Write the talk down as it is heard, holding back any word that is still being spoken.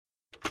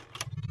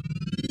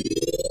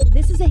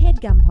a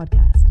HeadGum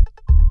podcast.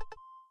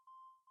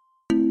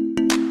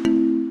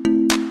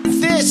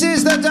 This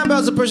is the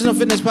Dumbbells, a personal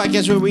fitness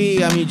podcast where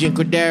I'm Eugene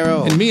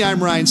Cordero. And me,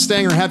 I'm Ryan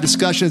Stanger, have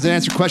discussions and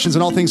answer questions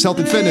on all things health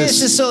and fitness.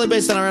 This is solely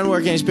based on our own work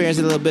and experience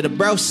and a little bit of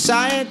bro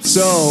science.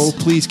 So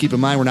please keep in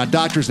mind, we're not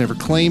doctors, never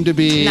claim to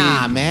be.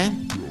 Nah,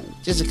 man.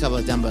 Just a couple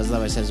of dumbbells,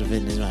 love ourselves with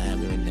fitness, might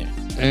have in there.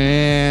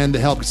 And the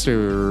help gets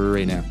started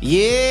right now.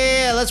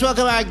 Yeah, let's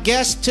welcome our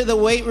guest to the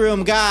weight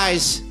room,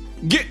 guys.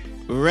 Get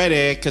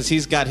ready, because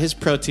he's got his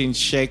protein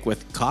shake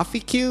with coffee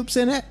cubes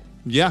in it.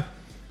 Yeah,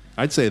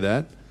 I'd say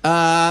that.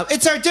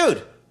 It's our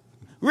dude,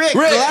 Rick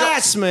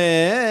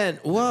Glassman.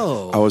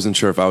 Whoa. I wasn't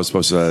sure if I was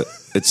supposed to.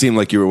 It seemed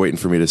like you were waiting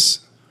for me to.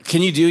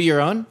 Can you do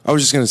your own? I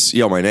was just going to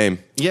yell my name.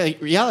 Yeah,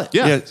 yell it.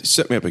 Yeah.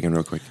 Set me up again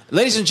real quick.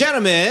 Ladies and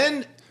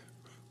gentlemen,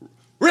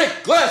 Rick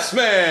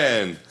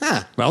Glassman!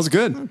 huh? That was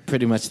good.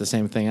 Pretty much the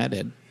same thing I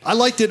did. I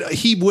liked it.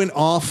 He went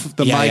off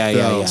the mic,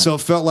 though, so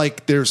it felt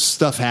like there's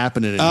stuff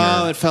happening in here.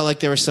 Oh, it felt like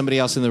there was somebody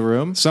else in the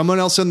room? Someone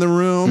else in the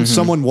room,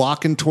 someone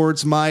walking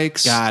towards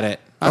mics. Got it.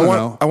 I don't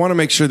know. I want to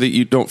make sure that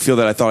you don't feel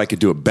that I thought I could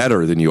do it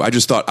better than you. I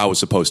just thought I was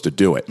supposed to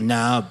do it.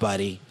 No,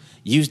 buddy.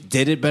 You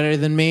did it better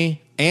than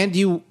me. And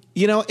you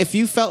know, if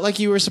you felt like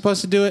you were supposed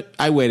to do it,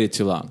 I waited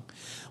too long.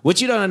 What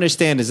you don't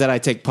understand is that I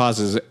take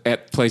pauses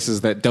at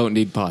places that don't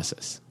need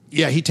pauses.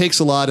 Yeah, he takes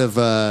a lot of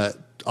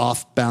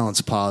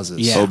off-balance pauses.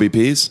 Yeah.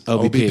 OBPs?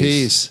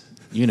 OBPs.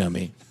 You know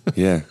me.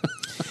 Yeah.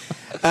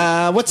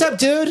 What's up,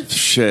 dude?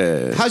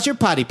 Shit. How's your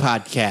potty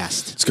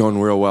podcast? It's going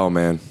real well,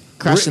 man.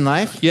 Crushing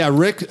life? Yeah,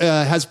 Rick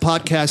has a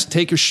podcast,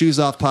 Take Your Shoes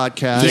Off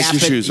podcast. Take your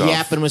shoes off.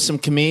 Yapping with some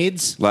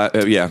comedians?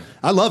 Yeah.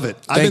 I love it.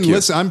 I've Thank been you.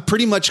 listening. I'm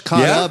pretty much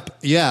caught Yeah? up.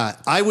 Yeah,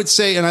 I would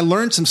say, and I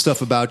learned some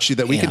stuff about you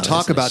that we Yeah, can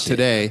talk listen to about shit.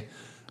 today.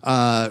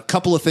 A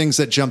couple of things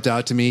that jumped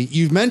out to me.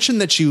 You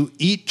mentioned that you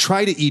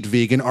try to eat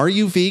vegan. Are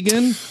you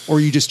vegan, or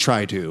you just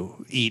try to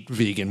eat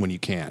vegan when you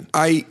can?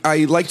 I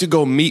like to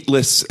go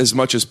meatless as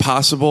much as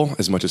possible.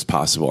 As much as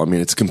possible. I mean,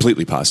 it's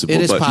completely possible,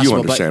 It is but possible. you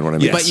understand what I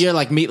mean. But you're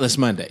like meatless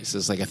Mondays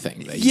is like a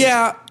thing. That you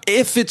Yeah,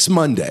 if it's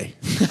Monday.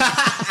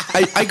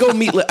 I go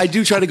meatless. I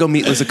do try to go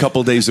meatless a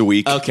couple days a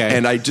week. Okay.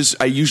 And I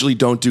usually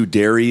don't do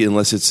dairy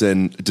unless it's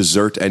in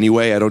dessert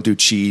anyway. I don't do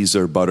cheese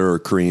or butter or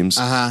creams.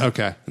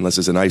 Okay. Unless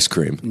it's an ice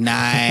cream.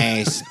 Nice.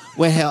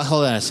 Wait,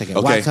 hold on a second.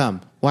 Okay.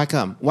 Why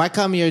come? Why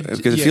come you're...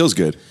 Because it feels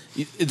good.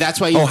 That's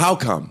why you... Oh, how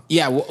come?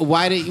 Yeah,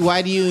 why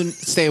do you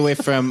stay away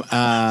from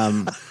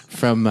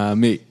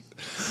meat?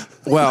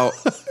 Well,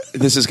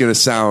 this is going to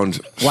sound...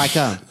 Why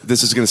come?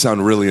 This is going to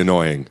sound really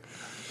annoying.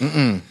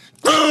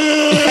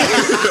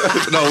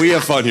 No, we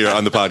have fun here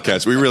on the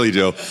podcast. We really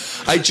do.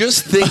 I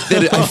just think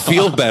that I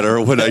feel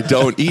better when I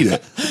don't eat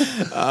it.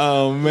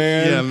 Oh,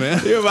 man. Yeah,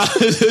 man. You're about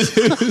to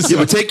do Yeah,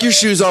 but Take Your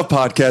Shoes Off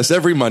podcast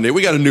every Monday.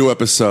 We got a new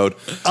episode.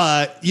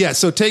 Yeah.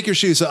 So take your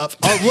shoes off.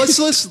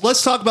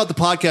 Let's talk about the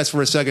podcast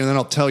for a second, and then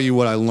I'll tell you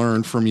what I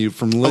learned from you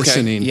from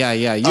listening. Yeah.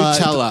 You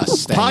tell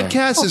us. Stanger.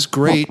 Podcast is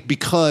great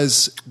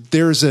because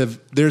there's a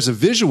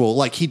visual.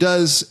 Like he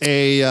does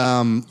a.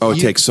 It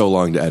takes so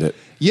long to edit.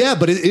 Yeah,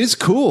 but it is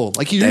cool.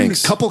 Like you need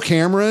a couple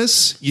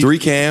cameras, Three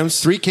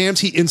cams.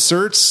 He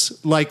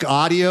inserts like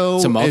audio.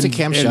 It's a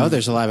multicam and show.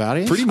 There's a live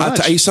audience? Pretty much. I'll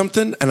tell you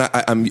something, and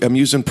I'm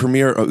using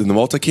Premiere in the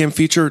multicam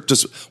feature.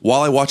 Just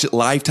while I watch it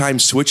live time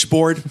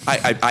switchboard,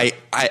 I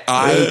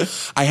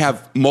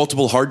have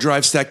multiple hard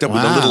drives stacked up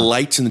with the Wow. little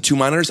lights and the two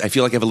monitors. I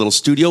feel like I have a little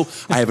studio.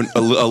 I have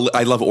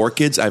I love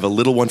orchids. I have a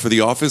little one for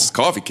the office.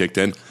 Coffee kicked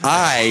in.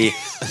 I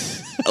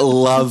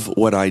love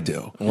what I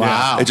do.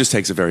 Wow. It just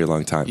takes a very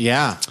long time.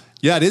 Yeah.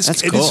 Yeah, it is.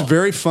 That's It cool. is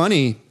very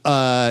funny.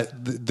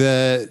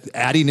 The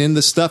adding in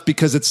the stuff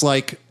because it's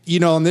like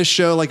on this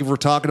show, like if we're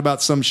talking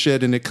about some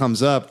shit and it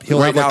comes up, he'll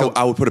Right have now, like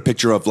I would put a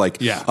picture of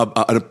like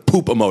a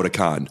poop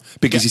emoticon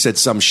because he said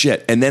some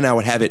shit, and then I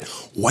would have it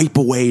wipe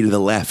away to the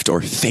left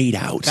or fade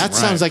out. That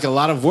sounds like a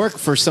lot of work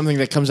for something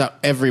that comes out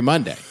every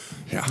Monday.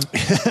 Yeah,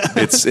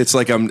 it's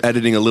like I'm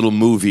editing a little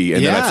movie,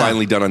 and then I'm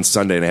finally done on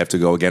Sunday, and I have to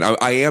go again.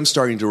 I am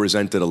starting to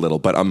resent it a little,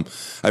 but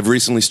I've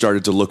recently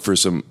started to look for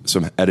some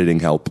editing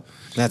help.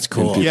 That's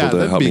cool. And people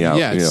to help me out.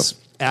 Yeah, you know. just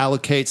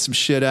allocate some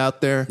shit out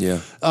there.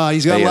 Yeah.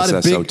 He's got a lot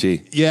of ASSOT.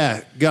 big.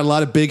 Yeah, got a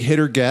lot of big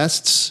hitter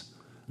guests.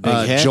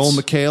 Big hits? Joel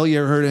McHale, you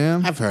ever heard of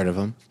him? I've heard of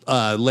him.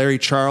 Larry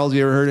Charles,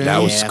 you ever heard of him?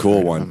 That was a I've cool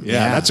heard of one. him.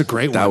 Yeah, that's a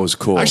great one. That was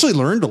cool. I actually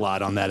learned a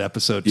lot on that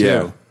episode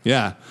too.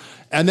 Yeah.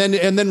 And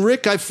then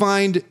Rick, I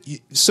find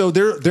so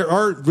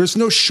there's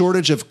no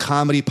shortage of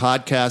comedy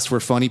podcasts where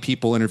funny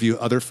people interview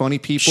other funny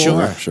people.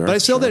 Sure. But I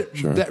feel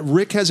that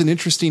Rick has an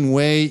interesting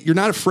way. You're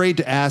not afraid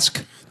to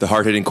ask The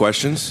hard-hitting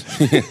questions.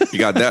 You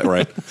got that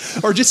right.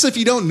 or just if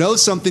you don't know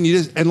something, you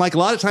just, and like a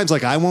lot of times,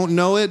 like I won't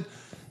know it,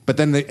 but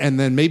then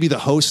then maybe the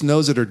host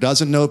knows it or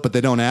doesn't know it, but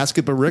they don't ask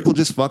it. But Rick will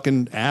just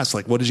fucking ask,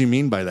 like, what did you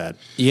mean by that?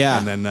 Yeah.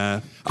 And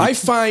then I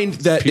find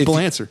that people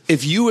answer.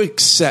 If you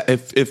accept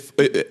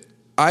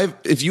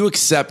if you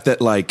accept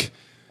that, like,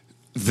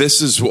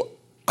 this is what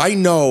I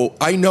know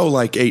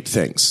like 8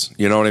 things.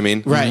 You know what I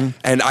mean? Right.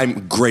 And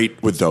I'm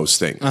great with those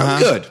things. I'm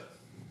good.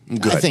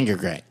 I think you're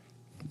great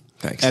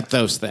Thanks. at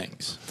those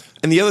things.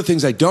 And the other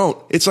things I don't,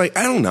 it's like,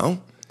 I don't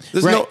know.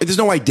 There's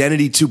no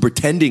identity to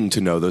pretending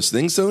to know those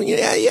things. So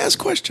yeah, you ask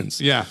questions.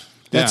 Yeah.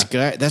 That's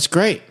great. That's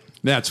great.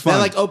 That's fun. That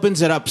like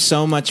opens it up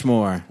so much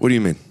more. What do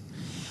you mean?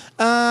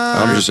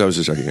 I was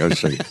just checking.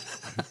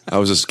 I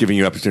was just giving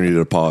you an opportunity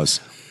to pause.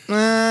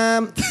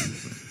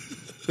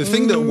 The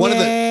thing that one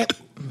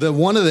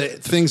of the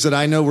things that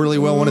I know really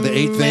well, one of the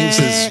 8 things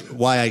is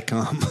why I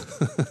come.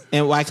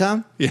 And why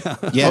come? Yeah.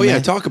 Yeah,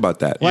 talk about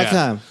that. Why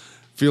come?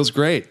 Feels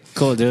great.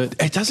 Cool, dude.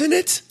 Doesn't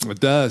it? It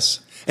does.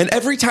 And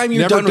every time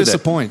you're Never done with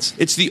disappoints.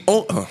 it's the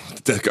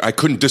I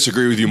couldn't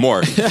disagree with you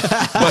more.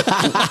 But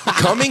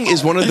coming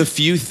is one of the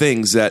few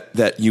things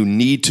that you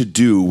need to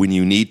do when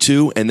you need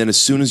to, and then as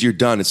soon as you're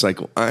done, it's like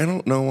I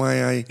don't know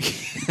why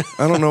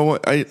I don't know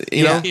what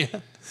you know. Yeah.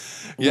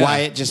 Why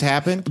it just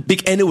happened?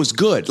 And it was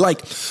good.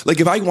 Like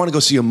if I want to go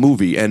see a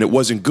movie and it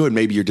wasn't good,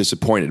 maybe you're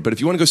disappointed. But if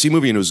you want to go see a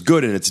movie and it was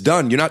good and it's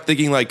done, you're not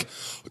thinking like,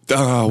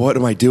 what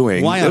am I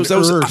doing? Why on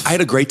earth? I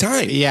had a great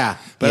time. Yeah.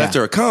 But Yeah.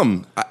 after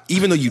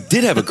even though you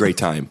did have a great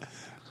time,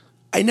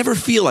 I never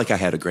feel like I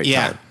had a great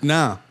time.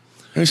 No.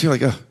 I just feel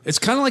like, It's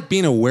kind of like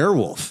being a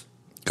werewolf.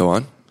 go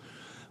on.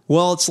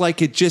 Well, it's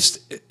like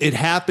it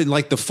happened,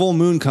 like the full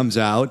moon comes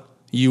out,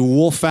 you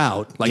wolf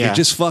out, like Yeah. it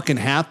just fucking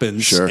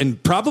happens. Sure.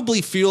 And probably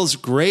feels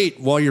great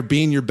while you're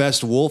being your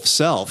best wolf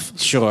self.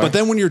 Sure. But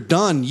then when you're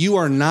done, you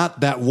are not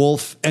that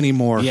wolf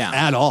anymore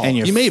at all. And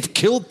you may have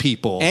killed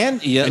people.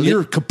 And- yeah, and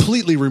you're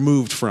completely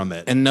removed from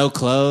it. And no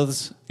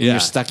clothes. And Yeah. You're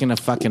stuck in a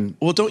fucking...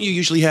 Well, don't you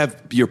usually have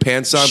your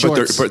pants on,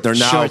 Shorts. but they're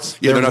now Shorts.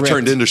 they're They're not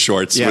turned ripped. into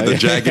shorts with the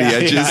jaggedy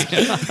edges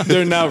Yeah.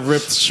 They're now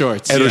ripped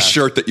shorts. and a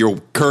shirt that you're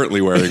currently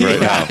wearing right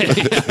now.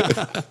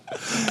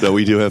 So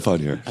we do have fun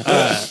here.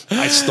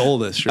 I stole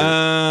this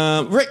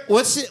shirt. Rick,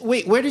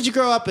 where did you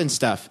grow up and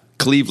stuff?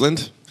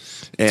 Cleveland.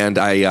 And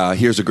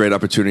here's a great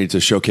opportunity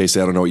to showcase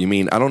that. I don't know what you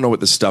mean. I don't know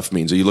what the stuff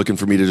means. Are you looking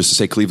for me to just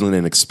say Cleveland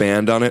and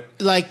expand on it?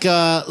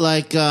 Because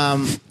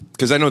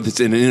I know that's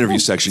in an interview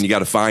section. We got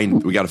to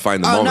find the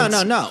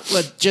moments. No.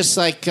 But just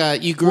like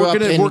you grew up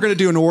We're gonna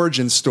do an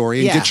origin story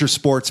and get your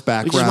sports We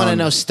background. just want to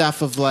know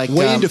stuff of like...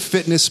 way into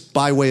fitness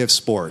by way of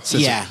sports.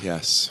 Yeah.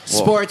 Yes.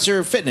 Well, Sports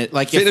or fitness.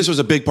 Like fitness was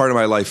a big part of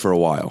my life for a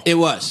while. It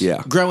was.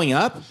 Yeah. Growing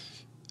up?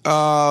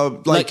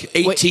 Like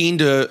 18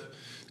 to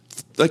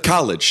like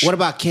college. What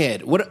about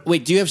kid?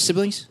 Wait, do you have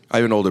siblings? I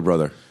have an older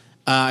brother.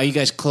 Are you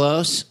guys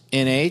close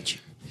in age?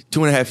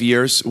 2.5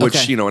 years, which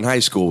Okay. in high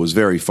school was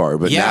very far,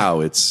 but Yeah.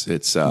 now it's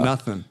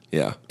Nothing.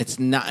 Yeah, It's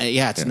not.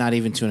 Yeah, it's not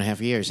even 2.5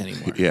 years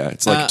anymore. yeah,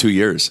 it's like 2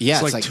 years. Yeah,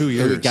 It's it's like like 2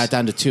 years. It got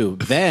down to 2.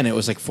 Then it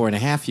was like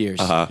 4.5 years.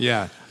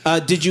 Yeah.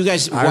 Did you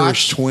guys Irish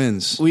watch?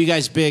 twins. Were you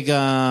guys big?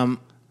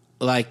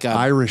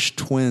 Irish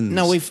twins.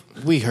 No,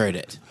 we heard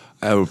it.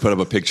 I would put up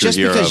a picture Just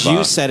here because of.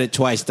 you said it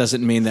twice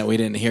doesn't mean that we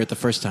didn't hear it the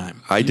first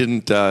time. I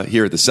didn't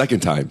hear it the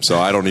second time, so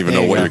I don't even There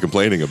know you what go. you're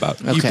complaining about.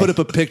 You Okay. put up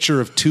a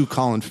picture of 2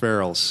 Colin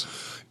Farrells.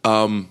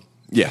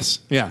 Yes,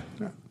 Yeah.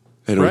 and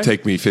it would Right.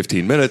 take me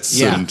 15 minutes,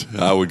 Yeah. and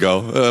I would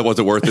go, was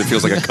it worth it? It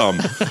feels like a cum.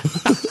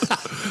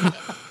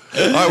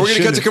 All right, we're going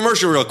to cut to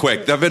commercial real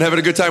quick. I've been having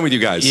a good time with you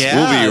guys.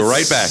 We'll be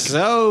right back.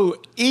 So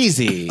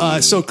easy.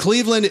 So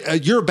Cleveland,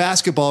 you're a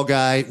basketball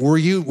guy. Were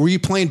you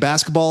playing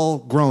basketball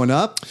growing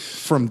up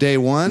from day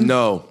one?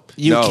 No.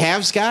 you no.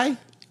 Cavs guy?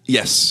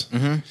 Yes.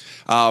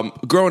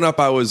 Growing up,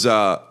 I was,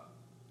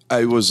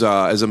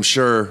 as I'm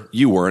sure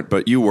you weren't,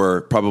 but you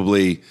were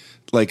probably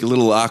like a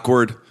little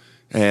awkward.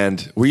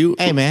 And were you?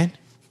 Hey, man.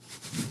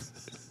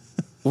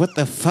 What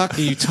the fuck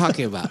are you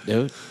talking about,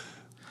 dude?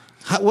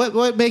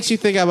 What makes you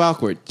think I'm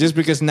awkward? Just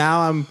because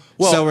now I'm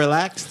so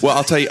relaxed? Well,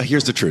 I'll tell you.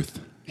 Here's the truth.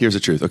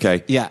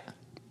 Okay. Yeah.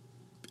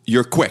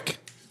 You're quick.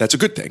 That's a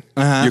good thing.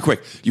 Uh-huh. You're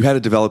quick. You had to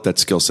develop that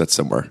skill set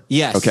somewhere.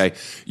 Yes. Okay.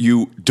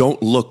 You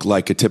don't look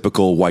like a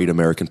typical white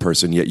American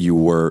person, yet you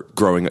were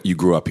growing up. You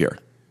grew up here.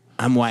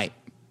 I'm white.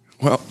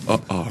 Well,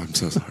 I'm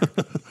so sorry.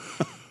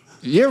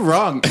 You're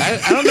wrong.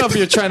 I don't know if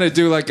you're trying to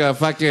do like a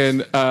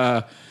fucking,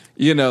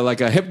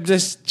 like a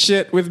hypnotist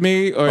shit with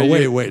me or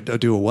Wait.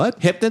 Do a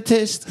what?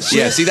 hypnotist. Shit?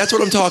 Yeah. See, that's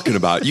what I'm talking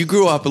about. You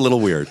grew up a little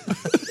weird.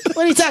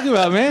 What are you talking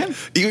about, man?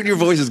 Even your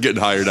voice is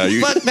getting higher now.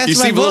 Fuck, that's you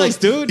my seem a little- voice,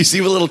 dude. You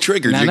seem a little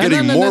triggered. You're No,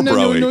 getting more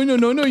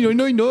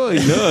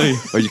broy. No.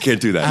 Oh, you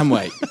can't do that. I'm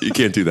white. You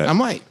can't do that. I'm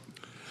white.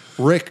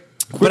 Rick,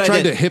 But quit I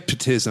trying to did-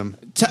 hypnotism.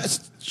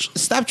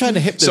 Stop trying to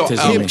hypnotize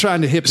Keep me.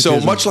 trying to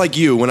hypnotism. So much like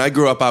you, when I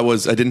grew up, I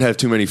didn't have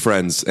too many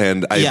friends,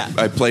 and Yeah.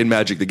 I played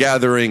Magic the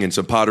Gathering and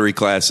some pottery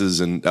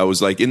classes, and I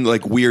was like in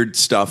like weird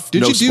stuff.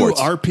 Did no you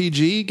sports. do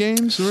RPG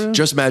games? Around?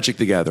 Just Magic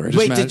the Gathering?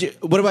 Wait, Magic.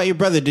 what about your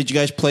brother? Did you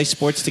guys play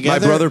sports together?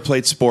 My brother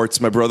played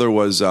sports. My brother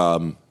was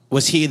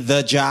Was he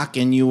the jock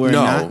and you were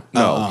no.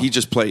 not? He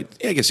just played.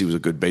 I guess he was a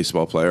good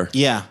baseball player.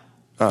 Yeah.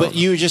 But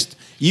you were just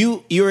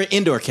you were an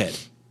indoor kid.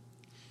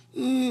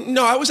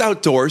 No, I was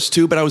outdoors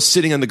too, but I was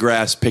sitting on the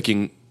grass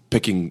picking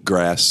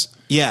grass.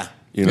 Yeah.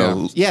 You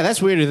know. Yeah,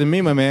 that's weirder than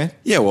me, my man.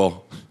 Yeah.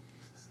 Well.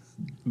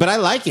 But I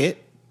like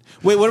it.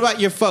 Wait, what about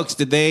your folks?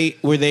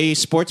 Were they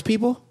sports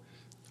people?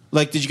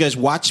 Like, did you guys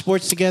watch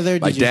sports together?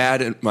 My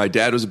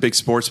dad was a big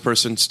sports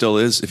person, still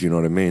is, if you know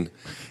what I mean.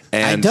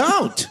 And I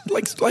don't.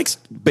 likes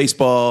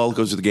baseball,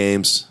 goes to the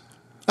games.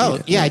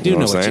 Oh, yeah, I do know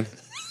I'm what saying.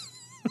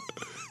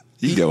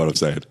 You get what I'm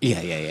saying?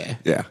 Yeah.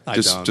 Yeah. I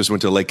Just don't. just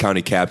went to a Lake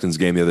County Captains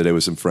game the other day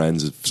with some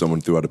friends. If someone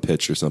threw out a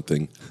pitch or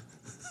something.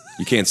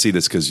 You can't see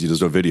this because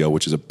there's no video,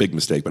 which is a big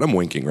mistake, but I'm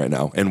winking right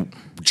now and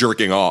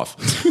jerking off.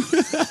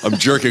 I'm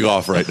jerking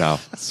off right now.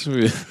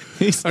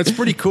 That's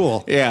pretty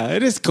cool. Yeah,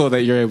 it is cool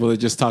that you're able to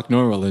just talk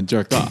normal and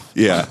jerk off.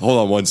 Yeah. Hold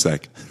on one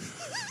sec.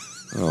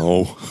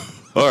 Oh.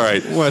 All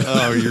right. What?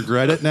 Oh, you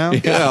regret it now?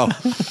 Yeah.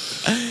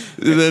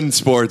 And then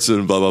sports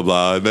and blah, blah,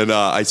 blah. And then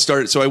I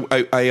started. So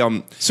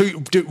I So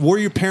were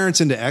your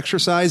parents into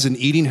exercise and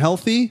eating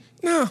healthy?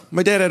 no,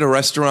 my dad had a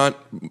restaurant.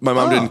 My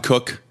mom didn't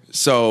cook.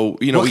 So,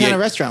 you know, What we kind ate-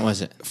 of restaurant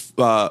was it?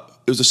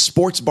 it was a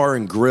sports bar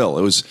and grill.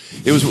 It was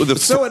with the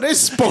So it is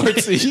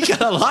sports. You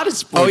got a lot of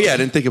sports. Oh yeah, I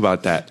didn't think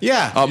about that.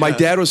 Yeah. My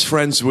dad was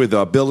friends with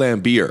Bill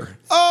Lambier.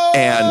 Oh,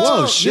 and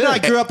Whoa, shit. You know, I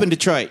grew up in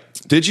Detroit.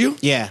 Did you?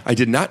 Yeah. I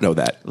did not know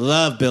that.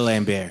 Love Bill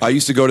Lambert. I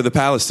used to go to the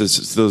Palace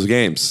to those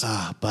games.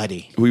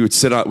 Buddy. We would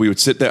sit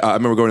there. I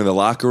remember going to the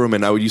locker room,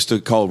 and I used to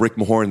call Rick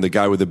Mahorn the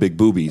guy with the big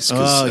boobies.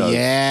 'Cause, Oh,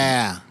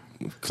 yeah.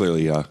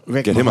 clearly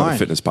Rick get him on Mahorn. the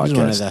fitness He's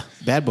one of podcast.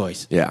 the bad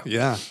boys. Yeah,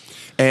 Yeah.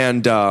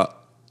 and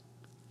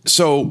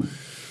so.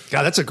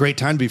 God, that's a great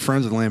time to be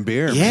friends with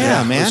Lambert.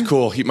 Yeah, man. It was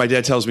cool. My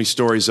dad tells me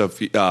stories of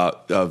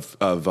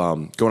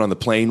going on the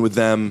plane with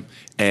them,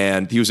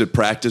 and he was at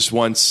practice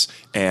once,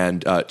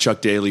 and Chuck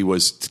Daly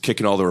was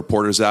kicking all the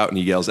reporters out, and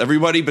he yells,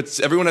 everyone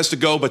has to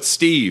go but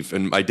Steve."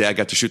 And my dad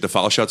got to shoot the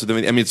foul shots with them.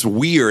 I mean, it's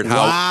weird how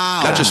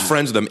Wow. not just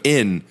friends with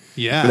them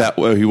Yeah. that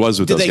where he was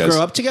with Did those they guys.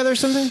 grow up together or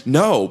something?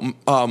 No,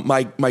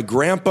 my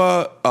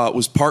grandpa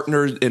was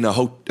partnered in a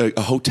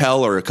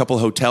hotel or a couple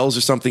of hotels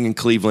or something in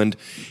Cleveland,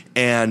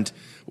 and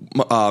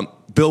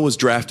Bill was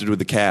drafted with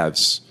the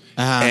Cavs,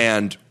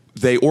 and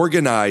they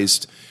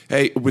organized.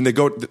 Hey, when they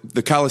go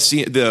the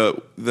Coliseum,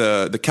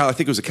 I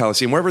think it was the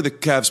Coliseum, wherever the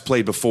Cavs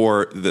played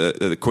before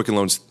the Quicken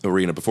Loans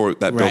Arena, before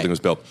that building was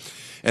built.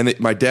 And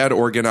my dad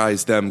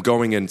organized them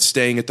going and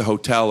staying at the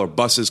hotel, or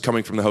buses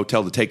coming from the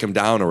hotel to take him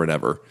down or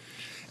whatever.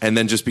 And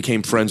then just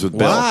became friends with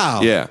Bill. Wow.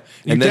 Yeah.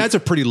 Your And then, dad's a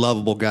pretty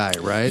lovable guy,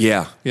 right?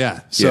 Yeah.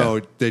 Yeah. So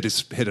Yeah. they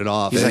just hit it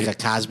off. He's like a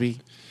Cosby.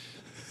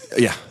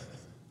 yeah.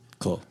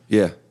 Cool.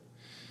 Yeah.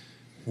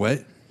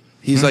 What?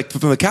 He's like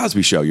from the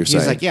Cosby Show, you're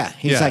saying. He's like, yeah.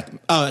 He's Yeah. like,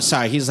 oh,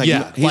 sorry. He's like,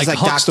 Yeah, he's like like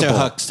Dr. Huxtable.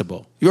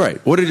 Huxtable. You're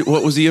right.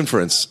 What was the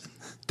inference?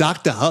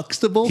 Dr.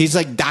 Huxtable? He's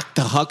like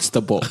Dr.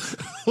 Huxtable.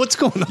 What's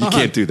going on? You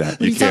can't do that.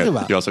 What are you can't. talking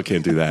about? You also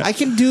can't do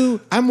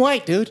that. I'm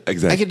white, dude.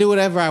 Exactly. I can do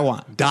whatever I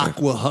want.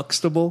 Docwa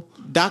Huxtable?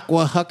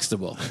 Dr.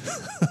 Huxtable.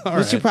 What's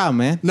right. your problem,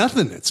 man?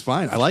 Nothing. It's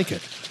fine. I like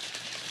it.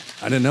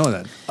 I didn't know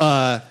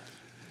that.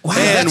 Wow, And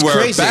that's we're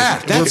crazy.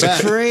 back. That's We're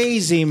back.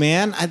 crazy,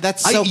 man.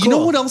 That's so cool. You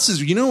know what else is?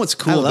 You know what's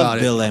cool I love about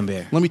Bill it?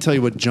 Lambert. Let me tell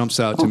you what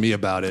jumps out to me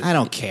about it. I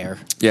don't care.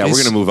 yeah, we're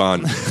It's- going to move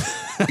on.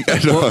 Go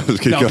No,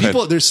 ahead.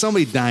 people. There's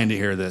somebody dying to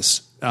hear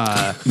this.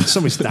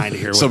 Somebody's dying to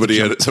hear what Somebody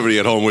the jump-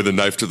 at home with a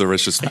knife to the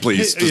wrist. Just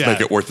please, just Yeah.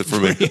 make it worth it for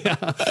me.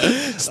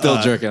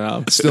 Still jerking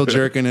off. still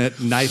jerking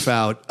it, knife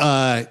out.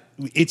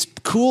 It's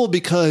cool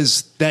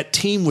because that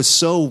team was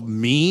so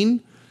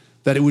mean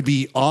that it would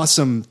be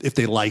awesome if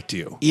they liked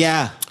you.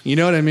 Yeah. You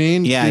know what I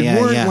mean? Yeah, they yeah,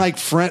 weren't yeah. like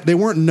they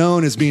weren't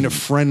known as being a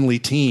friendly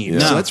team. No.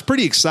 So that's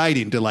pretty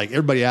exciting to like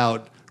everybody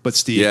out, but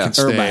Steve Yeah. can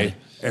stay. Everybody.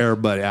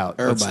 Everybody out,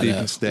 but Everybody Steve out.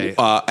 can stay.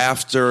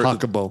 After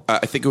Huckable. I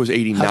think it was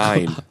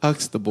 '89.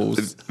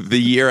 Huxtables. The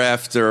year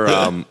after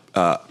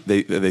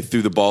they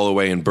threw the ball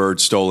away and Bird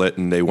stole it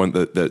and they won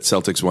the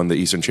Celtics won the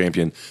Eastern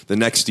Champion. The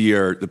next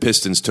year the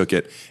Pistons took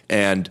it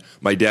and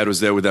my dad was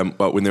there with them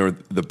when they were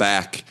the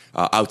back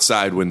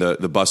outside when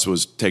the bus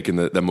was taking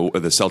the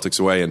Celtics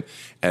away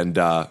and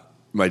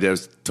my dad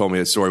told me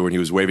a story when he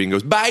was waving. He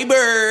goes, "Bye,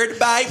 Bird,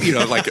 bye." You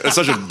know, like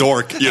such a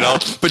dork. You know,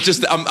 but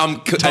just I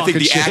think the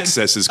shit.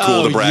 access is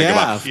cool to brag yeah,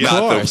 about, of not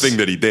the course. thing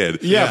that he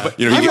did. Yeah, but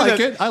you know, I he like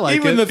it. I like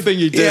Even it. the thing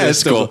you did Yeah, is it's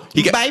still cool.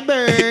 He got- Bye,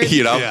 Bird.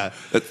 You know, Yeah.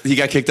 he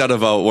got kicked out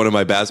of one of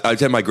my I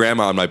had my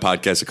grandma on my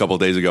podcast a couple of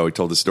days ago. He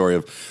told the story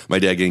of my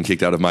dad getting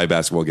kicked out of my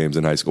basketball games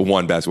in high school.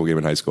 One basketball game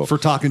in high school. For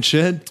talking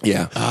shit.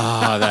 Yeah.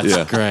 Oh, that's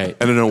Yeah. great.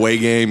 And an away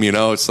game, you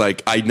know, it's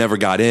like I never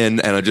got in,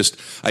 and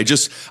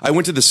I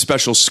went to the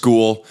special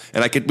school,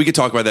 and we could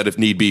talk about that if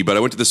need be, but I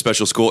went to the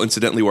special school,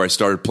 incidentally, where I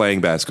started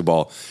playing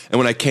basketball. And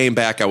when I came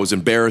back, I was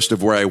embarrassed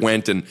of where I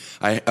went, and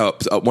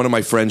one of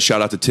my friends,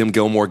 shout out to Tim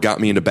Gilmore, got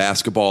me into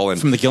basketball. And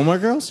From the Gilmore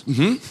Girls?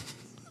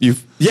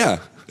 yeah.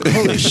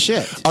 Holy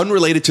shit.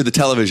 Unrelated to the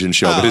television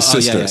show, but his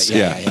sisters.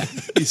 Yeah.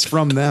 He's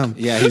from them.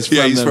 Yeah, he's from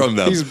Yeah, he's them. from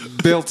them. He's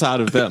built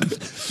out of them.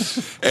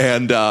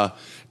 And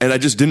I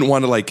just didn't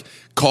want to like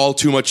call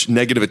too much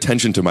negative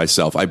attention to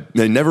myself. I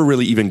never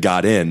really even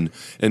got in,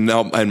 and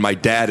my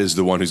dad is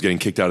the one who's getting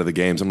kicked out of the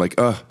games. I'm like,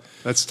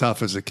 That's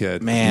tough as a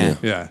kid. Man.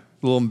 Yeah.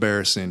 A little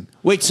embarrassing.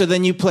 Wait, so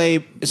then you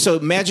play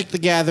Magic the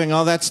Gathering,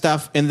 all that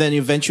stuff, and then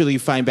eventually you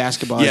find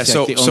basketball as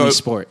like the only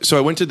sport. So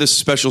I went to this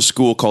special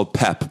school called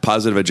PEP,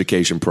 Positive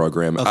Education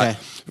Program. Okay.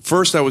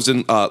 First, I was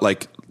in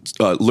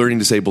learning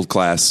disabled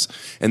class,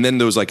 and then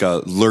there was like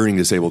a learning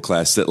disabled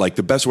class that like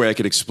the best way I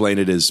could explain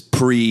it is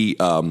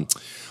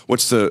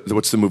what's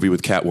the movie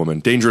with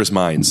Catwoman? Dangerous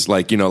Minds.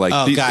 Like, you know, like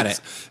got it.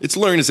 It's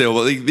learning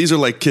disabled. Like, these are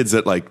like kids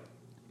that like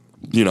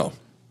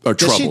are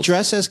Does troubled. she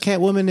dress as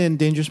Catwoman in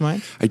Dangerous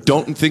Minds? I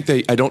don't think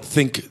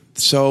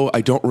so.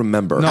 I don't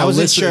remember. No. I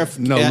wasn't listen- sure if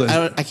no,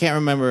 listen. I can't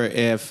remember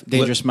if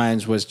Dangerous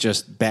Minds was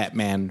just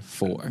Batman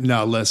 4.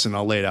 No, listen,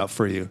 I'll lay it out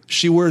for you.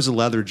 She wears a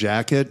leather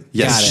jacket.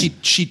 Yes. Got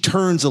it. She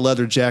turns a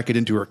leather jacket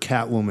into her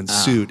Catwoman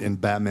suit in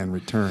Batman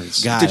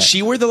Returns. Got Did it.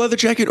 she wear the leather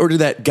jacket, or did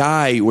that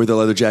guy wear the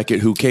leather jacket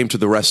who came to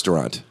the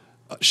restaurant?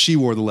 She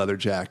wore the leather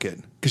jacket.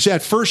 Because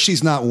at first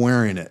she's not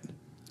wearing it.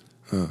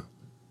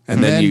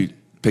 And then you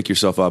pick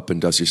yourself up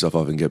and dust yourself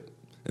off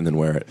and then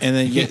wear it. And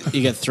then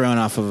you get thrown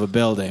off of a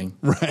building.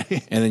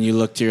 Right. And then you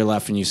look to your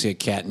left and you see a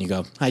cat and you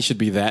go, I should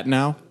be that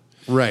now.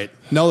 Right.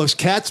 No, those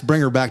cats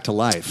bring her back to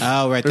life.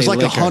 Oh, right, There's they like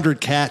lick her.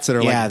 100 cats that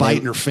are Yeah, like they-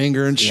 biting her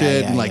finger and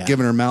shit yeah, and like yeah.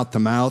 giving her mouth to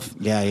mouth.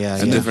 Yeah.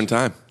 It's a different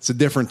time. It's a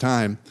different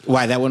time.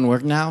 Why, that wouldn't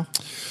work now?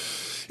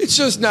 It's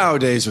just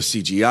nowadays with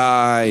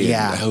CGI. And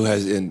Yeah. who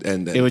has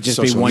and It would just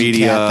be social one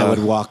media. cat that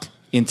would walk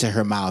into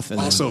her mouth and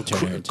Also, then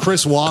turn her into.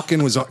 Chris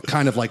Walken was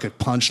kind of like a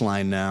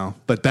punchline now,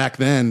 but back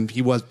then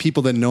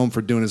people didn't know him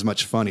for doing as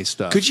much funny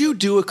stuff. Could you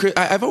do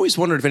I've always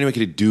wondered if anyone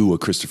could do a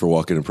Christopher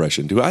Walken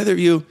impression. Do either of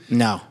you?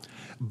 No.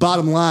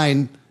 Bottom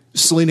line,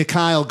 Selena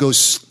Kyle goes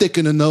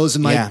sticking a nose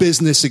in my Yeah.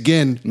 business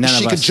again. None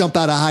she of could us. jump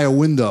out a higher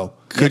window.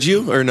 Could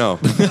you or no?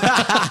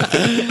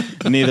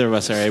 Neither of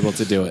us are able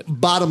to do it.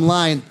 Bottom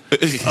line,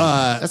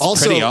 That's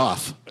also pretty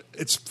off.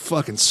 It's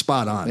fucking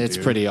spot on. It's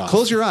dude. pretty off.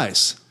 Close your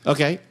eyes.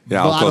 Okay.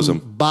 Yeah, I'll close them.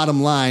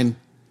 Bottom line,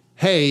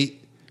 hey,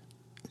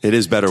 It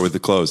is better with the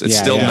clothes. It's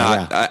Yeah, still yeah,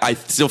 not. yeah. I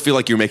still feel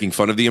like you're making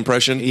fun of the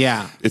impression.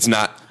 Yeah. It's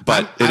not,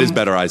 but it is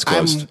better eyes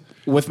closed.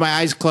 With my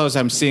eyes closed,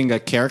 I'm seeing a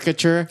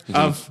caricature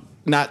of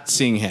not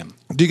seeing him.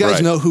 do you guys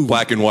Right. know who?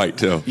 Black and white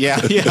too.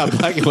 Yeah,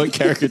 black and white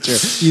caricature.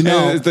 You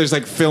know- And there's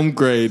like film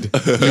grade.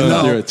 you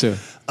know, Do it too.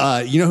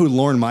 you know who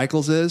Lorne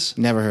Michaels is?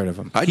 Never heard of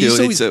him. I He's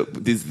do. so-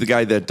 He's the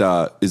guy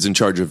that is in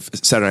charge of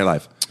Saturday Night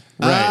Live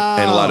Right.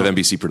 and a lot of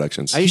NBC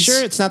productions. Are you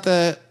sure it's not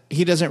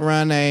he doesn't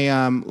run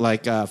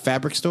a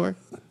fabric store?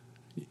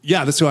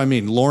 Yeah, that's who I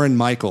mean. Lauren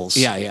Michaels.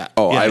 Yeah.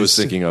 Oh, Yeah, I was it's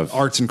thinking of.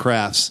 arts and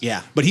crafts.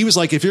 Yeah. But he was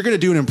like, if you're going to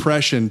do an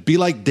impression, be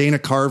like Dana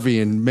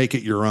Carvey and make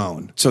it your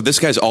own. So this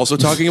guy's also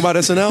talking about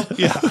SNL.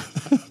 Yeah.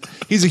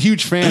 He's a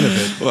huge fan of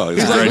it. Well,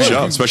 it's He's a great like,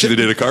 show, look, especially the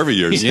Dana Carvey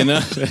years. You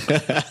know?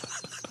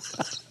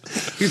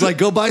 He's like,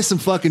 go buy some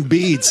fucking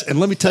beads and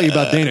let me tell you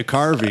about Dana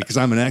Carvey because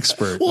I'm an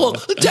expert. Well,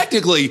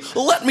 technically,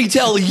 let me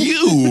tell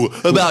you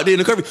about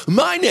Dana Carvey.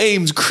 My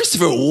name's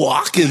Christopher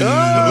Walken.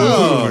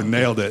 Oh,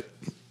 nailed it.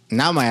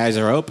 Now my eyes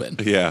are open.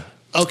 Yeah.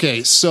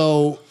 Okay,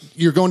 so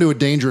you're going to a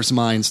Dangerous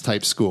Minds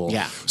type school.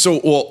 Yeah. So,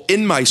 well,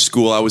 in my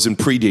school, I was in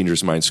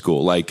pre-Dangerous Mind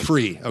school. Like,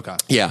 Free. Okay.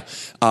 yeah.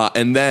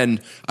 And then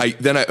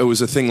it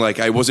was a thing like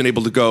I wasn't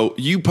able to go.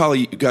 You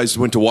guys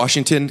went to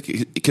Washington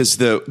because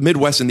the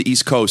Midwest and the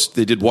East Coast,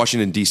 they did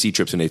Washington, D.C.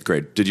 trips in 8th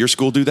grade. Did your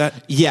school do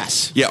that?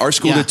 Yes. Yeah, our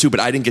school did too, but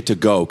I didn't get to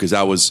go because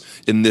I was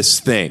in this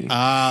thing.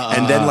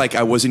 And then, like,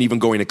 I wasn't even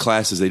going to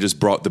classes. They just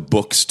brought the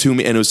books to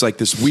me, and it was like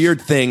this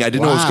weird thing. I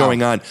didn't know what was Wow.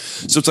 going on.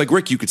 So it's like,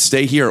 Rick, you could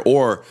stay here,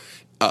 or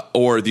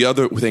the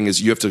other thing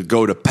is you have to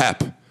go to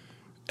PEP,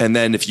 and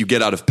then if you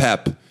get out of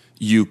PEP,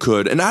 you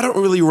could. And I don't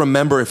really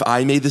remember if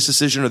I made this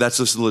decision or that's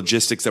just the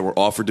logistics that were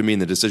offered to me,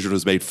 and the decision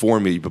was made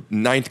for me. But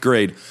 9th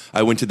grade,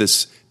 I went to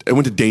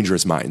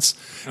Dangerous Minds,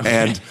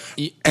 and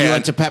You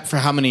went to PEP for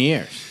how many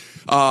years?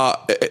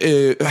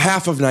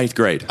 half of 9th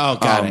grade. Oh,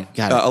 got it.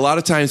 A lot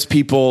of times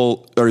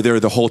people are there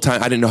the whole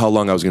time. I didn't know how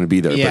long I was going to be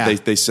there, Yeah.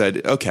 but they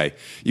said, okay,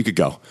 you could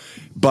go.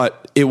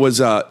 But it was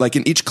like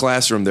in each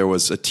classroom, there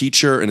was a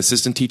teacher, an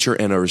assistant teacher,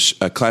 and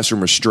a classroom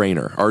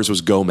restrainer. Ours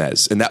was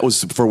Gomez. And that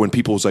was for when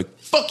people was like,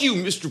 fuck you,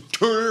 Mr.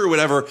 Turner, or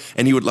whatever.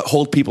 And he would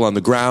hold people on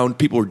the ground.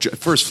 People were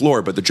first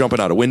floor, but they're jumping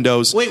out of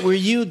windows. Wait, were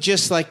you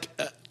just like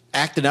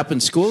acting up in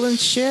school and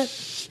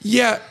shit?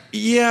 Yeah,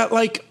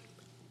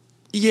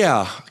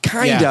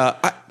 kinda.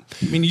 Yeah.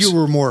 I mean, you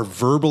were more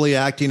verbally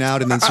acting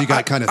out, and then so you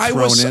got kind of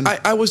thrown in.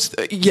 I was,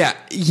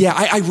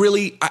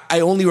 I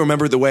only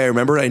remember the way I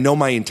remember it. I know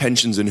my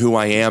intentions and who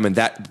I am, and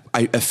that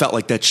I felt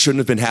like that shouldn't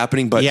have been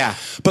happening. But Yeah.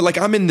 but like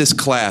I'm in this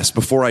class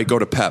before I go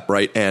to PEP,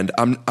 right? And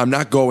I'm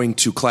not going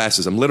to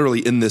classes. I'm literally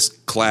in this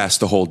class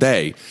the whole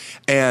day,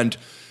 and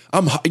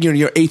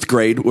you're 8th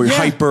grade, where you're Yeah.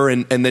 hyper,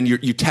 and then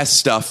you test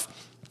stuff.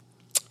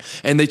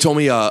 And they told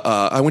me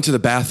I went to the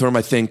bathroom,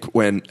 I think,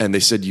 and they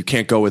said you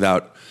can't go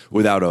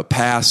without a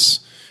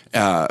pass.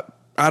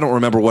 I don't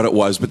remember what it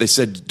was, but they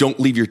said don't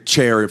leave your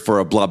chair for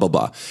a blah blah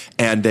blah,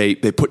 and they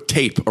put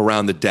tape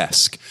around the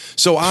desk.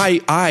 So I'm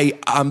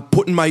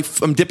dipping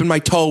my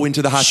toe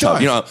into the hot Sure.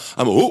 tub.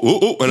 I'm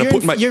and I'm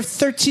putting my You're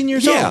 13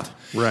 years yeah. old.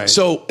 Right.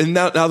 So and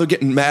now they're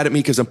getting mad at me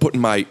because I'm putting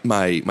my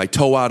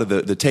toe out of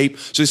the tape.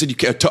 So they said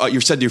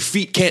you said your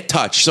feet can't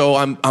touch. So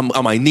I'm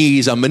on my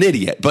knees. I'm an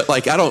idiot. But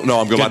like I don't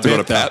know. I'm about to go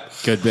to PEP.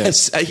 Good bit.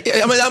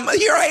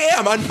 Here I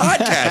am on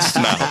podcast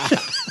now.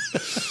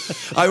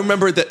 I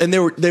remember that, and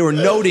they were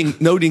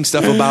noting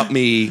stuff about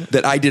me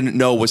that I didn't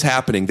know was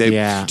happening. Do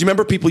you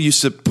remember people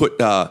used to put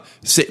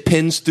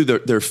pins through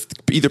their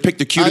either pick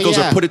the cuticles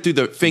or put it through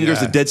the fingers,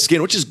 Yeah. the dead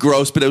skin, which is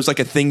gross, but it was like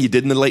a thing you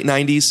did in the late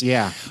 90s.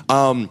 Yeah.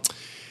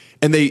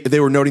 and they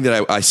were noting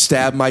that I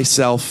stabbed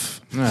myself.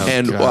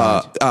 And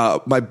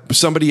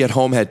somebody at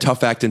home had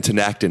tough actin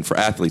tenactin for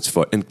athlete's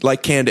foot, and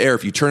like canned air,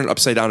 if you turn it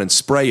upside down and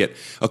spray it,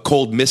 a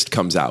cold mist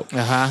comes out.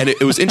 And it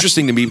was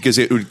interesting to me because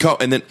it would come,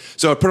 and then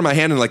so I put my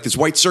hand in, like this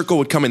white circle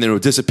would come and then it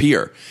would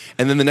disappear.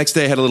 And then the next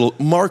day I had a little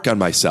mark on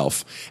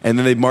myself, and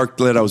then they marked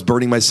that I was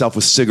burning myself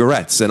with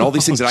cigarettes and all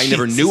these things that I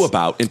never knew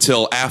about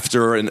until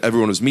after, and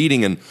everyone was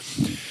meeting, and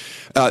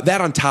that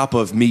on top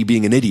of me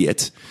being an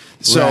idiot.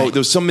 So there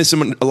was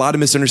a lot of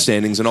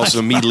misunderstandings, and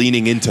also me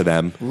leaning into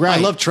them. I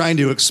love trying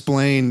to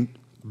explain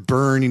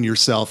burning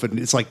yourself, and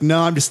it's like,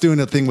 no, I'm just doing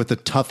a thing with the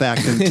tough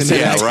actin.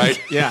 Yeah,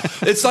 right. Yeah,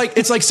 it's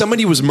like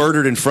somebody was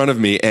murdered in front of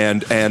me,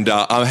 and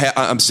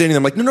I'm standing there.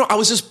 I'm like, no, I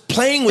was just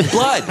playing with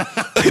blood.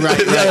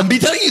 I'm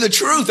telling you the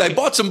truth. I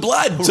bought some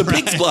blood, some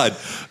pig's blood.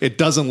 It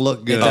doesn't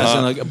look good. It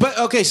doesn't look good. But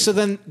okay, so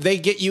then they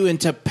get you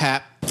into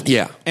PEP.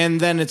 Yeah, and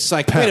then it's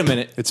like, Pep. wait a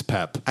minute, It's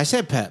PEP. I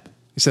said PEP.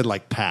 He said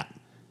like Pat.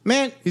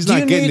 Man, He's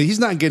not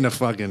getting a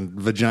fucking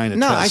vagina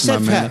No, test. I said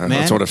my Pat, man.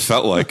 that's what it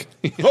felt like.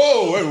 And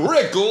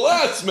Rick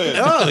Glassman.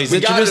 Oh, he's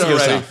introducing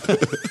himself.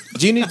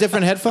 Do you need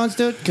different headphones,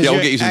 dude? Yeah,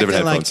 we'll get you some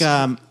different headphones.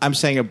 Like I'm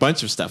saying a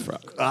bunch of stuff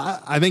wrong.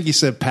 I think you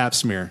said pap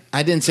smear.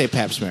 I didn't say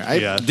pap smear. I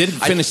didn't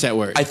finish that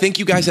word. I think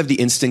you guys have the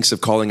instincts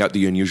of calling out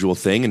the unusual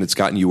thing, and it's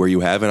gotten you where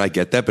you have, and I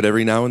get that. But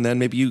every now and then,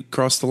 maybe you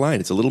cross the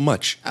line. It's a little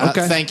much.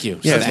 Okay, thank you.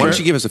 Yeah, So why don't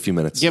you give us a few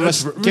minutes? give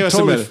us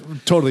a minute.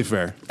 Totally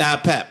fair.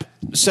 Pep.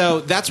 So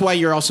that's why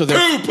you're also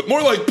there. Poop,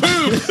 more like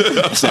poop.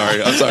 I'm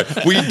sorry.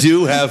 We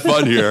do have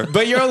fun here.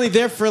 But you're only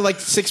there for like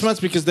 6 months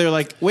because they're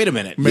like, wait a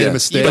minute. Made a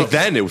mistake. But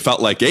then it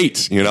felt like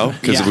 8, because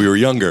Yeah. we were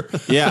younger.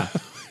 Yeah.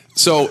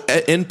 So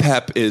in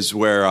PEP is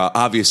where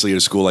obviously at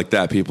a school like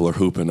that, people are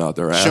hooping out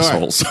their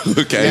assholes.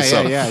 Okay,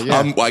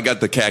 Yeah. I got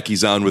the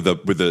khakis on with the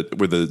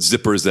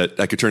zippers that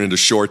I could turn into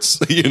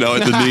shorts, at the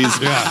knees.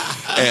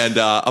 And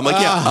I'm like,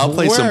 I'll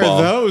play some ball.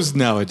 Where are those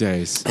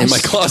nowadays? In my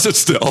closet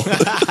still.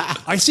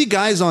 I see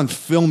guys on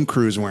film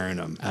crews wearing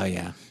them. Oh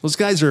yeah, Those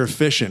guys are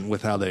efficient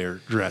with how they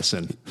are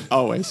dressing.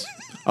 always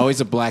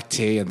a black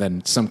tee and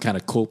then some kind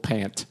of cool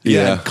pant.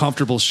 Yeah. And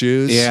comfortable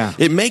shoes. Yeah.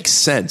 It makes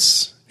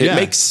sense. It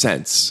makes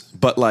sense.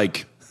 But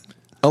like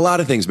a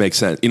lot of things make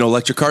sense.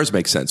 Electric cars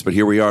make sense, but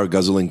here we are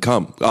guzzling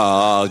cum.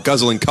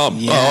 Guzzling cum.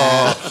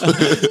 Yeah.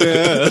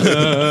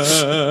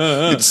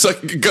 It's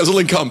like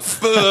guzzling cum.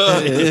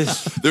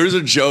 There's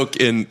a joke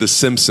in The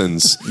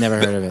Simpsons. Never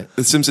heard of it.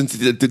 The Simpsons,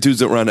 the dudes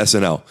that run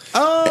SNL.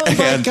 Oh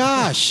my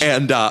gosh.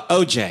 And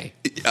OJ.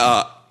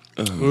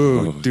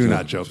 Ooh, do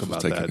not joke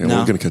about that. We're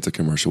going to cut the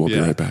commercial. We'll be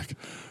right back.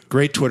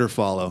 Great Twitter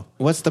follow.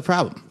 What's the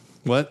problem?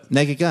 What?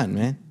 Naked Gun,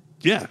 man.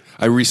 Yeah.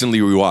 I recently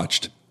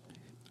rewatched.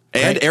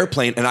 And Right.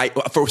 Airplane, and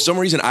for some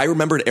reason I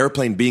remembered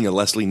Airplane being a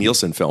Leslie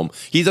Nielsen film.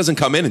 He doesn't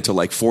come in until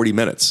like 40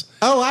 minutes.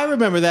 Oh, I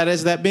remember that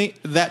as that being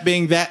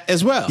that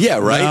as well. Yeah,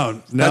 right.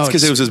 No, That's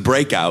because it's- it was his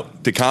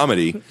breakout to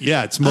comedy.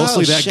 Yeah, it's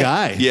mostly that shit.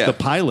 guy. Yeah. The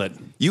pilot.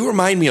 You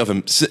remind me of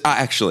him,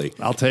 actually.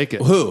 I'll take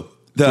it. Who?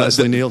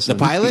 Leslie Nielsen.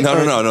 The pilot?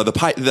 No.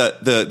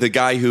 The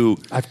guy who.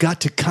 I've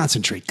got to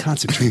concentrate. Oh,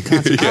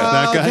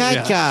 That guy.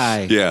 that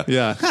guy. Yeah.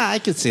 Yeah. Huh, I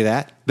could see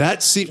that.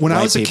 That scene, when I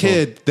White was a people.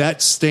 kid,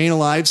 that Staying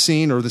Alive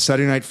scene or the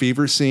Saturday Night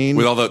Fever scene.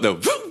 With all the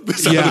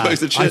sound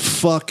effects and shit.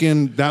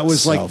 That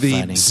was So like the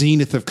funny.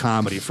 zenith of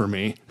comedy for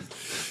me.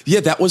 Yeah,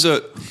 that was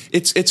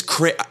it's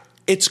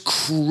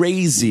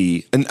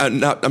crazy. And I'm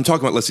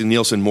talking about Leslie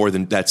Nielsen more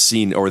than that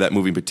scene or that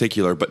movie in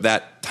particular, but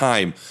that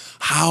time,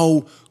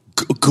 how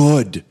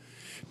good.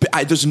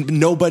 There's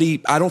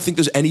nobody. I don't think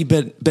there's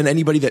been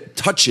anybody that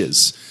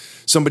touches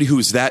somebody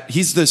who's that.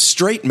 He's the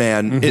straight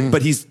man,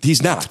 but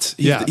he's not.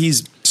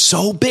 He's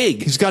so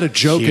big. He's got a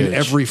joke in Huge.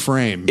 every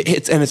frame.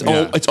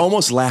 It's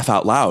almost laugh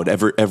out loud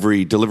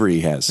every delivery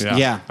he has.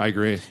 Yeah. I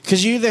agree.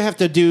 Because you either have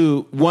to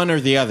do one or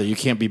the other. You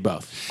can't be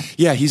both.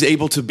 Yeah, he's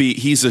able to be.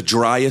 He's the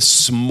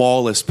driest,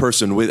 smallest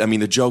person.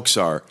 The jokes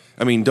are.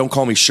 Don't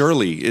call me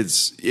Shirley.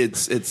 It's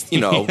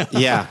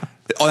Yeah.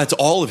 Oh, that's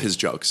all of his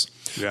jokes.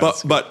 Yeah,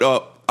 but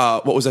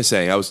what was I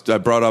saying? I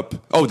brought up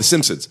The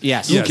Simpsons.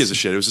 Yes. Who Yes. gives a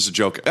shit? It was just a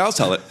joke. I'll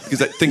tell it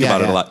because I think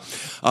about it a lot.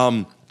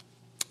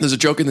 There's a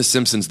joke in The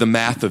Simpsons. The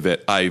math of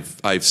it,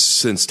 I've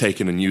since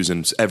taken and used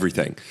in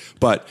everything.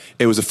 But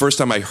it was the first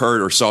time I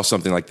heard or saw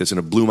something like this, and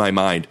it blew my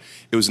mind.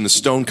 It was in the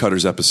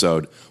Stonecutters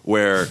episode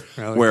where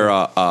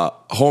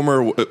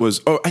Homer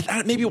was. Oh,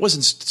 maybe it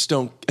wasn't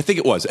Stone. I think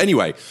it was.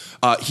 Anyway,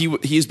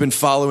 he's been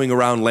following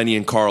around Lenny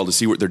and Carl to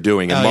see what they're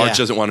doing, and Marge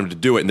doesn't want him to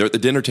do it. And they're at the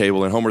dinner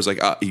table, and Homer's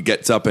like, he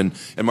gets up, and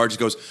Marge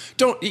goes,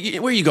 "Don't.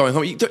 Where are you going,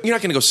 Homer? You're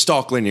not going to go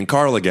stalk Lenny and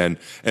Carl again."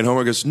 And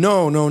Homer goes,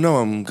 "No.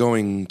 I'm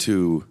going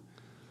to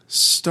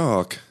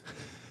stalk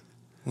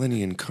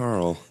Lenny and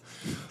Carl."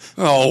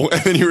 Oh,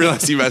 and then you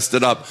realize he messed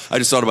it up. I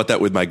just thought about that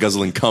with my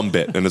guzzling cum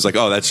bit, and it's like,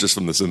 oh, that's just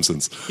from The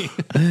Simpsons.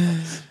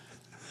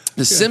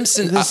 The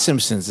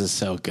Simpsons is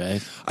so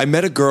good. I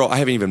met a girl. I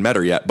haven't even met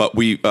her yet, but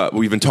we've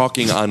been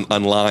talking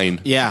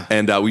online. Yeah,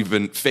 and we've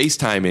been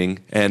FaceTiming,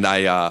 and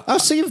I.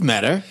 So you've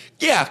met her?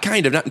 Yeah,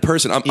 kind of, not in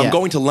person. I'm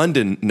going to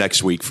London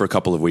next week for a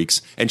couple of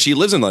weeks, and she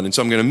lives in London,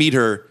 so I'm going to meet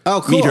her.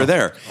 Oh, cool. Meet her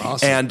there,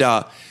 Awesome.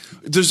 and.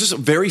 there's just a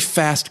very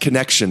fast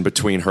connection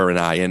between her and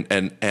I,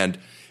 and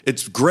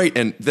it's great.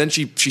 And then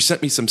she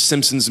sent me some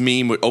Simpsons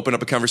meme, would open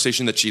up a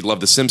conversation that she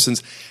loved The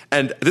Simpsons.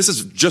 And this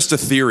is just a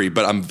theory,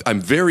 but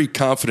I'm very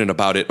confident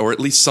about it, or at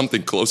least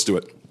something close to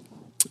it.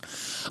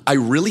 I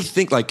really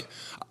think, like,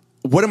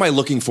 what am I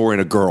looking for in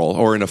a girl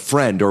or in a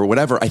friend or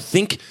whatever? I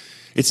think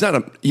it's not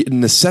a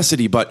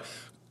necessity, but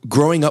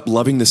growing up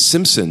loving The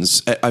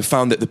Simpsons, I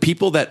found that the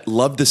people that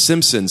love The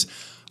Simpsons,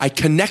 I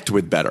connect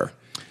with better.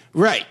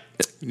 Right.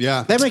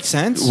 Yeah. That makes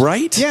sense.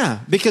 Right? Yeah.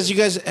 Because you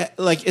guys,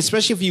 like,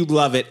 especially if you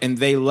love it and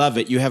they love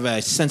it, you have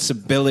a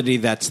sensibility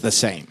that's the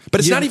same.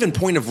 But it's not even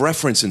point of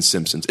reference in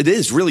Simpsons. It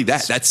is really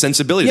that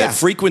sensibility, Yeah. that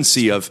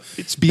frequency of...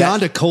 It's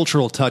beyond a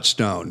cultural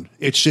touchstone.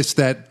 It's just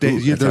that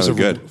good.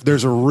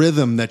 there's a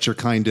rhythm that you're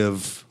kind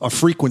of, a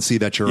frequency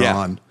that you're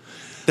on.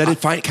 That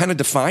it kind of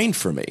defined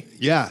for me.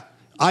 Yeah.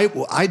 I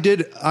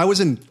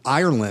was in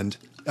Ireland,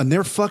 and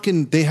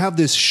they have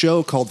this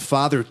show called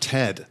Father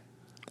Ted.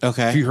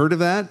 Okay. Have you heard of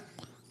that?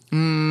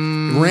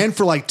 It ran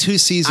for like 2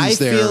 seasons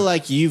there. I feel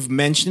like you've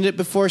mentioned it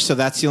before, so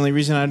that's the only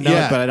reason I know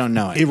it, but I don't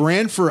know it. It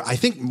ran for, I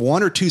think,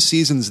 1 or 2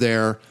 seasons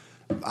there,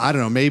 I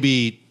don't know,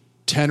 maybe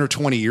 10 or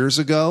 20 years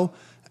ago,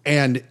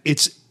 and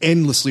it's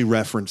endlessly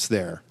referenced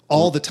there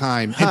all the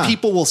time. And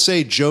people will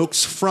say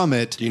jokes from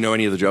it. Do you know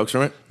any of the jokes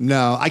from it?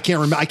 No, I can't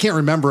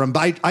remember them,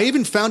 but I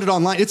even found it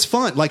online. It's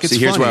fun. Like, it's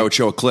here's funny. where I would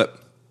show a clip.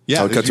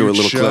 Yeah, I would cut to a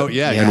little clip,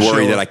 and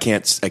worry that I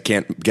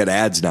can't get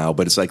ads now.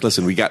 But it's like,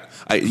 listen,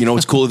 you know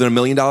what's cooler than $1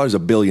 million?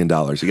 $1 billion.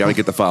 You got to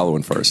get the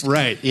following first,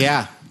 right?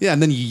 Yeah, yeah,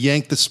 and then you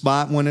yank the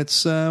spot when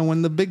it's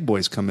when the big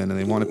boys come in and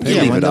they want to pay.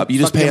 You leave it up. You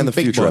just pay on the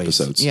big future boys.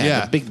 episodes.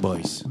 Yeah, the big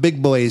boys.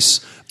 Big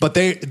boys, but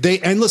they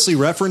endlessly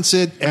reference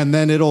it, and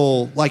then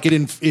it'll like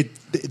it.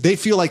 They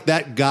feel like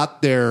that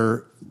got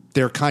their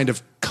kind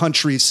of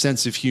country's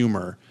sense of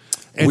humor.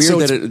 And Weird so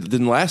that it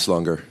didn't last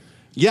longer.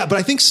 Yeah, but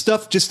I think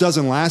stuff just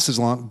doesn't last as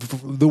long.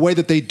 The way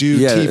that they do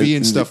TV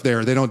and stuff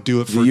there, they don't do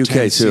it for the UK 10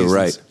 too, seasons.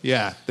 right?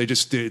 Yeah,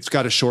 it's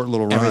got a short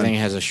little run. Everything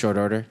has a short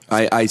order.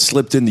 I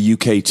slipped in the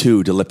UK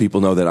too to let people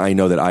know that I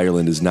know that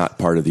Ireland is not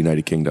part of the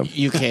United Kingdom.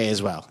 UK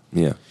as well.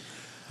 Yeah,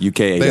 UK.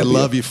 They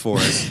love you for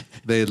it.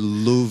 They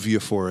love you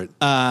for it.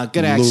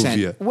 Good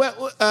accent.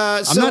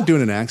 I'm not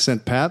doing an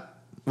accent, Pap.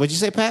 What'd you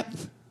say, Pat?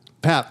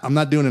 Pap, I'm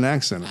not doing an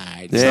accent.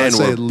 And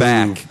we're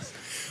back.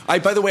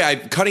 By the way,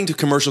 I'm cutting to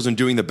commercials and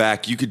doing the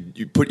back. You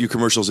put your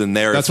commercials in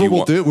there. That's what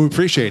we'll do. We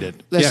appreciate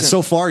it. Listen,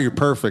 so far you're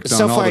perfect.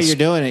 So far you're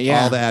doing it.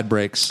 Yeah, all the ad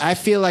breaks. I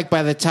feel like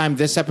by the time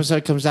this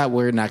episode comes out,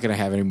 we're not going to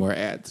have any more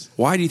ads.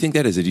 Why do you think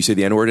that is? Did you say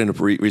the N-word in a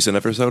recent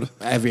episode?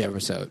 Every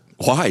episode.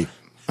 Why?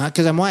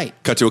 Because I'm white.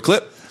 Cut to a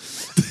clip.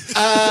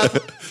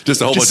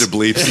 Just a whole bunch of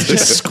bleeps.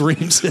 Just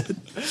screams it.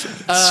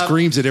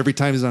 Screams it every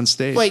time he's on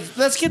stage. Wait,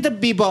 let's get the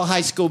B-ball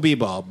high school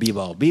B-ball.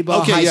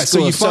 Okay, high yeah.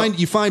 So school.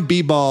 you find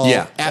B-ball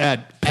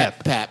at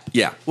Pep.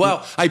 Yeah.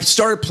 Well, I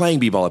started playing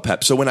b-ball at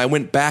Pep. So when I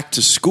went back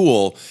to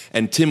school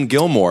and Tim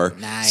Gilmore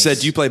said,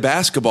 "Do you play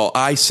basketball?"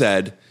 I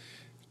said,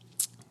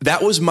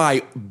 that was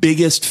my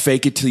biggest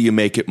fake it till you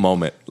make it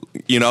moment.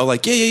 You know,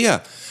 like, yeah.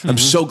 Mm-hmm. I'm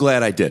so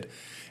glad I did.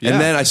 Yeah.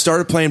 And then I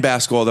started playing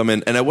basketball with them,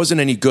 and I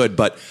wasn't any good,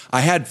 but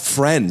I had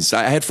friends.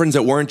 I had friends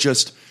that weren't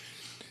just,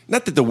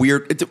 not that the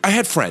weird, I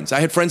had friends. I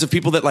had friends of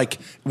people that like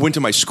went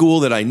to my school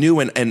that I knew,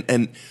 and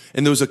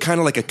there was a kind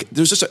of like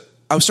there was just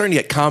I was starting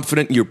to get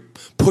confident. You're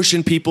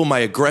pushing people.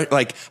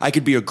 Like I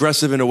could be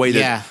aggressive in a way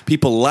that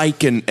people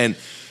like, and you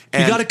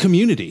got a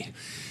community.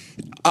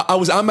 I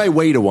was on my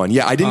way to one.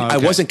 Yeah, I didn't. I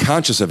wasn't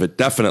conscious of it,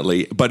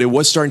 definitely, but it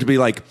was starting to be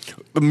like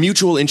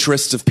mutual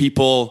interests of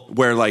people.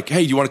 Where like,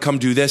 hey, do you want to come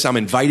do this? I'm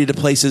invited to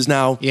places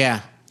now.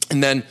 Yeah,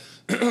 and then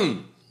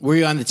were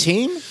you on the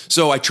team?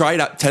 So I tried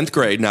out 10th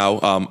grade.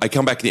 Now I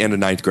come back at the end of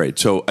 9th grade.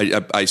 So I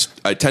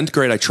 10th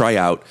grade I try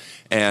out,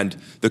 and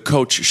the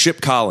coach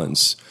Ship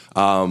Collins.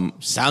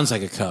 Sounds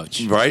like a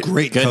coach, right?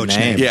 Great Good coach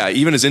name. Yeah,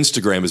 even his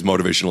Instagram is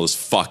motivational as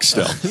fuck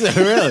still.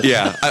 Really?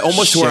 Yeah, I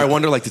almost to where I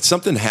wonder, like, did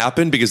something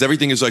happen? Because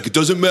everything is like, it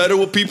doesn't matter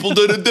what people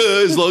do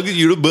as long as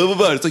you blah blah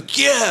blah. It's like,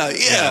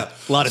 yeah.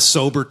 A lot of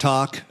sober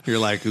talk. You're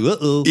like,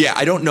 uh-oh. Yeah,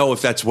 I don't know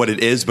if that's what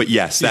it is, but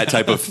yes, that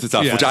type of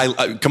stuff. Yeah. Which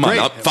I come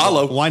on,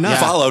 follow. Why not?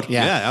 Followed.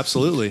 Yeah,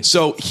 absolutely.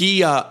 So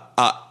he.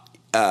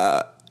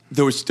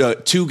 There was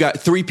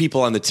three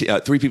people on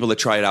the three people that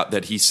tried out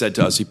that he said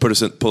to us. He pulled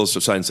us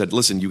aside and said,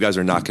 "Listen, you guys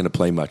are not going to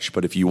play much,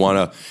 but if you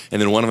want to."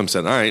 And then one of them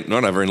said, "All right,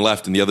 whatever," and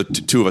left, and the other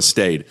two of us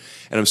stayed.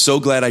 And I'm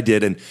so glad I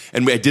did. And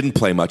I didn't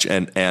play much,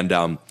 and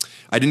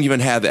I didn't even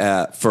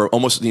have for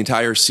almost the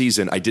entire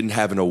season. I didn't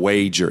have an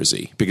away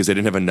jersey because I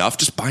didn't have enough.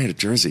 Just buying a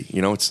jersey,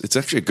 you know, it's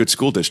actually a good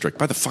school district.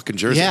 Buy the fucking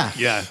jersey.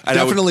 Yeah. And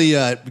definitely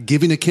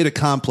giving a kid a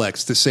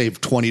complex to save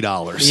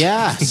 $20.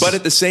 Yeah, but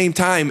at the same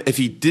time, if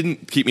he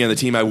didn't keep me on the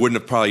team, I wouldn't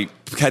have probably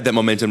had that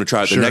momentum to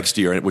try out the next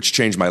year, which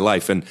changed my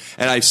life. And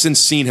I've since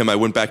seen him. I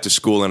went back to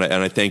school and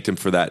I thanked him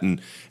for that.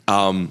 And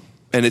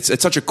and it's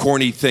such a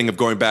corny thing of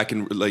going back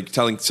and like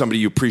telling somebody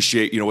you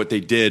appreciate, what they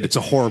did. It's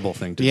a horrible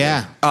thing to do.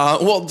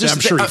 Well, just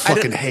I'm sure you I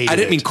fucking didn't- hated I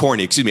didn't it. mean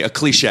corny. Excuse me, a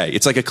cliche.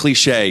 It's like a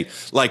cliche,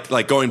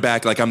 like going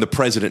back, like I'm the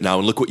president now,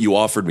 and look what you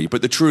offered me.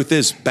 But the truth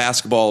is,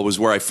 basketball was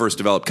where I first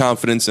developed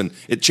confidence, and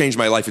it changed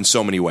my life in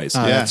so many ways.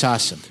 Oh, that's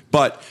awesome.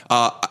 But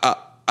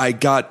I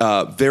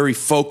got very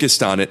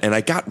focused on it, and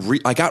I got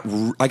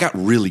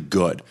really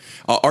good.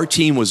 Our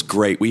team was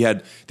great. We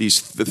had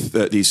these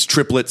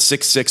triplets,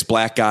 6'6"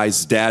 black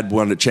guys. Dad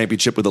won a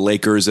championship with the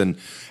Lakers, and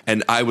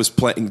I was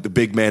playing the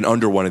big man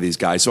under one of these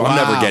guys. So I'm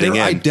never getting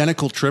They're in.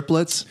 identical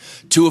triplets.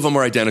 Two of them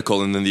are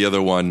identical, and then the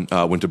other one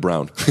went to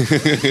Brown.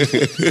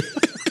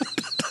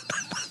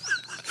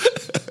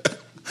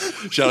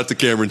 Shout out to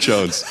Cameron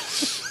Jones.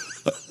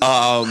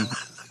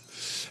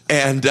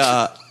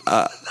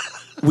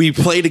 We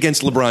played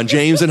against LeBron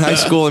James in high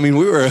school. I mean,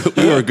 we were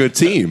a good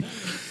team.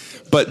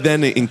 But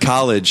then in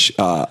college,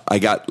 I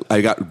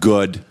got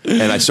good,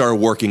 and I started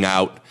working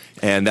out,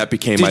 and that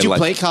became my life. Did you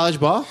play college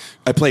ball?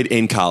 I played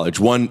in college.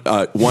 Won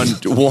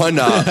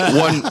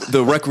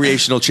the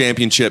recreational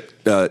championship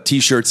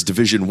T-shirts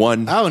Division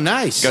I. Oh,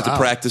 nice. Got to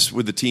practice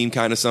with the team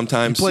kind of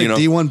sometimes. Played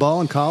D1 ball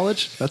in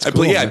college? That's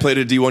cool. I played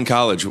at D1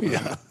 college.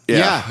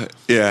 Yeah.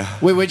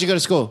 Wait, where'd you go to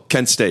school?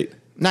 Kent State.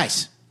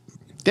 Nice.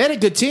 They had a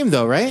good team,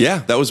 though, right? Yeah,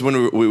 that was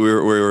when we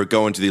were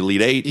going to the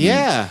Elite Eight.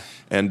 Yeah.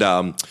 And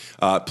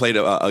played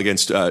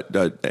against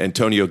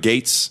Antonio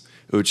Gates,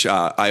 which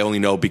I only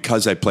know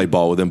because I played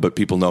ball with him, but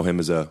people know him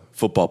as a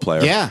football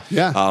player.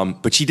 Yeah.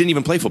 But she didn't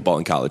even play football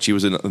in college. He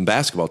was in the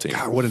basketball team.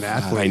 God, what an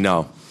athlete. I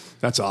know.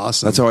 That's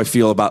awesome. That's how I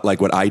feel about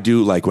like what I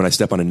do. Like when I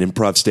step on an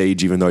improv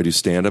stage, even though I do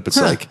stand up, it's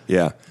like,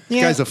 This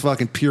guy's a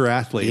fucking pure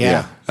athlete.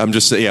 Yeah. I'm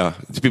just,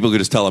 people could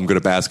just tell I'm good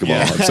at basketball.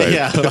 I'm saying.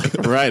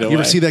 Right away. You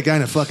ever see that guy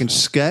in a fucking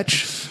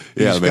sketch?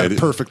 Yeah, He's got man. a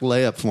perfect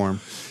layup for him.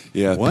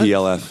 Yeah, What?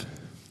 PLF.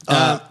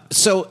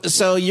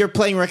 So you're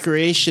playing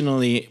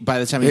recreationally by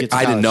the time you get to I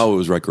college? didn't know it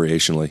was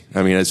recreationally.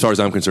 I mean, as far as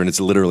I'm concerned, it's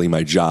literally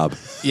my job.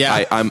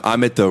 Yeah.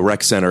 I'm at the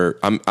rec center.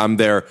 I'm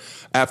there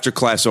after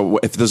class. So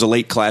if there's a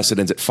late class that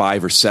ends at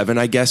 5 or 7,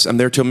 I guess I'm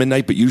there till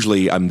midnight. But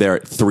usually I'm there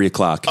at 3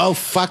 o'clock. Oh,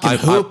 fucking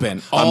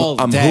hooping all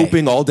I'm day.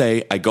 hooping all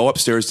day. I go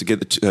upstairs to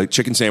get the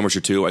chicken sandwich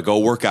or two. I go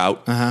work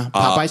out.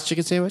 Popeye's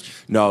chicken sandwich?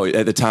 No,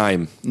 at the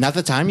time. Not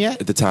the time yet?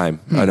 At the time,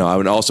 I know.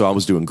 And also, I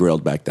was doing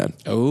grilled back then.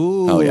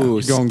 Oh, Hell yeah.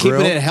 You're going keeping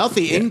grill? it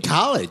healthy in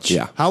college.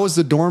 Yeah. How was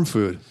the dorm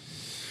food?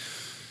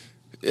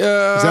 Is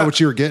that what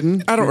you were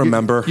getting? I don't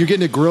remember. You're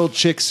getting a grilled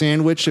chick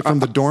sandwich from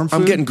the dorm food?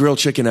 I'm getting grilled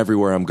chicken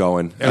everywhere I'm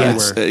going.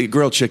 Everywhere.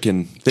 Grilled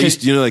chicken.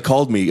 They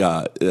called me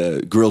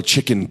grilled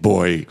chicken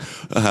boy.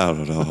 I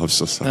don't know. I'm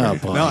so sorry. Oh,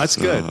 boy. No, that's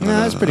good. No,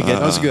 that's pretty good.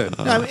 That was good.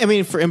 I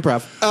mean, for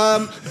improv.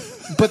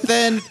 But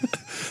then...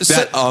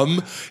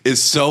 That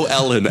is so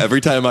Ellen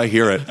every time I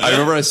hear it. I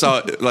remember I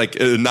saw like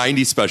a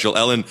 90s special.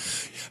 Ellen,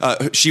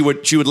 she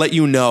would let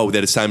you know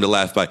that it's time to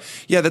laugh by.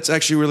 Yeah, that's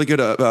actually really good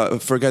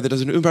for a guy that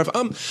doesn't do improv.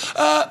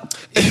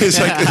 It's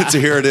like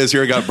here it is.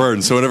 Here I got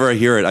burned. So whenever I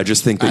hear it, I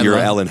just think that you're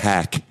love- Ellen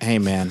Hack. Hey,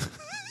 man.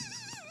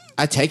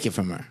 I take it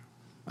from her.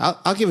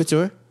 I'll give it to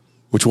her.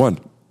 Which one?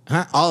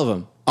 Huh? All of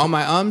them. All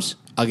my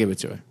I'll give it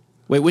to her.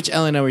 Wait, which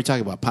Ellen are we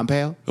talking about?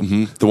 Pompeo?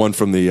 The one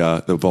from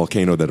the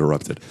volcano that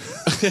erupted.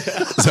 Is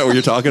that what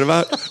you're talking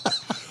about?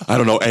 I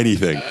don't know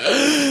anything.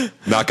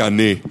 Knock on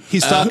knee.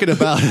 He's talking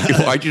about...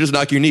 Why'd you just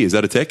knock your knee? Is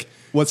that a tick?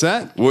 What's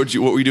that? What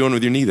were you doing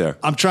with your knee there?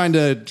 I'm trying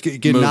to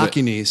get Move knocky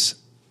it. knees.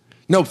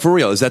 No, for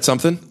real. Is that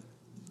something?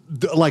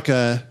 Like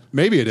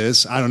maybe it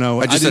is. I don't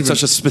know. I just had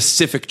such a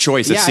specific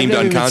choice that Yeah, I've seemed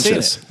never even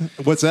unconscious. seen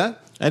What's that?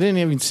 I didn't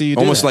even see you do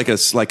Almost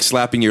that. like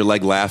slapping your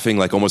leg, laughing,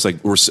 like almost like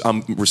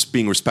I'm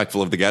being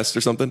respectful of the guest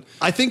or something.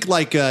 I think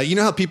like you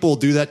know how people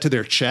do that to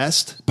their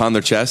chest? Pound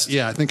their chest.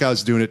 Yeah, I think I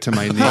was doing it to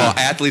my knee. Oh,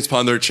 athletes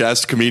pound their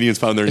chest. Comedians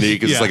pound their knee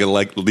because Yeah. it's like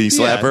a knee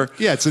slapper.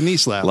 Yeah, it's a knee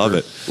slapper. Love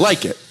it.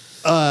 Like it.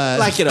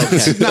 like it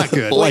okay. Not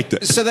good. Liked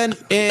it. So then,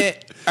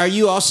 are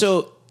you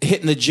also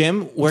hitting the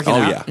gym, working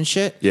out yeah. and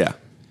shit? Yeah.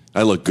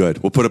 I look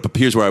good. We'll put up.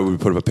 Here's where I would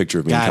put up a picture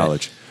of me Got in it.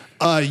 college.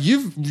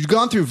 You've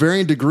gone through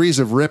varying degrees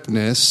of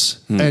ripness,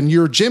 and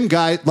you're a gym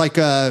guy, like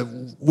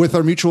with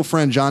our mutual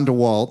friend John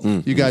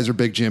DeWalt. You guys are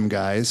big gym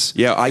guys.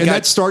 Yeah,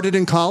 that started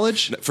in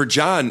college. For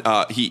John,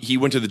 he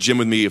went to the gym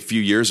with me a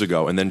few years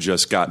ago and then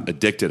just got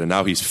addicted, and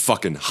now he's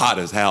fucking hot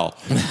as hell.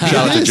 Shout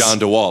out to is. John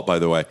DeWalt, by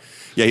the way.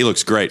 Yeah, he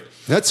looks great.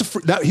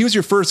 He was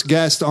your first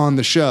guest on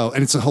the show,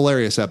 and it's a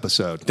hilarious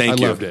episode. Thank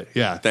I you. loved it.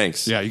 Yeah,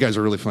 Thanks. Yeah, you guys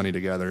are really funny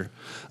together.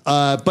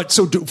 But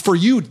for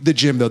you, the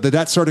gym though, did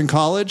that start in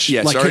college?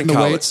 Yeah, like started hitting in the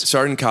college. weights.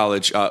 Started in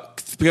college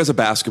because of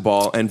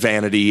basketball and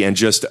vanity and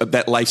just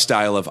that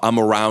lifestyle of I'm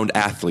around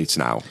athletes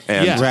now.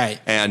 And, Yeah. Right.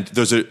 And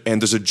there's a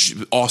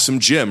awesome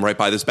gym right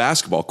by this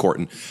basketball court,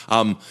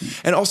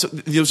 and also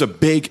there was a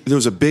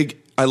big.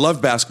 I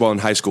loved basketball in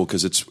high school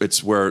because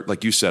it's where,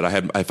 like you said,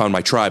 I found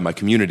my tribe, my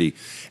community,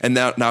 and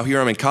now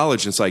here I'm in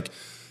college, and it's like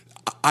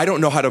I don't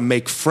know how to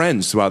make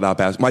friends throughout that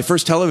basketball. My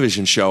first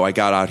television show I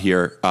got out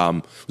here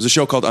was a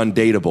show called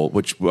Undateable,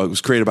 which was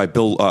created by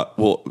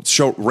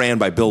show ran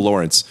by Bill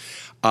Lawrence.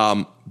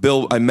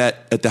 Bill, I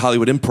met at the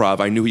Hollywood Improv.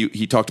 I knew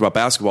he talked about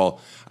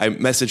basketball. I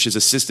messaged his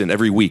assistant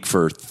every week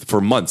for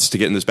months to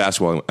get in this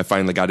basketball. I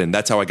finally got in.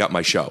 That's how I got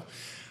my show.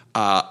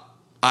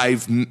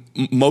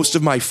 Most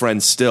of my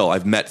friends still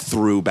I've met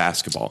through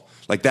basketball.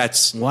 Like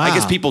that's, wow. I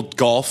guess people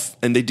golf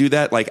and they do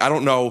that. Like, I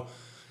don't know.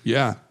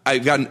 Yeah.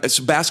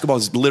 So basketball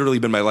has literally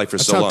been my life for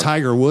so long. That's how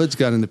Tiger Woods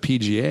got in the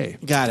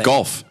PGA. Got it.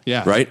 Golf.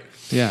 Yeah. Right?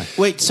 Yeah.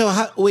 Wait,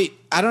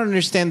 I don't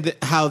understand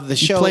how the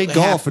show He played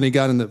golf and he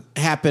got in the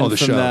happened the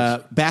from show.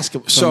 the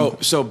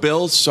basketball. So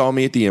Bill saw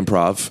me at the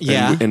Improv.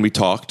 Yeah. And we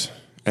talked.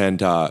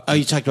 And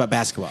you talked about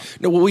basketball.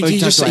 No, well, he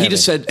just about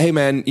said, "Hey,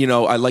 man,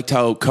 I liked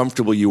how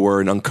comfortable you were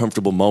in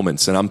uncomfortable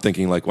moments." And I'm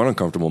thinking, like, what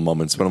uncomfortable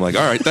moments? But I'm like,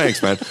 all right,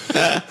 thanks, man.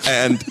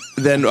 And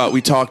then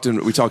we talked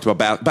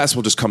about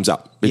basketball. Just comes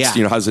up. It's,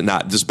 Yeah. how does it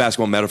not? Just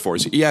basketball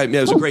metaphors. Yeah, it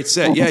was a great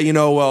set. Yeah,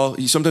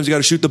 sometimes you got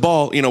to shoot the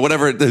ball.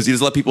 Whatever it is, you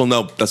just let people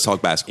know. Let's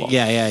talk basketball.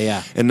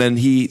 Yeah. And then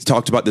he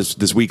talked about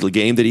this weekly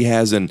game that he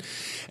has, and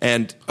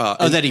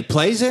that he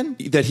plays in.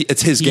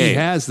 It's his game. He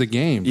has the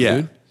game, Yeah.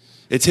 dude.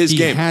 It's his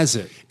game. He has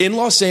it. In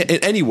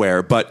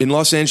anywhere, but in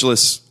Los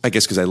Angeles, I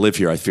guess because I live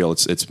here, I feel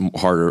it's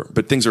harder,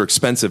 but things are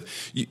expensive.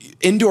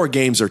 Indoor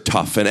games are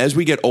tough, and as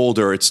we get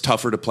older, it's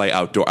tougher to play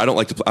outdoor. I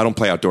don't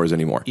play outdoors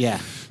anymore. Yeah.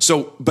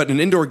 So, but an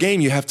indoor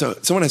game,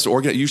 someone has to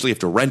organize. You usually have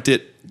to rent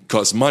it,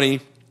 costs money.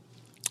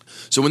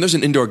 So when there's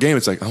an indoor game,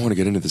 it's like, I want to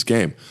get into this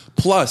game.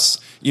 Plus,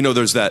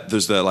 there's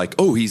the like,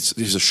 oh, he's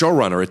a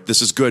showrunner.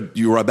 This is good.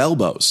 You rub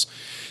elbows.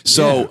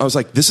 So Yeah. I was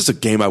like, this is a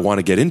game I want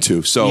to get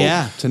into. So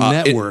to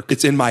network.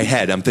 it's in my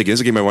head. I'm thinking, this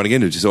is a game I want to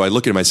get into. So I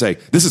look at him, I say,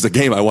 this is a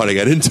game I want to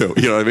get into.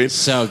 You know what I mean?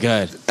 So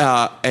good.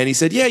 And he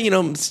said, yeah,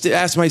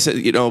 ask me, I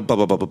said, blah,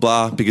 blah, blah, blah,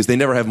 blah, because they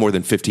never have more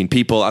than 15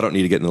 people. I don't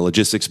need to get in the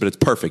logistics, but it's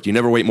perfect. You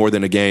never wait more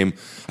than a game.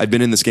 I've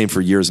been in this game for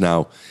years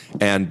now.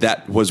 And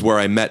that was where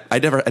I met. I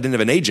didn't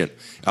have an agent.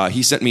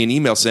 He sent me an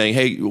email saying,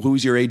 hey,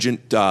 who's your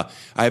agent? I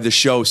have this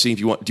show. See if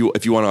you want to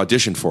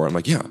audition for it. I'm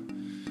like,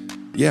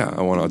 yeah,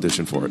 I want to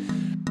audition for it.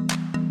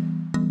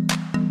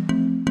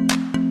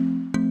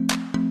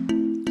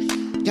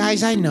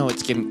 Guys, I know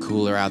it's getting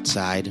cooler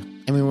outside.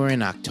 I mean, we're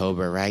in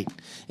October, right?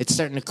 It's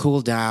starting to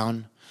cool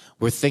down.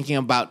 We're thinking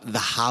about the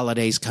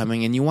holidays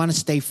coming, and you want to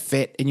stay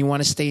fit, and you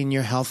want to stay in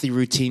your healthy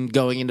routine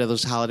going into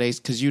those holidays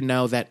because you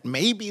know that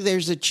maybe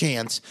there's a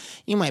chance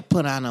you might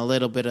put on a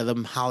little bit of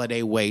them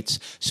holiday weights,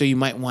 so you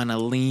might want to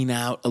lean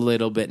out a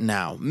little bit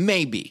now.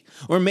 Maybe.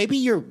 Or maybe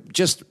you're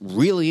just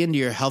really into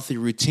your healthy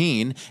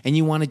routine, and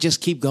you want to just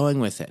keep going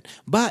with it.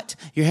 But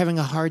you're having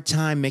a hard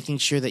time making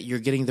sure that you're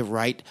getting the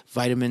right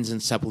vitamins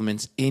and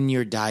supplements in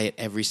your diet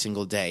every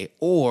single day.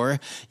 Or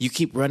you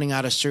keep running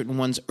out of certain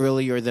ones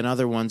earlier than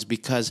other ones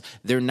because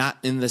they're not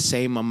in the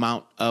same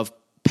amount of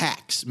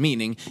packs,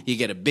 meaning you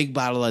get a big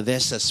bottle of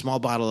this, a small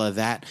bottle of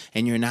that,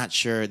 and you're not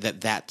sure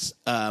that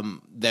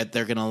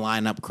they're going to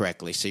line up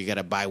correctly. So you got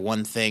to buy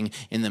one thing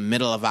in the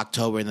middle of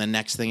October and the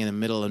next thing in the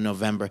middle of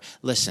November.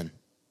 Listen,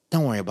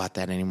 don't worry about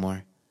that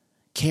anymore.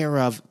 Care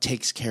of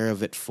takes care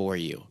of it for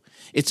you.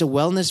 It's a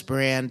wellness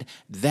brand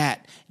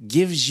that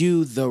gives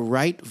you the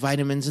right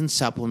vitamins and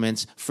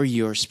supplements for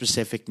your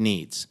specific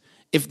needs.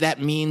 If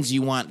that means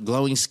you want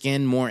glowing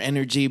skin, more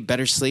energy,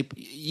 better sleep,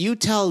 you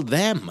tell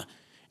them,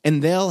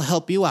 and they'll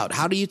help you out.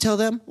 How do you tell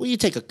them? Well, you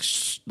take a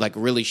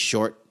really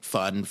short,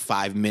 fun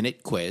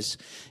 5-minute quiz.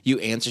 You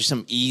answer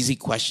some easy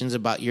questions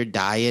about your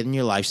diet and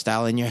your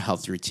lifestyle and your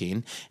health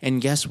routine.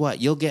 And guess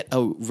what? You'll get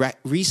a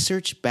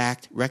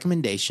research-backed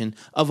recommendation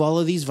of all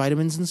of these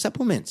vitamins and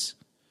supplements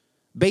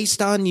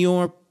based on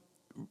your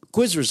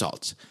quiz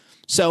results.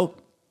 So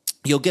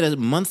you'll get a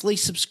monthly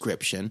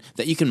subscription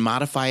that you can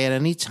modify at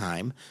any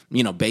time,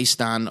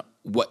 based on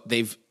what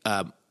they've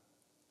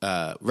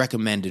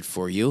recommended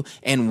for you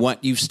and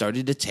what you've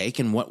started to take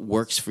and what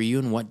works for you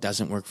and what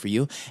doesn't work for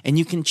you. And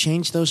you can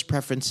change those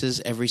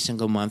preferences every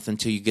single month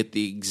until you get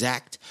the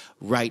exact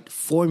right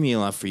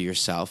formula for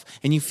yourself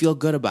and you feel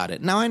good about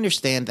it. Now, I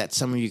understand that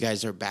some of you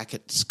guys are back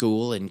at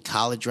school and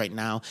college right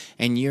now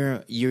and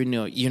you're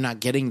not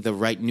getting the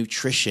right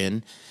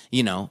nutrition,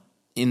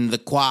 in the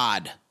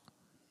quad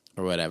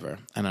or whatever.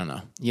 I don't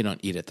know. You don't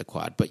eat at the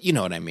quad, but you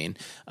know what I mean.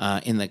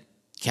 In the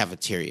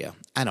cafeteria.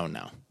 I don't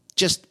know.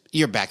 Just,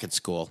 you're back at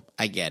school.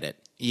 I get it.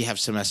 You have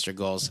semester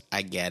goals.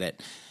 I get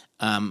it.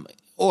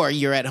 Or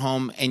you're at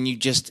home and you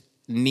just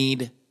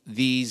need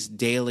these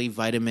daily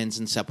vitamins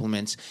and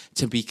supplements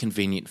to be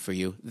convenient for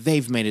you.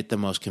 They've made it the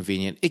most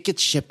convenient. It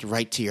gets shipped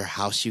right to your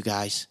house, you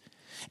guys.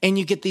 And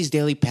you get these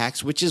daily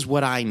packs, which is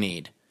what I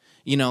need.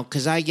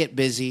 Because I get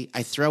busy,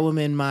 I throw them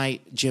in my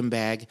gym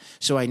bag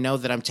so I know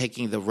that I'm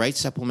taking the right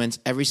supplements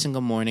every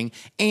single morning.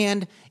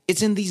 And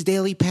it's in these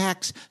daily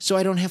packs so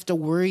I don't have to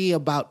worry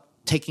about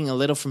taking a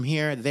little from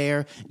here,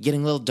 there,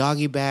 getting little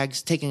doggy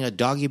bags, taking a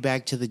doggy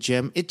bag to the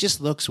gym. It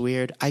just looks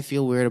weird. I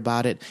feel weird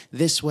about it.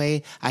 This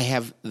way, I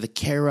have the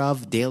Care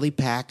of daily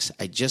packs.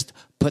 I just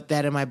put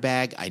that in my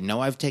bag. I know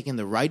I've taken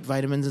the right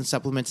vitamins and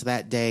supplements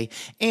that day.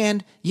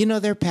 And,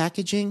 their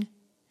packaging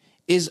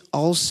is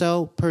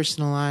also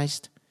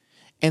personalized.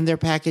 And their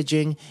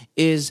packaging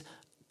is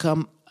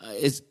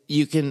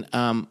you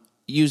can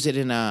use it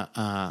in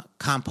a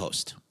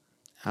compost.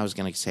 I was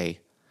going to say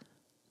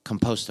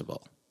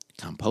compostable.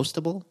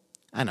 Compostable?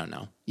 I don't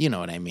know. You know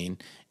what I mean.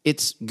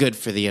 It's good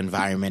for the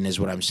environment is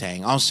what I'm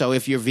saying. Also,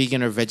 if you're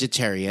vegan or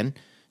vegetarian,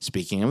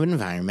 speaking of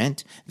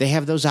environment, they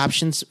have those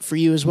options for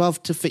you as well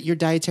to fit your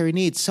dietary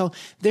needs. So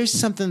there's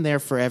something there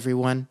for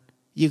everyone,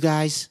 you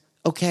guys,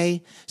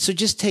 okay? So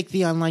just take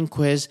the online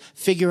quiz,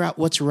 figure out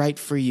what's right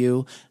for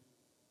you,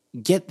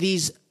 get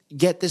this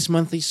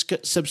monthly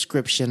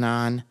subscription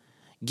on,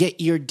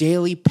 get your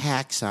daily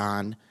packs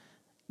on,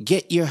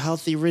 get your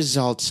healthy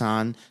results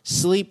on,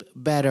 sleep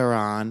better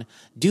on,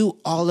 do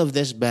all of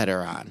this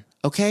better on,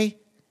 okay?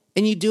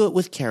 And you do it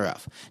with Care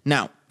of.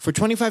 Now, for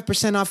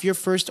 25% off your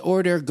first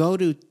order, go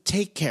to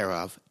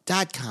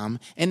takecareof.com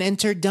and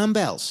enter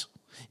dumbbells.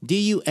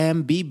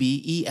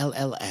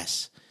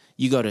 DUMBBELLS.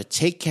 You go to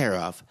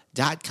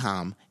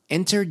takecareof.com,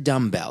 enter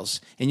dumbbells,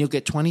 and you'll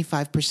get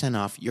 25%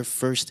 off your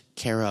first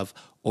Care of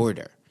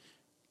order.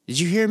 Did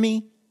you hear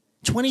me?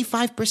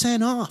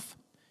 25% off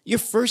your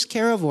first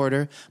Care of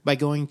order by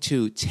going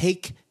to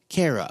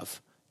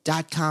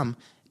takecareof.com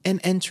and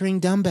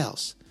entering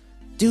dumbbells.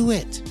 Do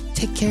it.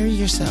 Take care of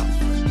yourself.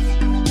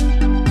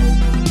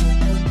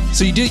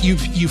 So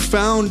you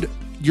found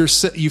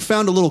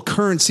a little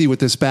currency with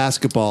this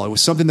basketball. It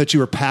was something that you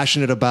were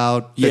passionate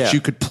about, that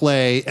you could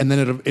play, and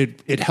then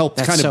it helped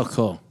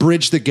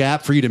bridge the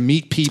gap for you to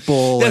meet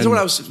people. That's what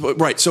I was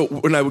right. So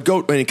when I would go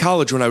in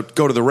college, when I would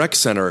go to the rec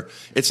center,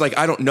 it's like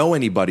I don't know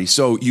anybody.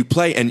 So you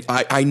play, and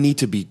I need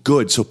to be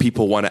good, so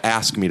people want to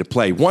ask me to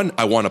play. One,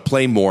 I want to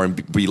play more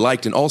and be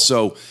liked, and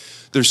also,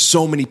 there's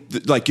so many,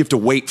 like you have to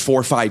wait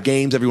 4 or 5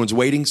 games. Everyone's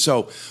waiting.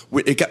 So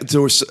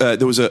there was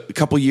a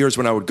couple years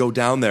when I would go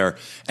down there,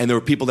 and there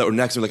were people that were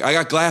next to me, like, I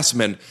got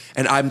Glassman,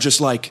 and I'm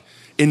just like,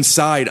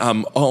 inside,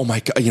 oh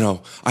my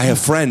God, I have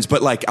friends,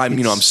 but like, I'm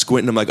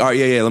squinting. I'm like, all right,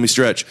 yeah, let me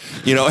stretch,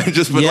 and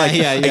just, but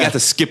I got to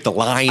skip the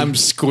line. I'm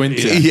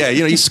squinting. Yeah,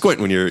 you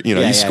squint when you're,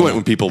 you squint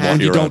when people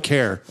want you around. You don't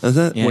care. Is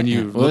that? When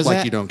you look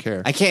like you don't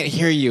care. I can't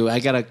hear you. I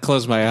got to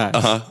close my eyes.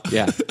 Uh-huh.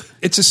 Yeah.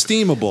 It's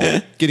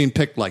esteemable getting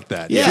picked like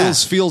that. Yeah.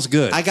 Feels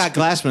good. I got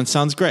Glassman.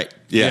 Sounds great.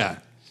 Yeah.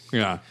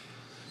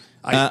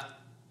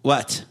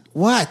 What?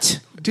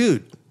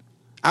 Dude.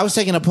 I was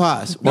taking a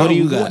pause. What do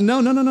you got?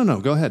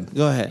 No. Go ahead.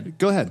 Go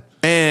ahead.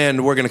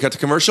 And we're going to cut to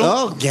commercial.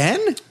 Oh,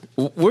 again?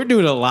 We're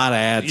doing a lot of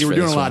ads. We're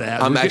doing a lot of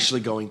ads. I'm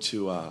actually going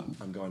to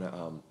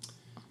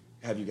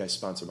have you guys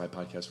sponsor my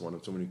podcast for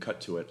one. So when we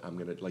cut to it, I'm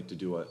going to like to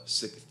do a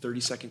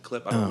 30-second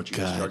clip. I don't know what you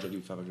guys charge. I'll do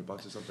 $500 or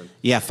something.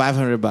 Yeah,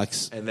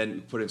 $500. And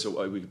then put in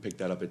so we can pick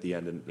that up at the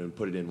end and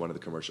put it in one of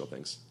the commercial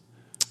things.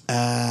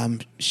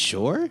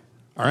 Sure.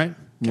 All right.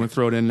 You want to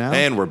throw it in now?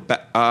 And we're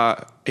back.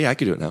 Yeah, I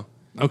could do it now.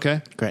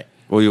 Okay. Great.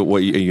 Well, are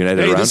you going to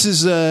edit around? This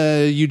is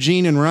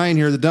Eugene and Ryan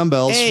here, the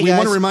Dumbbells. Hey, we guys.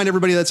 want to remind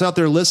everybody that's out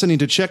there listening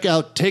to check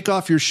out Take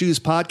Off Your Shoes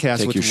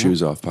podcast. Take Your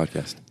Shoes Off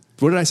podcast.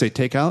 What did I say?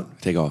 Take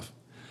out? Take off.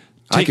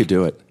 I could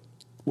do it.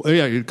 Well,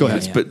 yeah, go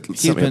ahead. Yeah. But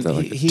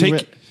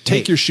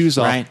Take your shoes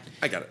off. Ryan,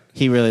 I got it.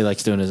 he really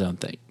likes doing his own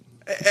thing.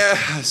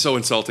 So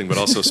insulting, but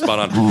also spot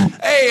on.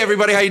 Hey,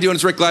 everybody, how you doing?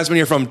 It's Rick Glassman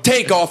here from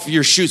Take Off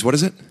Your Shoes. What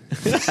is it?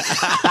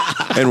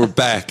 And we're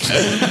back.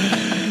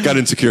 Got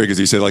insecure because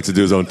he said he likes to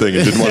do his own thing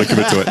and didn't want to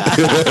commit to it.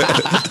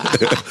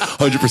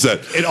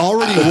 100%. It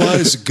already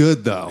was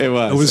good, though. It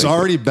was. It was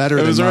already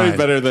better than mine.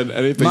 than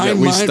anything that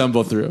we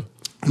stumble through.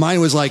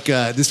 Mine was like,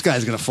 this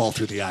guy's going to fall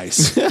through the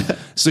ice.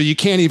 So you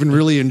can't even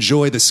really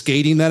enjoy the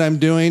skating that I'm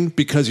doing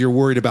because you're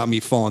worried about me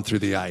falling through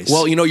the ice.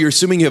 Well, you're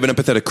assuming you have an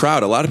empathetic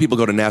crowd. A lot of people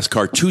go to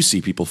NASCAR to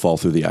see people fall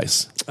through the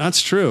ice.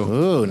 That's true.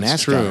 Ooh,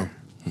 That's NASCAR. true.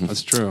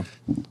 That's true.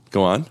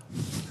 Go on.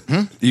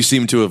 You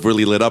seem to have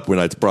really lit up when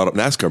I brought up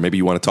NASCAR. Maybe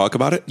you want to talk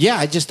about it? Yeah,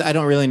 I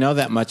don't really know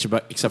that much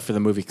about except for the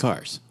movie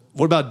Cars.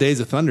 What about Days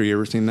of Thunder? You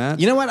ever seen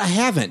that? You know what? I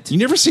haven't. You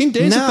never seen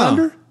Days of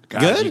Thunder?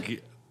 God,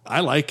 Good?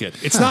 I like it.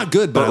 It's not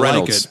good, but Burt I like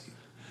Reynolds. it.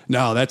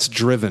 No, that's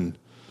Driven.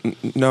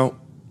 No.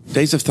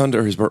 Days of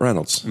Thunder is Burt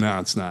Reynolds. No,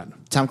 it's not.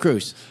 Tom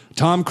Cruise.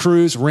 Tom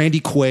Cruise, Randy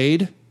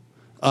Quaid,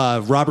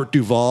 Robert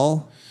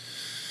Duvall.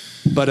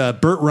 But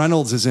Burt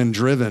Reynolds is in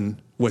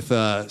Driven with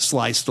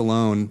Sly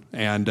Stallone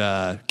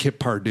and Kip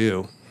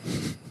Pardue.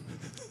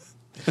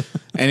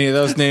 Any of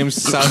those names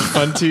sound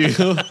fun to you?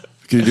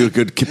 Can you do a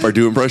good Kip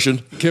Pardue impression?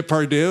 Kip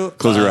Pardue?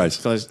 Close your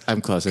eyes.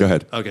 I'm closing. Go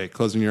ahead. Okay,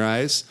 closing your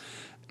eyes.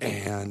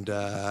 And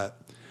I'm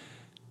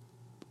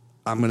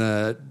going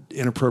to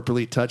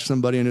inappropriately touch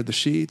somebody under the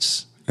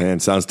sheets.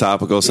 And sounds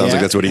topical. Sounds Yeah.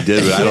 like that's what he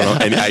did. But I don't know.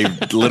 And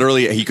I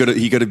literally, he could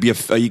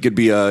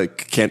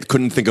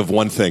couldn't think of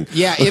one thing.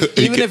 Yeah,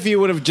 if you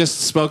would have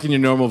just spoken your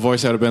normal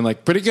voice, I would have been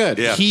like, pretty good.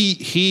 Yeah.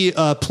 He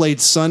played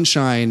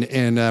Sunshine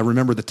in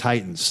Remember the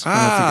Titans. I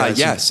don't know if you guys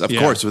Yes, know. of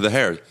course, with the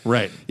hair.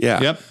 Right.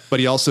 Yeah. Yep. But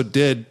he also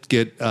did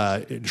get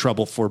in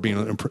trouble for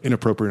being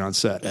inappropriate on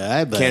set.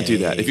 Can't do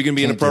that. If you're going to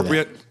be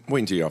inappropriate, wait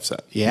until you're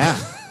offset. Yeah.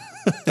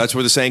 That's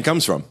where the saying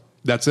comes from.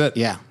 That's it.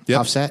 Yeah. Yep.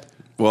 Offset.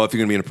 Well, if you're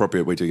going to be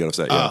inappropriate, wait till you get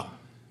offset. Yeah.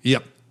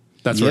 Yep.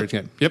 That's Yep. where it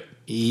came. Yep.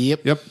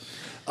 Yep. Yep.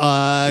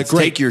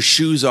 Take Your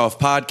Shoes Off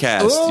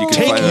podcast. You can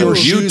Take find it Your on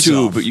Shoes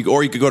Off. YouTube,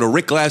 or you could go to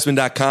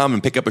rickglassman.com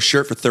and pick up a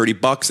shirt for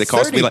 $30.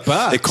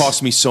 They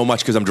cost me so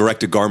much because I'm direct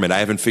to garment. I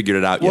haven't figured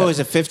it out yet. What was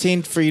it,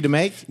 15 for you to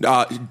make?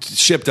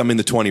 Shipped, I'm in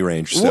the 20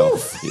 range still.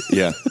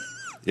 Yeah.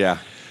 Yeah.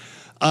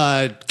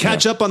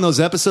 Catch up on those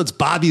episodes.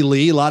 Bobby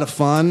Lee, a lot of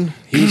fun.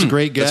 He was a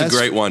great guest. That's a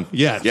great one.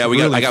 Yeah. Yeah,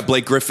 I got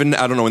Blake Griffin.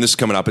 I don't know when this is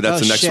coming out, but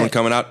that's the next one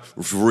coming out.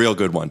 Real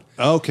good one.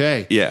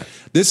 Okay. Yeah.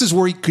 This is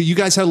where you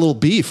guys had a little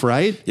beef,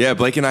 right? Yeah,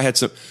 Blake and I had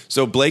some.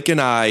 So Blake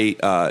and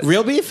I.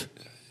 Real beef?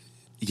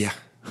 Yeah.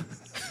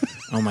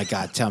 Oh my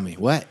God, tell me.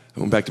 What? I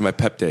went back to my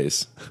pep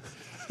days.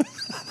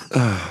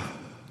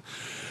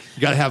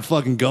 You got to have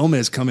fucking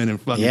Gomez come in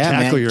and fucking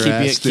tackle your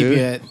ass, dude. Keep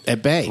you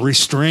at bay.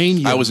 Restrain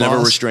you. I was never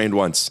restrained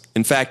once.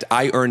 In fact,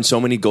 I earned so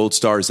many gold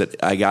stars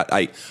that I got.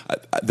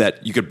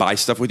 That you could buy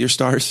stuff with your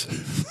stars.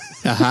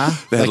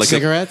 Like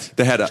cigarettes.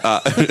 They had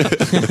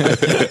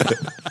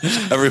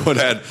everyone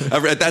had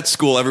at that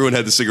school. Everyone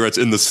had the cigarettes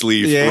in the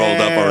sleeve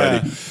rolled up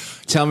already.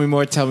 Tell me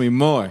more. Tell me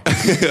more.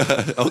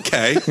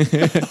 Okay.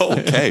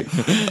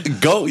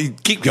 Go.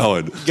 Keep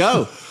going.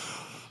 Go.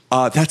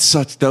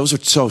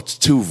 Those are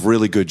two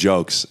really good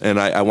jokes, and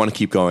I want to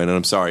keep going. And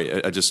I'm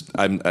sorry,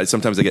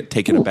 sometimes I get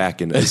taken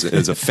aback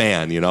as a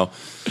fan. You know,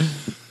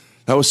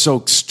 that was so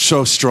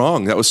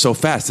strong. That was so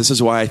fast. This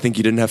is why I think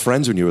you didn't have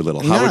friends when you were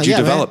little. How did you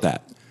develop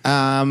that?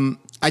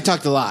 I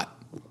talked a lot.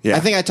 Yeah. I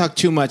think I talked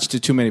too much to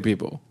too many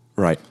people.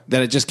 Right.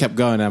 That it just kept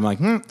going. And I'm like,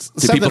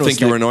 Did people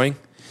think you were annoying?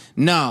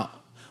 No.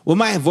 Well,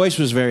 my voice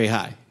was very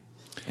high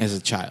as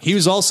a child. He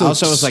was also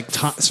was like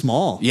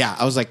small. Yeah,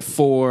 I was like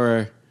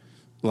 4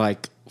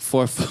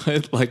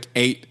 foot, like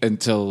 8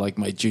 until like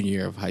my junior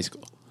year of high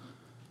school.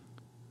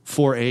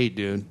 4'8",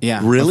 dude.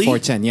 Yeah, really?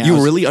 4'10". Yeah, you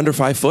were really under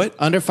 5 foot.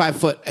 Under 5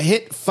 foot. I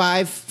hit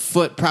 5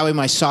 foot probably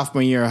my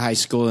sophomore year of high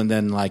school, and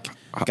then like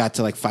got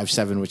to like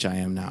 5'7", which I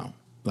am now.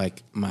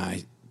 Like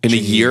my in a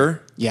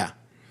year. Yeah.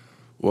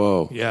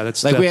 Whoa. Yeah,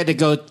 that's like we had to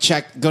go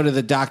to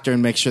the doctor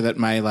and make sure that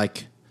my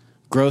like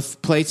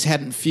growth plates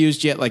hadn't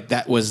fused yet. Like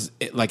that was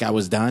like I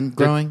was done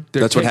growing.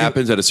 That's what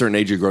happens at a certain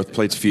age. Your growth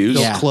plates fuse.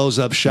 They'll close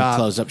up shop.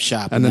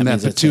 And then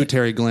that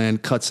pituitary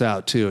gland cuts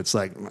out too. It's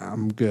like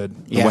I'm good.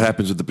 Yeah. And what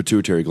happens with the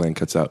pituitary gland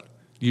cuts out?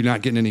 You're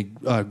not getting any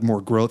more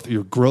growth.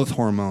 Your growth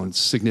hormones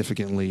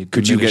significally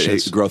Could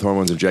diminishes. You get growth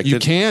hormones injected? You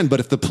can, but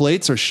if the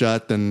plates are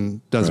shut, then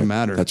doesn't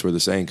matter. That's where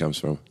the saying comes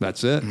from.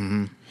 That's it.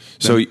 Mm-hmm.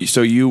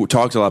 So you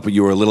talked a lot, but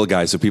you were a little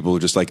guy, so people were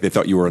just like, they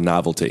thought you were a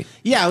novelty.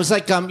 Yeah, it was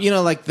like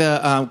like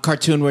the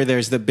cartoon where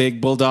there's the big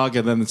bulldog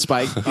and then the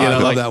Spike. I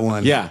love that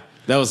one. Yeah,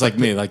 that was like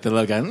me, like the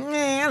little guy.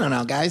 I don't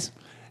know, guys.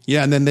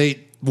 Yeah, and then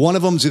one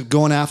of them's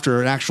going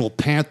after an actual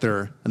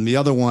panther, and the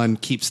other one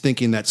keeps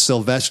thinking that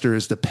Sylvester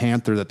is the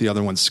panther that the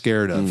other one's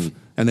scared of,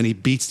 and then he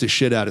beats the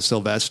shit out of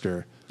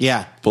Sylvester.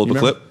 Yeah, pull up a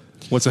clip.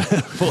 What's that?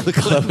 Pull the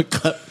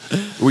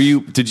clip. Were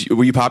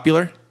you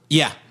popular?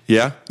 Yeah.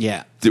 Yeah.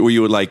 Yeah. Were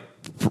you like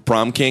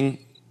prom king?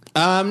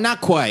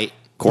 Not quite.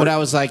 But I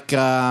was like,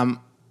 no,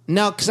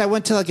 because I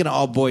went to like an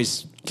all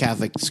boys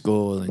Catholic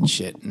school and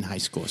shit in high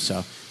school,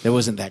 so there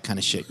wasn't that kind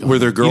of shit going on. Were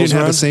there girls? You didn't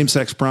have around? a same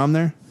sex prom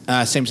there?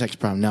 Same sex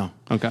prom, no.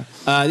 Okay.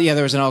 Yeah,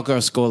 there was an all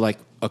girls school like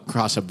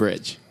across a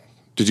bridge.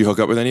 Did you hook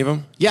up with any of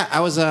them? Yeah, I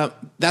was.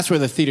 That's where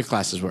the theater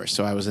classes were,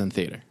 so I was in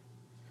theater.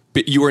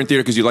 But you were in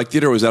theater because you liked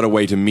theater, or was that a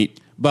way to meet?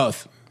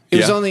 Both.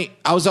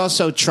 I was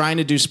also trying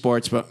to do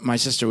sports, but my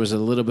sister was a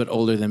little bit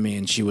older than me,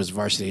 and she was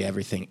varsity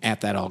everything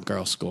at that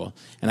all-girls school,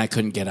 and I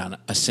couldn't get on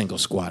a single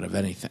squad of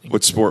anything.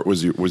 What sport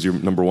was your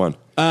number one?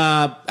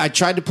 I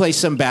tried to play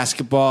some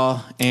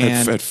basketball,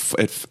 and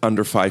at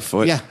under 5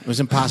 foot. Yeah, it was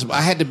impossible. I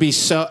had to be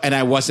and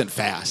I wasn't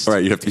fast. All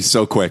right, you'd have to be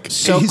so quick,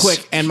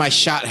 and my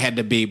shot had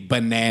to be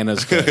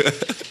bananas good.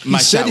 My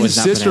shot was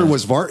his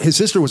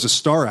sister was a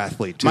star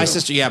athlete too. My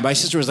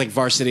sister was like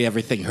varsity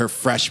everything her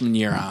freshman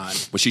year on.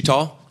 Was she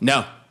tall?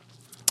 No.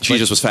 She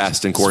just was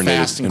fast and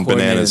coordinated and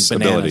bananas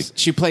ability.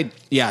 She played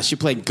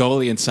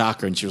goalie in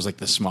soccer, and she was like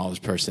the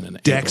smallest person in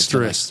it.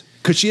 Dexterous.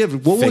 Could she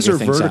have? What was her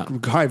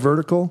high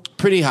vertical?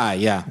 Pretty high,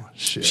 yeah.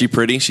 She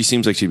pretty? She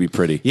seems like she'd be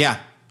pretty. Yeah,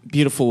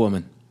 beautiful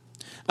woman.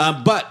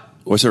 But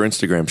what's her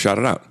Instagram? Shout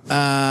it out.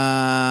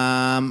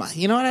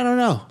 You know what? I don't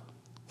know.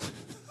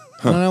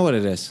 I don't know what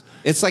it is.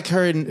 It's like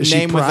her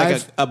name with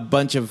like a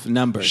bunch of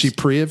numbers. She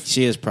priv?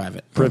 She is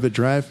private. Private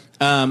drive.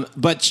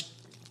 But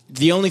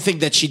the only thing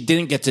that she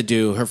didn't get to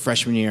do her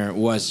freshman year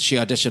was she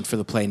auditioned for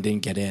the play and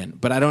didn't get in.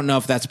 But I don't know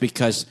if that's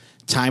because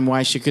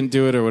time-wise she couldn't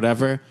do it or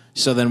whatever.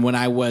 So then when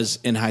I was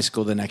in high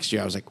school the next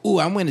year, I was like, ooh,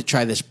 I'm going to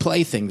try this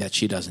play thing that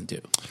she doesn't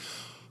do.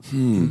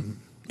 And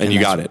you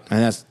got it.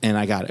 And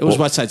I got it. It was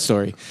West Side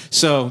Story.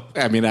 So,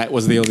 I mean, I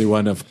was the only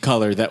one of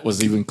color that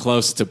was even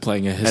close to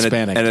playing a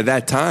Hispanic. And at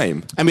that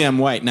time. I mean, I'm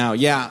white now,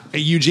 yeah. Hey,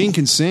 Eugene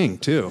can sing,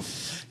 too.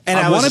 And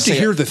I wanted to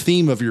hear the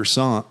theme of your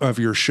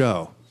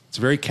show. It's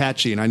very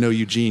catchy, and I know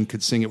Eugene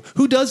could sing it.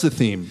 Who does the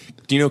theme?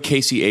 Do you know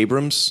Casey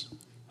Abrams?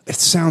 It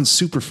sounds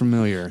super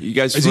familiar. You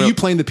guys, is it you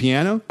playing the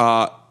piano?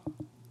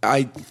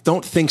 I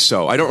don't think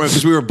so. I don't remember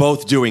because we were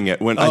both doing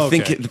it. When I okay.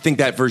 think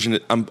that version,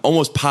 I'm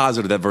almost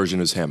positive that version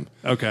is him.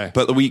 Okay.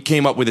 But we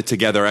came up with it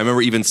together. I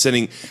remember even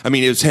sitting. I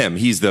mean, it was him.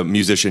 He's the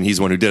musician. He's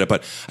the one who did it.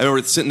 But I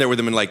remember sitting there with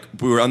him and like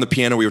we were on the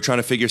piano. We were trying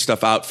to figure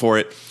stuff out for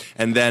it.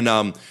 And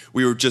then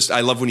we were just.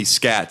 I love when he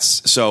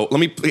scats. So let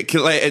me.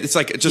 It's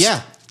like just.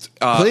 Yeah.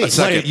 A Please.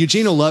 second.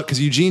 Eugene will love because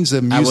Eugene's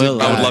a music.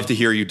 will, I would love to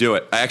hear you do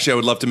it. I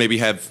would love to maybe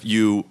have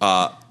you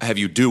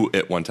do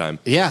it one time.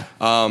 Yeah.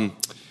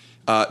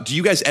 Do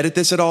you guys edit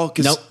this at all?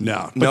 Nope.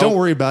 No, but don't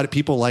worry about it.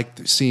 People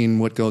like seeing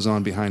what goes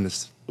on behind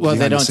this. Well, they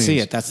behind the don't see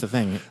scenes. it. That's the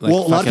thing. Like, Well, a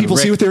lot of fucking people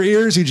see Rick- with their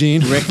ears,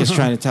 Eugene. Rick is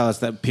trying to tell us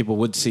that people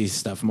would see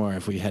stuff more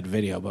if we had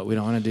video, but we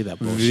don't want to do that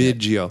bullshit.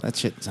 Video. That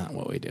shit's not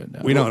what we do.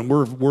 No. We don't.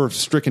 We're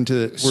stricken to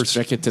the. We're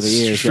stricken to the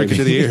ears. Stricken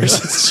to the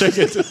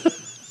ears.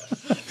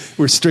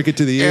 We're stricken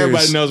to the ears.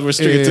 Everybody knows we're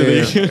stricken to the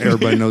ears.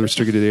 Everybody knows we're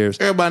stricken to the ears.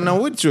 Everybody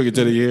know we're stricken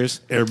to the ears.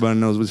 Everybody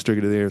knows we're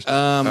stricken to the ears.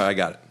 I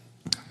got it.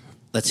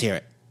 Let's hear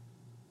it.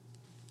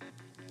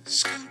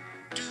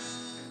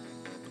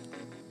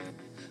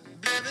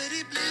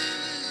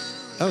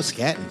 Oh,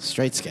 scatting.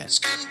 Straight scat.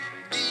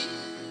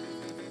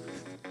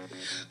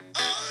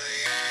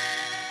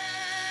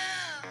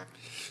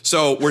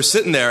 So we're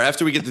sitting there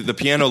after we get the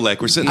piano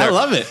lick. We're sitting there. I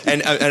love it.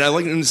 and I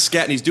like him to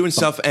scat, and he's doing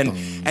stuff, and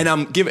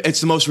I'm giving. It's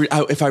the most.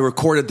 If I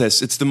recorded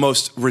this, it's the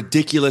most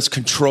ridiculous,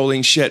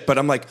 controlling shit. But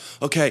I'm like,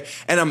 okay,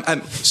 and I'm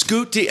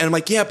Scooty, and I'm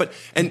like, yeah, but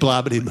and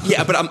Blobbity.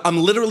 yeah, but I'm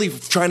literally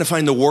trying to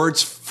find the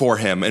words for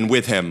him and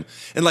with him,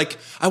 and like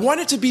I want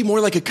it to be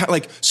more like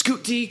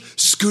Scooty,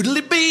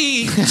 Scootily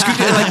bee, Scooty,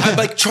 and like I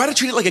like try to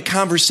treat it like a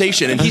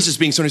conversation, and he's just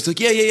being so nice. He's like,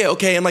 yeah,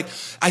 okay, and like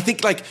I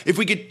think like if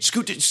we get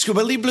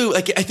Scootily blue,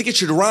 like I think it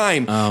should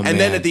rhyme. And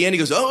then at the end he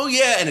goes, oh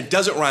yeah, and it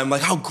doesn't rhyme.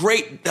 Like how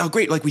great,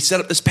 like we set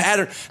up this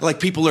pattern.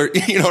 Like people are,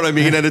 you know what I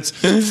mean? And it's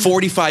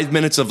 45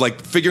 minutes of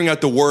like figuring out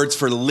the words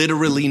for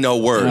literally no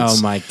words.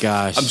 Oh my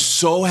gosh. I'm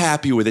so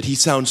happy with it. He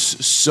sounds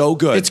so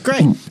good. It's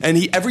great.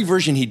 And every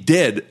version he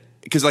did,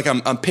 because like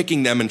I'm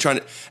picking them and trying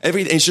to,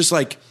 it's just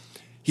like,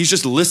 he's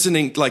just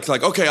listening like,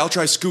 okay, I'll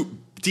try Scoot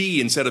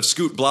D instead of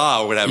Scoot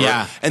Blah or whatever.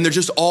 Yeah. And they're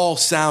just all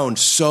sound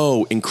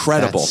so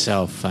incredible. That's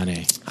so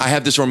funny. I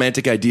have this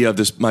romantic idea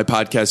of my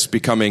podcast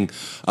becoming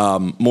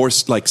more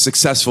like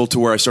successful to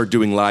where I start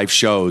doing live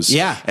shows.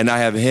 Yeah. And I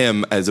have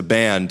him as a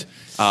band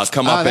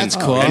come up that's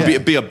and, cool.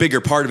 and be a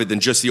bigger part of it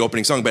than just the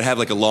opening song, but have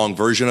like a long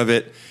version of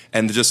it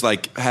and just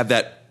like have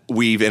that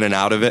weave in and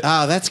out of it.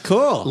 Oh, that's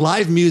cool.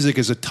 Live music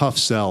is a tough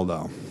sell,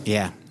 though.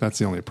 Yeah. That's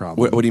the only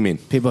problem. What do you mean?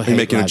 People Are hate you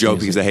making a live joke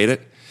music. because they hate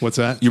it? What's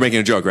that? You're making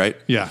a joke, right?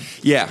 Yeah.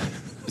 Yeah.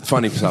 It's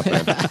funny stuff,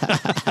 man.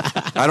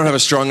 I don't have a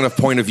strong enough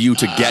point of view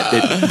to get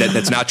it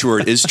that's not true or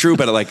it is true,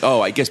 but like, oh,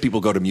 I guess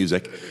people go to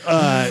music.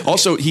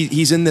 Also,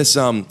 he's in this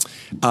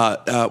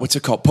what's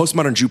it called?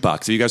 Postmodern Jukebox.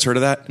 Have you guys heard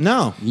of that?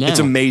 No. It's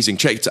amazing.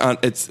 Check.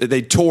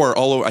 They tour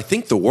all over. I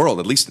think the world,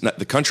 at least not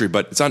the country,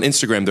 but it's on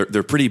Instagram.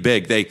 They're pretty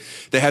big.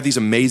 They have these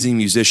amazing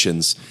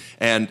musicians,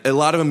 and a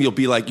lot of them you'll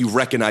be like you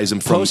recognize them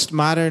from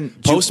Postmodern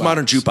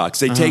Jukebox.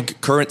 They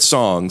take current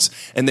songs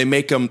and they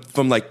make them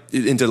from like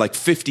into like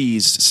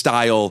 50s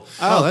style.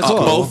 Oh, that's cool.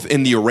 Both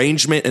in the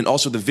arrangement and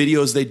also the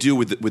videos they do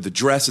with the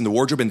dress and the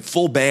wardrobe and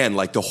full band,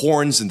 like the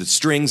horns and the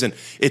strings, and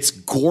it's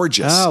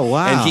gorgeous. Oh,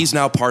 wow. And he's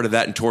now part of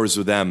that and tours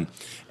with them.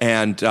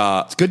 And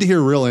It's good to hear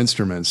real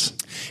instruments.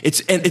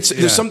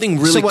 there's something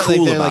really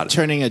cool they're about like it.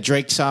 turning a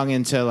Drake song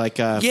into like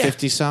a Yeah.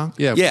 50 song.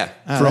 Yeah. Yeah.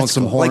 Throwing that's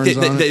some cool. horns Like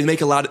on they it. make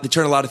they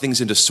turn a lot of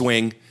things into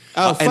swing.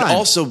 Oh, and fun.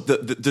 also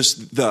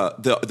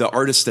the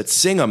artists that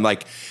sing them,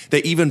 like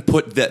they even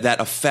put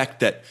that effect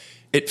that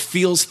it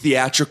feels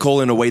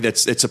theatrical in a way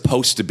that's it's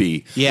supposed to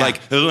be. Yeah. Like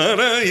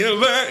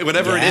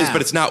whatever it is, Yeah.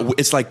 but it's not.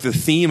 It's like the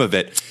theme of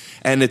it,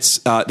 and it's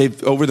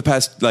they've over the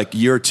past like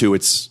year or two,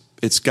 it's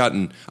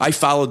gotten. I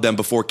followed them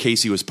before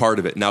Casey was part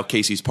of it. Now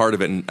Casey's part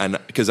of it, and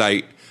because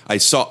I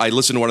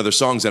listened to one of their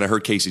songs and I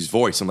heard Casey's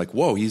voice. I'm like,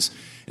 whoa,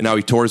 and now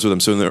he tours with them.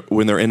 So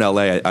when they're in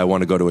LA, I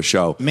want to go to a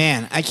show.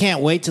 Man, I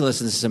can't wait to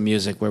listen to some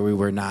music where we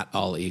were not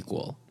all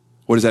equal.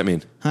 What does that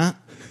mean? Huh?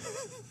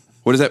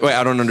 What is that? Wait,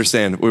 I don't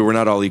understand. We're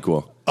not all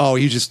equal. Oh,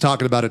 you're just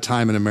talking about a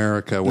time in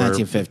America where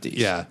 1950s.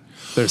 Yeah,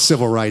 there's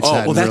civil rights. Oh,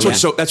 hadn't well, that's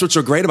really- what's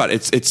so great about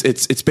it.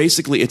 It's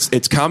basically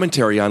it's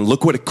commentary on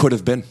look what it could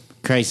have been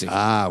Crazy.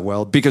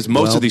 well because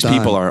most well of these done.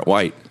 people aren't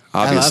white,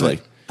 obviously. I love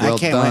it. Well I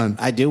can't done.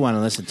 wait. I do want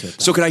to listen to it.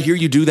 Though. So could I hear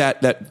you do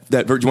that version? Do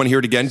you want to hear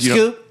it again? Do you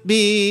know? Scoop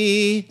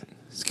B,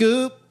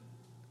 scoop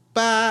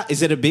ba.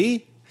 Is it a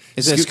B?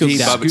 Is it a scoop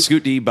down?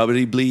 Scoot D,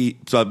 bubbity blee,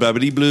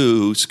 bubbity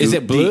blue. Scoot Is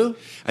it blue?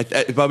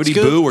 Bubbity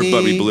Scoot boo or D.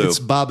 bubby blue? It's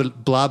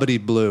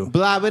blobbity blue.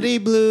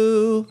 Blobbity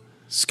blue.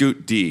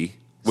 Scoot D,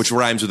 which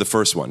rhymes with the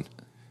first one.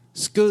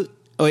 Scoot.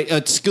 Oh wait,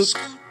 it's scoot.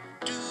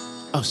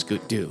 Oh,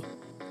 scoot do.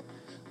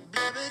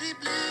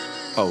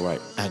 Oh, right.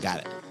 I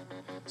got it.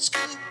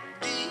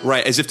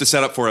 Right, as if to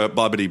set up for a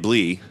bobbity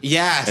blee.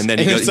 Yes. And then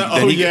he goes, It's a,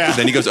 oh, yeah.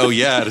 then he goes, oh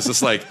yeah. And it's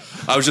just like,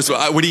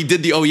 when he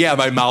did the oh yeah,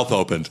 my mouth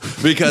opened.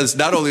 Because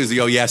not only does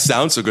the oh yeah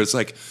sound so good, it's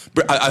like,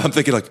 I'm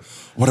thinking like,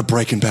 what a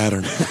breaking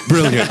pattern.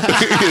 Brilliant.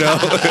 You know?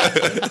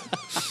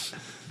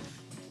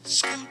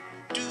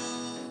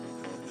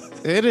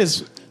 It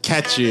is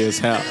catchy as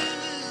hell.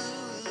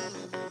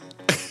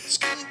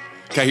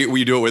 Can I hear? Will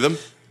you do it with him?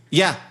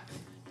 Yeah.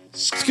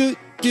 Scoot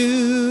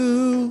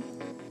doo.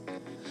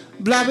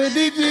 Blabba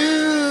dee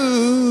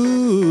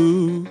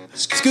doo.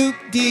 Scoop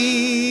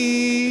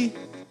dee.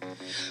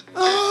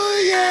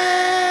 Oh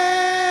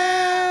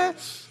yeah.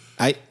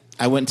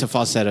 I went to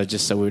falsetto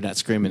just so we're not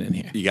screaming in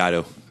here. You got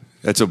to.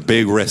 That's a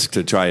big risk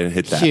to try and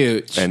hit that.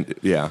 Huge. And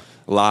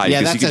live, Yeah,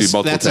 because you can do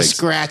multiple that's takes. a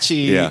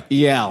scratchy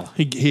yell.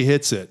 He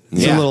hits it.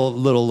 It's Yeah. a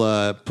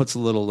little puts a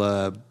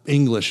little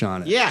English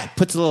on it. Yeah,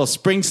 puts a little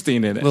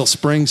Springsteen in it. Little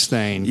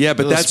Springsteen. Yeah,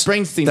 but Little that's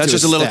Springsteen that's to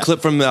just a a little step.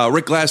 clip from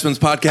Rick Glassman's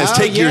podcast. Oh,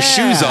 Take Your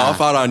yeah. Shoes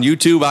Off, out on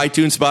YouTube,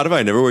 iTunes,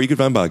 Spotify, and everywhere you can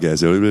find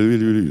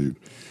podcasts.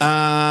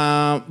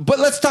 But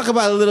let's talk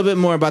about a little bit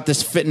more about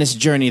this fitness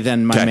journey,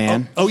 then, my Okay.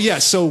 man. Oh yeah,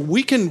 so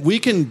we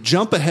can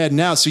jump ahead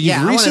now. So you've Yeah,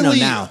 I wanna know recently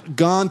now.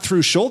 gone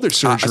through shoulder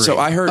surgery. So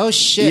I heard. Oh,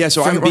 shit. Yeah,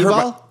 so From I heard.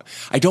 b-ball?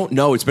 I don't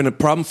know. It's been a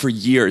problem for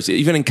years.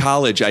 Even in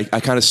college, I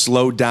kind of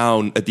slowed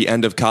down at the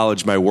end of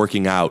college my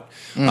working out.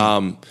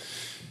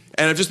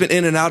 And I've just been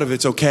in and out of it.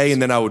 It's okay.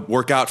 And then I would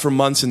work out for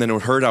months, and then it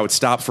would hurt. I would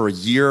stop for a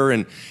year.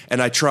 And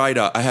I tried,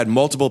 I had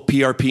multiple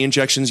PRP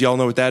injections. Y'all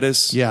know what that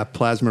is? yeah,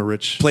 plasma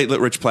rich.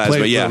 Platelet-rich plasma,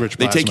 Platelet-rich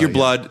They take plasma, your yeah.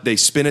 blood, they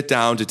spin it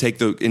down to take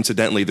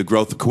coincidentally,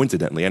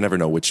 I never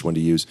know which one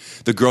to use,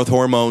 the growth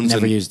hormones.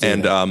 Never used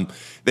it and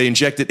they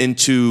inject it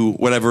into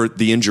whatever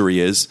the injury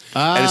is.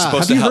 And it's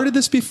supposed Have to you help. heard of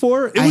this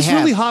before? It I was have.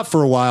 really hot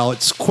for a while.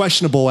 It's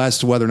questionable as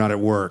to whether or not it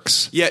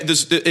works. Yeah,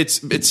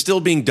 it's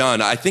still being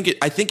done. I think it.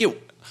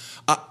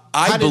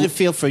 How did it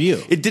feel for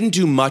you? It didn't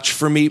do much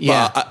for me.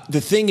 Yeah. But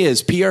the thing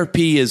is,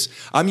 PRP is,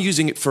 I'm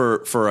using it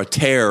for a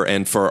tear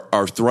and for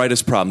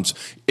arthritis problems.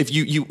 If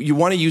you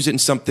want to use it in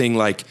something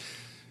like,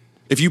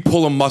 if you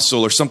pull a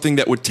muscle or something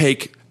that would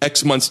take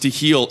X months to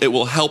heal, it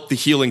will help the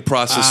healing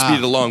process speed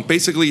it along.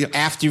 Basically,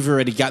 After you've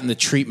already gotten the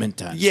treatment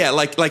done. yeah,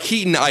 like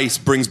heat and ice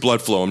brings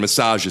blood flow and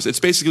massages. It's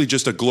basically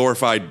just a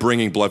glorified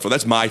bringing blood flow.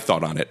 That's my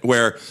thought on it.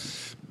 Where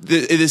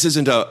this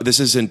isn't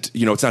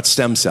it's not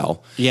stem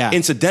cell. Yeah.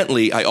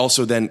 Incidentally, I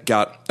also then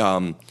got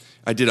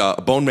I did a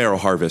bone marrow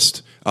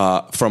harvest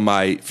from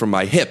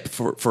my hip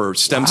for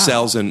stem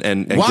cells and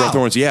Wow. growth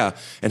hormones. Yeah,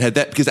 and had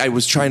that because I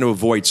was trying to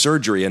avoid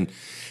surgery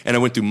and I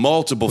went through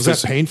multiple. Was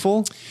that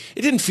painful?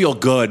 It didn't feel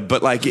good,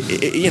 but like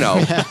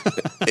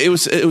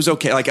it was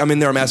okay. Like I'm in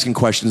there, I'm asking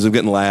questions, I'm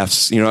getting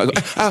laughs. I go,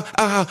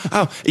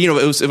 ow.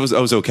 It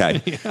was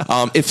okay.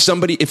 Yeah.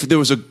 If there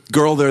was a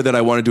girl there that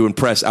I wanted to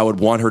impress, I would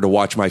want her to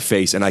watch my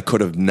face, and I could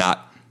have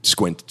not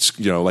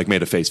like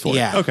made a face for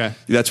Yeah. it. Okay.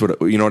 That's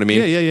what you know what I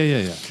mean.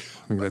 Yeah.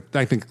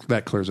 I think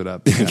that clears it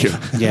up. Thank you.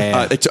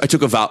 Yeah. I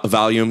took a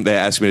Valium. They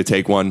asked me to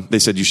take one. They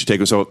said you should take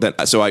one. So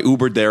I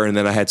Ubered there, and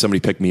then I had somebody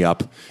pick me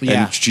up.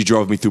 Yeah. And she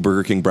drove me through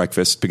Burger King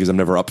breakfast because I'm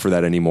never up for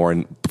that anymore.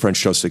 And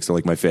French toast sticks are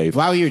like my fave.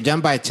 Wow, you were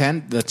done by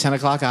the 10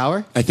 o'clock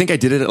hour? I think I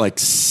did it at like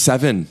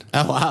 7.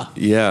 Oh, wow.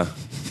 Yeah.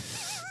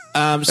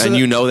 And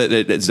you know that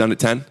it's done at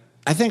 10?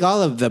 I think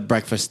all of the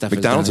breakfast stuff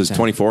McDonald's is is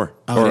 24.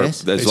 Oh, or it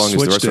is? as They long as the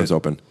switched restaurant's it.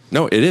 open.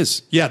 No, it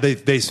is. Yeah,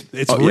 it's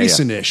Oh, yeah.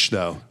 recent-ish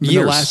though. In the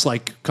Years.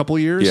 last couple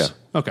years. Yeah.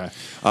 Okay.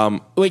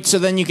 Wait, so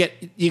then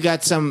you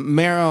got some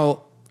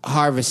marrow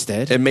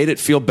harvested. It made it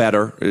feel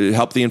better. It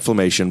helped the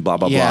inflammation, blah,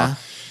 blah, Yeah. blah.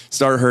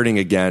 Started hurting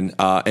again.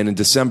 And in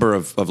December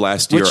of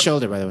last year. Which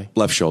shoulder, by the way?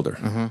 Left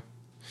shoulder.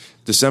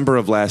 December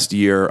of last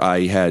year,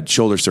 I had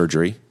shoulder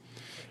surgery.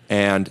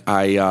 And To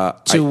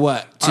what? To do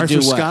what?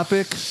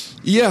 Arthroscopic.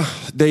 Yeah,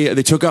 they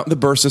took out the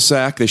bursa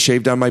sac. They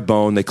shaved down my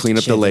bone. They cleaned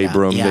up the Shaved it out,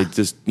 labrum. yeah.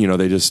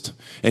 They just.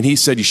 And he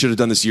said you should have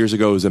done this years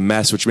ago. It was a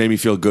mess, which made me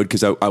feel good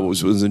because I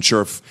wasn't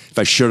sure if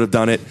I should have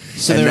done it.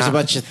 So And there was a now-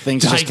 bunch of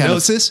things just kind of...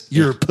 Diagnosis?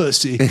 You're a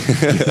pussy.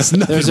 There's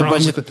nothing There's a wrong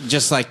bunch with of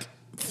just like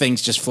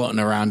things just floating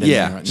around in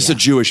Yeah, there. just a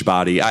Jewish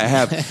body. I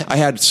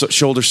had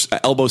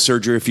elbow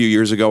surgery a few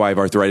years ago. I have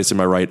arthritis in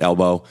my right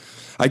elbow.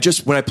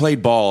 When I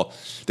played ball,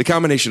 the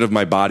combination of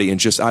my body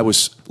and I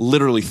was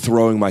literally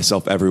throwing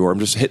myself everywhere. I'm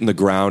just hitting the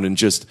ground and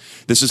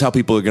this is how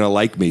people are going to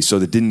like me. So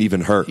that didn't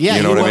even hurt. Yeah,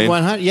 you know what I mean?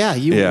 100. Yeah,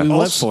 you Yeah. we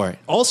went Also, for it.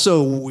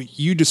 also,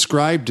 you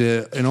described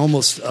an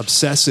almost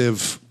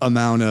obsessive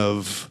amount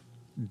of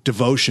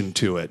devotion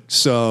to it,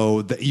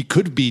 so that you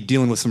could be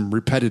dealing with some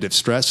repetitive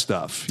stress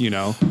stuff.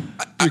 You're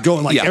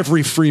going like yeah.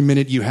 every free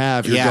minute you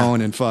have, you're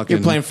going and fucking.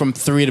 You're playing from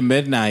 3 to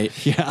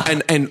midnight. Yeah,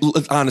 And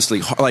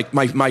honestly, like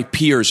my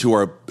peers who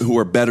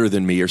are better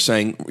than me are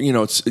saying, you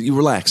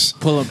relax,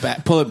 Pull it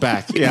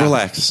back. Yeah.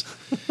 relax,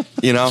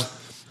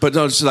 But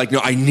no, it's like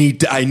no, I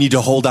need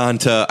to hold on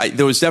to.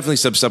 There was definitely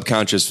some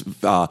subconscious.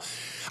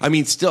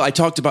 Still, I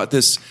talked about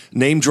this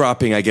name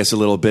dropping, I guess, a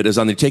little bit. Is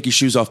on the Take Your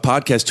Shoes Off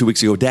podcast 2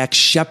 weeks ago, Dax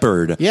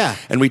Shepard. Yeah.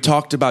 And we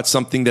talked about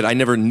something that I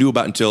never knew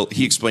about until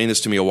he explained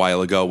this to me a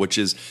while ago, which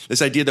is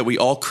this idea that we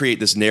all create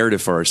this narrative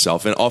for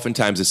ourselves, and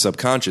oftentimes it's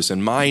subconscious.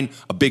 And mine,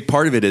 a big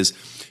part of it is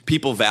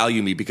people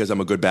value me because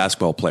I'm a good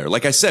basketball player.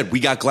 Like I said,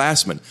 we got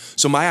Glassman.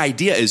 So my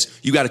idea is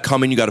you got to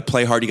come in, you got to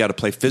play hard, you got to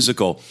play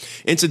physical.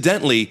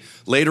 Incidentally,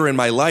 later in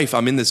my life,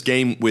 I'm in this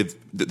game with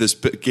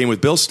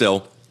Bill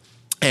still.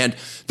 And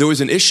there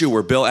was an issue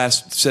where Bill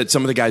said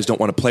some of the guys don't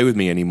want to play with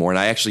me anymore. And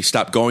I actually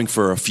stopped going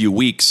for a few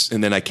weeks.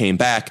 And then I came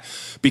back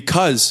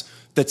because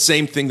that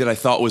same thing that I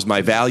thought was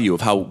my value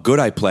of how good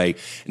I play.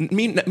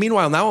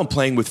 Meanwhile, now I'm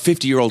playing with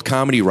 50-year-old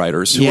comedy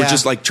writers who are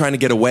just like trying to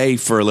get away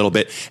for a little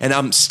bit. And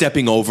I'm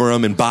stepping over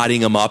them and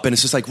bodying them up. And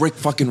it's just like, Rick,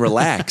 fucking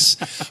relax.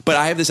 But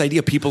I have this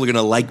idea people are going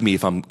to like me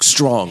if I'm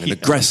strong and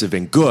aggressive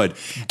and good.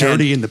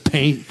 Dirty in the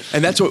paint.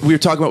 And that's what we were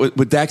talking about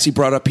with Dax. He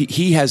brought up,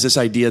 he has this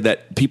idea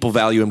that people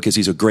value him because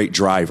he's a great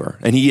driver.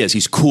 And he is.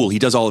 He's cool. He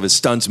does all of his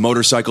stunts,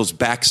 motorcycles,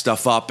 back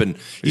stuff up. And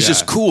he's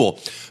just cool.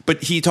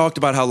 But he talked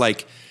about how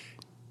like,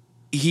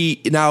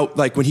 he now,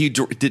 like when he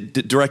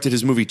directed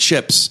his movie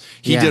Chips,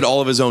 he did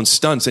all of his own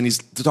stunts, and he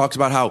talks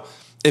about how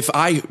if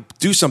I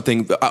do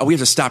something, we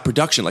have to stop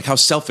production, like how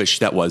selfish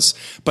that was.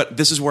 But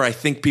this is where I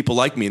think people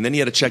like me. And then he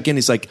had to check in.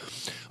 He's like,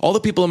 all the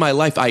people in my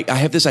life, I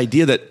have this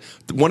idea that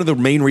one of the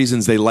main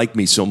reasons they like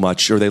me so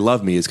much or they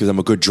love me is because I'm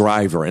a good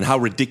driver, and how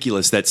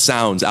ridiculous that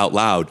sounds out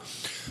loud.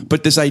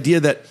 But this idea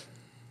that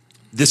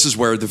this is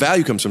where the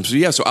value comes from.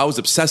 So I was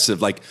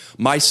obsessive. Like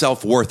my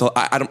self-worth,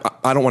 I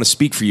don't want to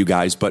speak for you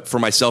guys, but for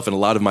myself and a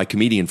lot of my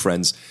comedian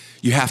friends,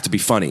 you have to be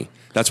funny.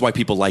 That's why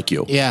people like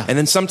you. Yeah. And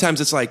then sometimes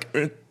it's like,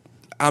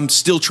 I'm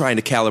still trying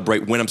to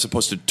calibrate when I'm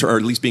supposed to turn, or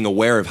at least being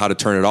aware of how to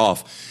turn it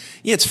off.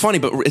 Yeah, it's funny,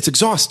 but it's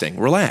exhausting.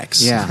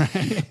 Relax. Yeah.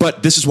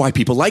 But this is why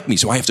people like me.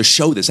 So I have to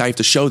show this.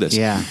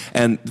 Yeah.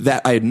 And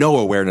that I had no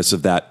awareness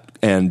of that.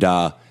 And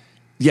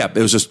it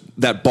was just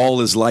that ball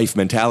is life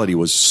mentality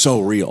was so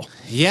real.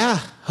 Yeah.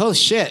 Oh,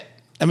 shit.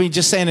 I mean,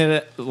 just saying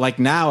it like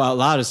now out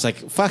loud, it's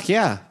like, fuck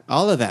yeah,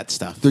 all of that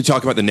stuff. Did you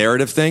talk about the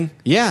narrative thing?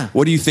 Yeah.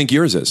 What do you think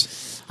yours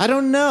is? I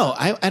don't know.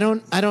 I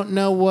don't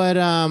know what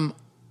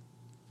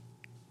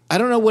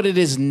it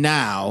is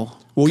now.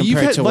 Well, you've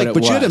compared had to what it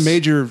but you had a was.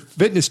 major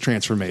fitness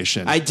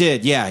transformation. I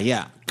did.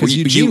 Yeah. Because Well,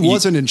 Eugene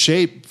wasn't in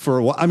shape for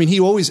a while. I mean, he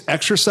always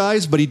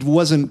exercised, but he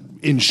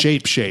wasn't in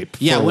shape.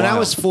 Yeah, for a when while. I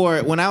was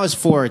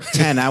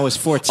 4'10", I was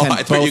 4'10".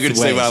 I thought you were going to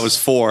say when I was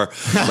 4.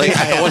 Like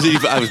I wasn't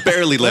even. I was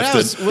barely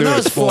lifting. When I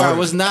was 4, I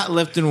was not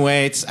lifting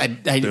weights.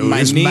 Dude, my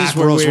his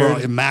macros were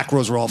weird.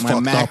 macros were all My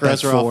fucked up.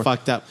 macros were all 4.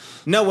 fucked up.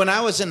 No, when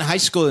I was in high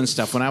school and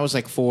stuff, when I was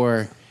like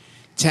 4'10",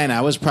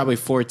 I was probably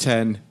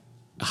 4'10",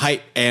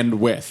 height and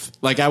width.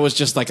 Like I was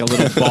just like a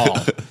little ball.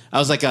 I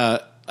was like an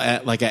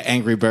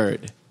angry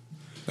bird.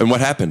 And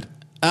what happened?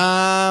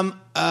 Nothing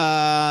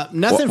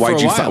Why'd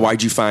for a while.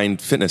 Why'd you find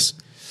fitness?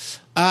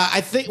 I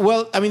think,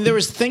 there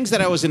was things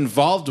that I was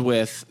involved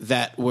with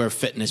that were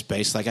fitness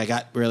based. Like I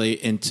got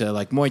really into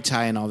like Muay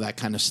Thai and all that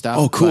kind of stuff.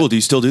 Oh, cool. Do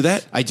you still do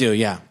that? I do,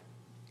 yeah.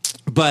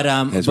 But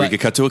As we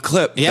could cut to a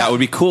clip. Yeah. That would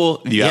be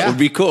cool. Yeah, that would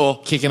be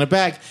cool. Kicking it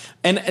back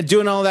and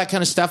doing all that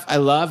kind of stuff. I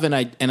love and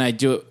I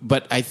do it.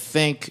 But I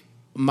think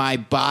my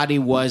body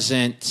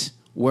wasn't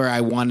where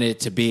I wanted it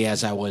to be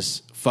as I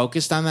was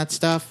focused on that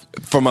stuff.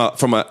 From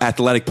an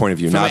athletic point of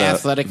view, not a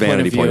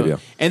vanity point of view.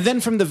 And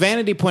then from the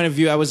vanity point of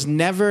view, I was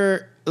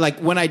never, like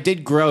when I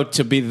did grow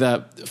to be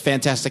the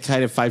fantastic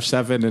height of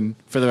 5'7" and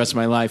for the rest of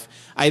my life,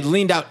 I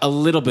leaned out a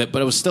little bit,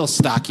 but it was still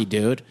stocky,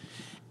 dude.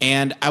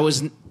 And I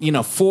was,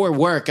 for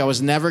work, I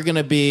was never going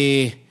to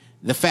be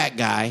the fat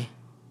guy.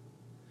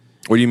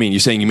 What do you mean? You're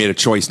saying you made a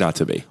choice not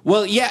to be?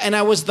 Well, yeah, and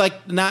I was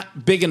like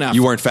not big enough.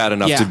 You weren't fat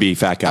enough to be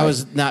fat guy. I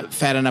was not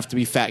fat enough to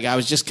be fat guy. I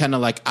was just kind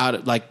of like out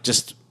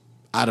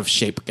of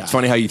shape guy. It's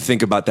funny how you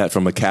think about that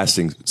from a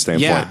casting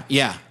standpoint.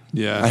 Yeah.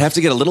 Yeah. I'd have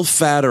to get a little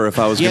fatter if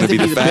I was You going have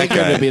to be the fat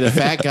bigger guy. to be the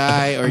fat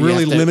guy, or I'm you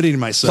really have to, limiting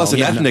myself. Plus,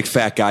 an ethnic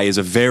fat guy is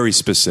a very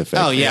specific.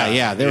 Oh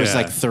yeah. There was Yeah.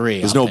 like 3.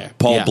 There's out no there.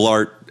 Paul Yeah.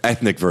 Blart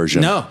ethnic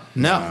version. No.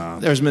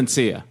 There's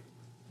Mencia.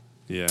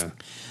 Yeah.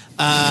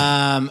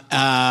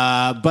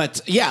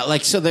 But yeah,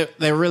 like so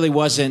there really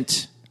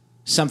wasn't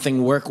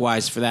something work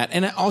wise for that,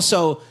 and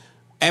also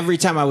every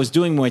time I was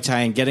doing Muay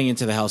Thai and getting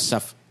into the health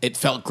stuff, it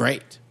felt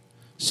great.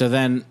 So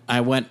then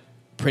I went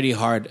pretty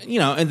hard,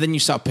 and then I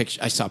saw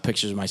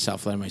pictures of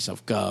myself letting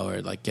myself go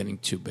or like getting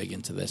too big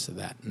into this or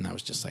that, and I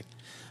was just like,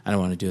 I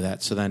don't want to do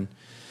that. So then.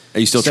 Are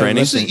you still So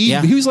training? listen-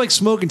 He was like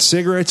smoking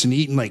cigarettes and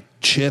eating like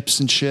chips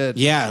and shit.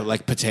 Yeah,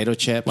 like potato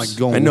chips. Like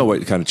going. I know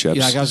what kind of chips.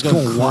 Yeah, like I was going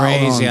Going wild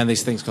crazy on- on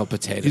these things called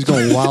potatoes. He's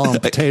going wild on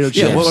potato chips.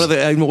 Yeah,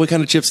 what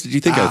kind of chips did you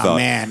think I Oh thought?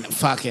 man,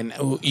 fucking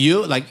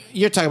you're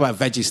talking about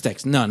veggie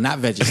sticks. No, not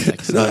veggie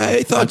sticks. No,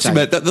 I thought you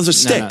meant those are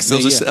sticks.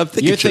 Those are- I'm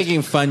thinking you're chips.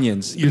 thinking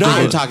Funyuns. No.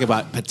 You're talking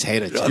about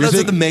potato chips. Those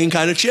are the main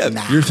kind of chip.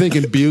 You're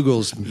thinking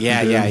Bugles.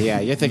 Yeah.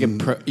 You're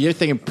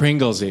thinking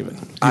Pringles even.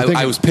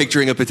 I was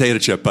picturing a potato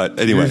chip, but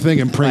anyway. You're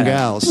thinking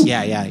Pringles.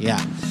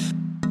 Yeah.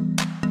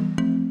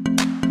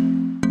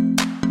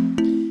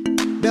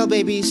 Bell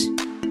babies,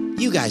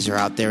 you guys are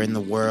out there in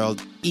the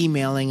world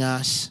emailing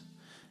us,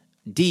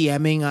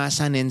 DMing us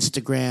on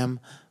Instagram,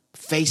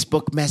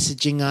 Facebook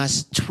messaging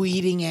us,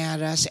 tweeting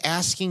at us,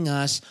 asking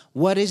us,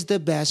 what is the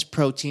best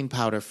protein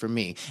powder for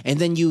me? And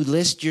then you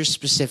list your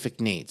specific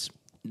needs.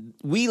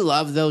 We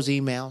love those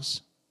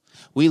emails.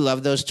 We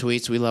love those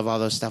tweets. We love all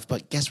those stuff.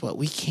 But guess what?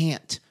 We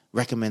can't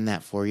recommend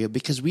that for you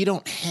because we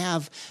don't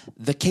have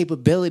the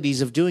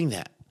capabilities of doing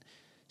that.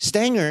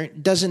 Stanger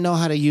doesn't know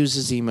how to use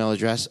his email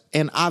address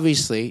and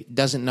obviously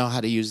doesn't know how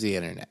to use the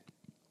internet.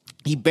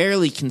 He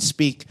barely can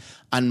speak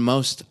on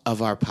most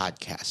of our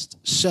podcasts.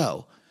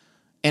 So,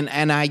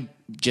 and I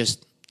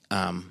just,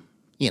 I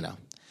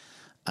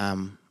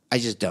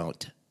just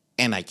don't,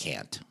 and I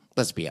can't.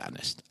 Let's be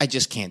honest. I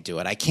just can't do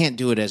it. I can't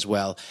do it as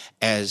well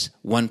as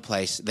one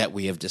place that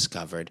we have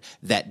discovered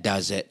that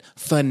does it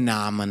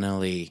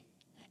phenomenally,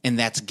 and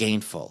that's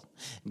Gainful.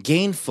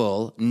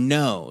 Gainful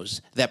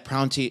knows that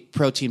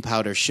protein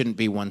powder shouldn't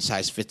be one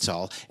size fits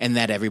all and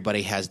that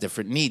everybody has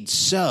different needs.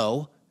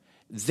 So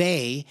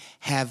they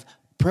have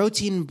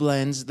protein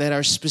blends that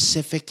are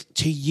specific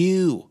to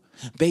you,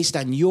 based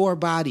on your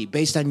body,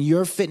 based on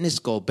your fitness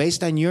goal,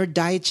 based on your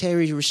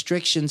dietary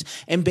restrictions,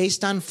 and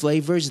based on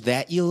flavors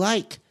that you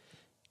like.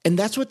 And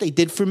that's what they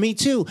did for me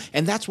too.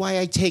 And that's why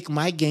I take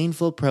my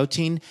Gainful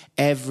protein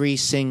every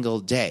single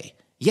day.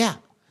 Yeah.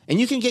 And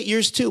you can get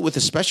yours too with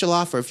a special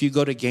offer if you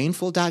go to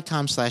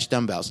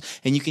gainful.com/dumbbells,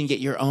 and you can get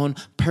your own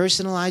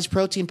personalized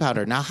protein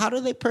powder. Now, how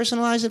do they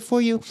personalize it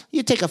for you?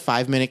 You take a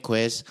 5-minute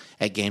quiz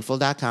at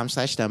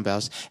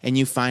gainful.com/dumbbells, and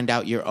you find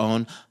out your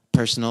own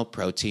personal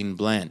protein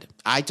blend.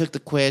 I took the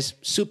quiz,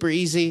 super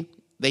easy.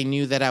 They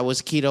knew that I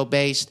was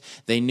keto-based.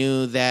 They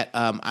knew that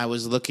I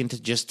was looking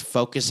to just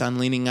focus on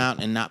leaning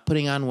out and not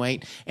putting on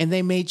weight, and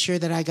they made sure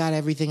that I got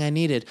everything I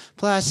needed.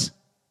 Plus,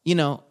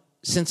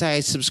 since I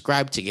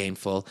subscribe to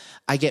Gainful,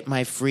 I get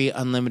my free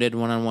unlimited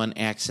one-on-one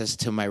access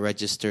to my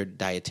registered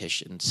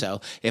dietitian. So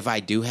if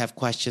I do have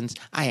questions,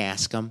 I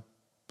ask them.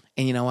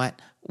 And you know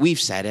what? We've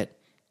said it.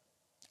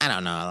 I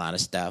don't know a lot of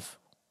stuff.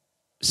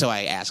 So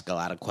I ask a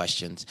lot of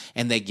questions,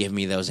 and they give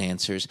me those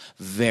answers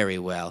very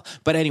well.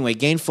 But anyway,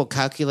 Gainful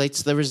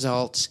calculates the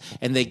results,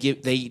 and they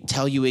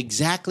tell you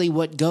exactly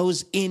what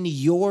goes in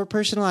your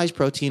personalized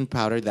protein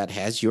powder that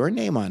has your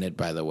name on it,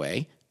 by the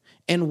way,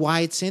 and why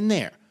it's in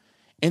there.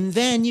 And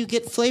then you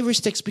get flavor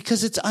sticks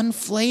because it's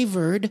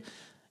unflavored,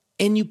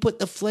 and you put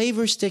the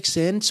flavor sticks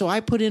in. So I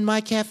put in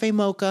my cafe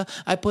mocha.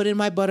 I put in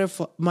my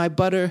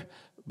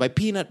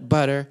peanut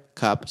butter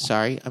cup.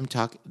 Sorry, I'm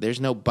talking.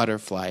 There's no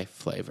butterfly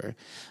flavor,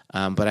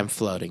 but I'm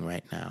floating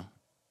right now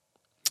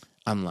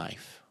on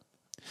life.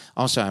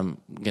 Also, I'm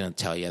going to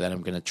tell you that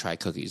I'm going to try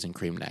cookies and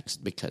cream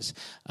next because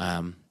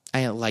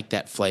I like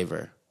that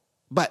flavor.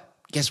 But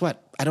guess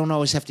what? I don't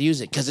always have to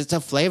use it because it's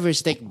a flavor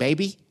stick,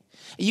 baby.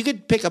 You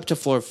could pick up to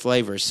 4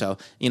 flavors, so,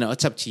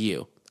 it's up to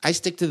you. I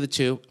stick to the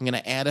 2. I'm going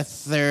to add a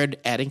third,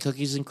 adding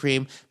cookies and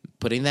cream,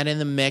 putting that in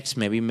the mix,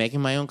 maybe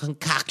making my own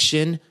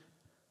concoction.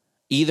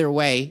 Either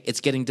way, it's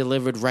getting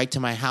delivered right to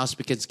my house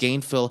because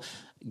Gainful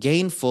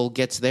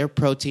gets their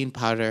protein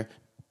powder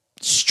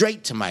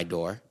straight to my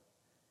door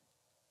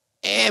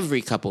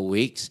every couple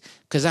weeks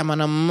because I'm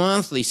on a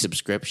monthly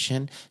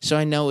subscription, so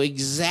I know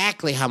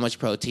exactly how much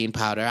protein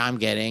powder I'm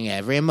getting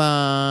every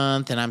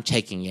month, and I'm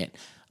taking it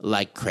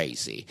like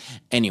crazy.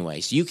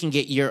 Anyways, you can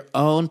get your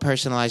own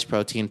personalized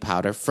protein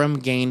powder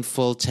from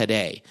Gainful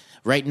today.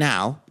 Right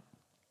now,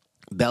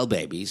 Bell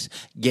Babies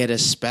get a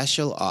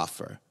special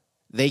offer.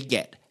 They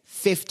get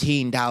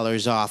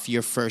 $15 off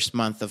your first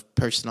month of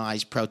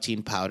personalized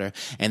protein powder,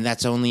 and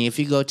that's only if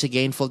you go to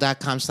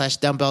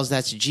gainful.com/dumbbells.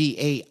 That's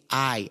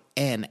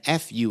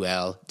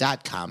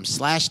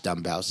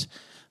gainful.com/dumbbells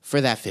for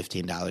that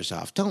 $15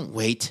 off. Don't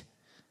wait.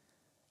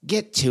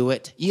 Get to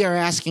it. You're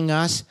asking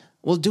us.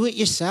 Well, do it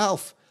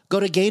yourself. Go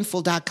to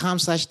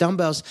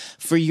gainful.com/dumbbells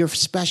for your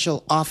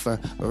special offer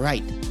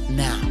right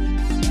now.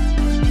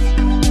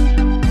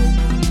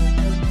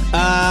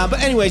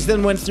 But anyways,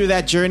 then went through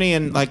that journey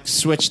and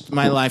switched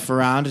my life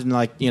around and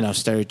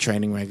started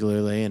training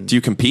regularly. And do you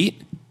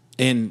compete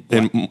in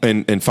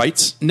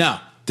fights? No.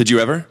 Did you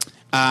ever?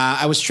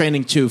 I was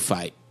training to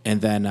fight, and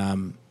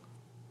then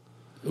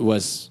it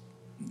wasn't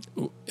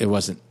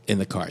in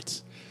the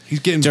cards. He's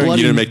getting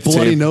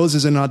bloody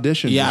noses in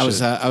auditions. Yeah, I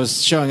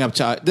was showing up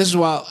to. This is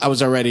while I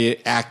was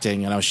already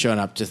acting, and I was showing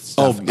up to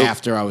stuff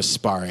after I was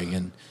sparring,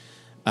 and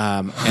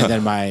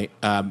then my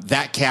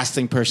that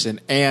casting person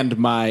and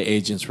my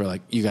agents were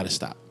like, "You got to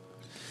stop."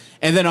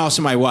 And then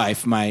also my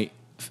wife, my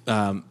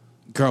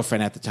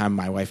girlfriend at the time,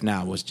 my wife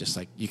now, was just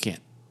like, "You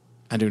can't.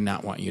 I do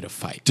not want you to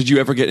fight." Did you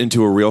ever get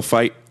into a real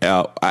fight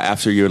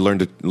after you had learn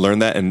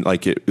that and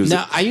it was?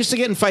 No, I used to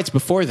get in fights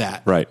before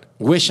that. Right.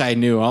 Wish I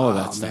knew all of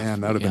that stuff. Man,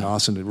 that would have been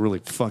awesome to really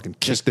fucking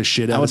kick the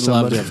shit out of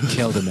somebody. I would love to have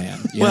killed a man.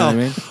 You know what I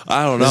mean?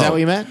 I don't know. Is that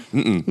what you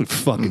meant?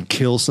 Fucking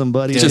kill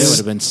somebody. Dude, it would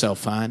have been so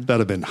fun. That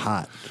would have been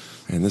hot.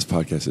 And this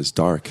podcast is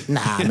dark.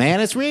 Nah,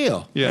 man, it's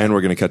real. Yeah. And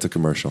we're going to cut to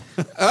commercial.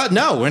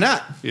 No, we're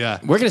not. Yeah.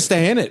 We're going to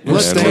stay in it. We're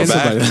staying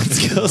back.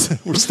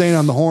 We're staying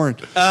on the horn.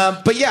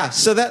 But yeah,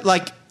 so that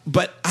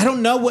but I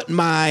don't know what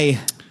my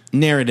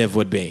narrative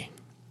would be.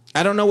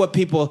 I don't know what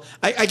people.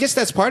 I guess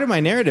that's part of my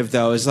narrative,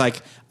 though. Is I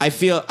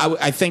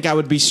think I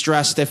would be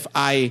stressed if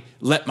I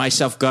let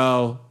myself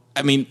go.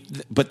 I mean,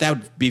 but that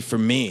would be for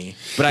me.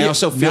 But I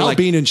also feel now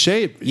being in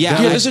shape.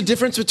 Yeah, there's a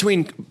difference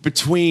between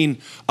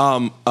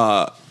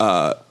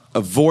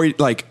avoid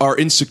like our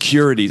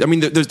insecurities. I mean,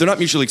 they're not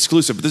mutually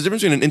exclusive, but there's a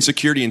difference between an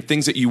insecurity and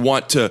things that you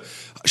want to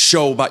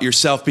show about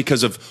yourself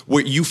because of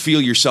what you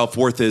feel your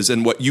self-worth is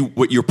and what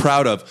you're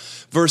proud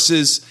of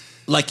versus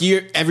like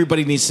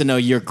everybody needs to know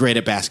you're great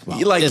at basketball.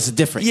 Like, it's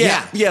different.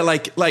 Yeah.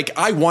 Like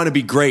I want to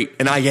be great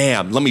and I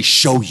am. Let me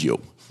show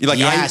you. Like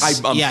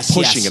Yes, I'm yes,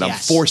 pushing yes, it, I'm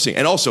yes. forcing,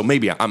 and also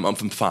maybe I'm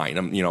fine.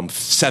 I'm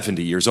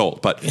 70 years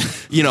old, but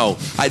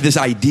this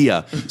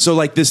idea. So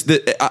like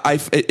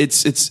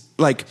it's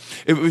like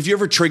if you're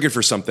ever triggered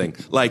for something,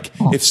 like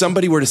if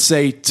somebody were to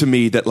say to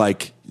me that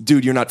like,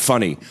 dude, you're not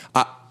funny,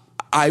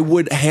 I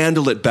would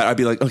handle it better. I'd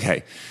be like,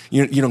 okay,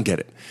 you don't get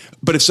it.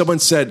 But if someone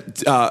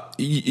said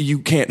you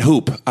can't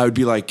hoop, I would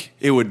be like,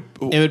 it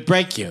would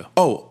break you.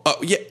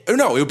 Yeah,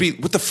 no, it would be,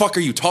 what the fuck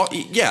are you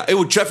talking? Yeah, it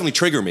would definitely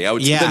trigger me. I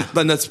would. Yeah.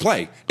 Then let's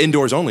play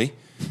indoors only.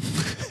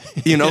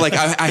 Like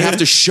I have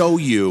to show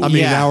you. I mean,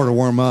 an Yeah. hour to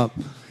warm up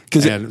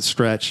Because and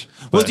stretch.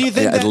 Well, But- do you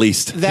think at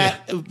least.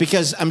 that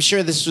because I'm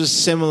sure this was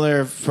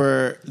similar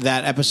for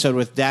that episode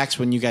with Dax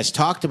when you guys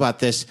talked about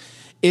this?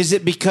 Is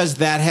it because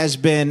that has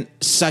been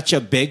such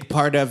a big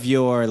part of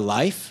your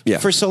life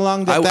for so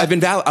long? I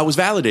was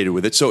validated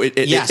with it, so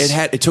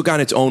it took on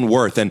its own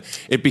worth, and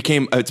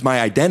it's my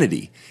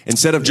identity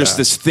instead of just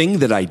this thing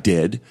that I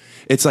did.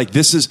 It's like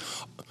this is.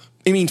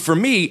 I mean, for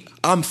me,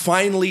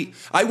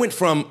 I went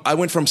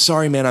from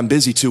sorry man, I'm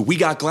busy to we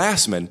got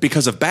Glassman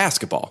because of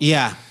basketball.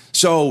 Yeah.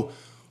 So.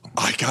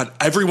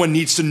 Everyone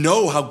needs to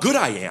know how good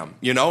I am,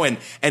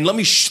 and let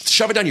me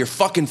shove it down your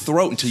fucking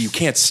throat until you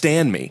can't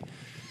stand me.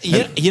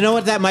 You know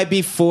what that might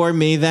be for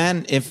me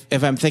then, if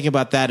I'm thinking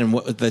about that, and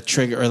what the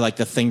trigger or like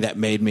the thing that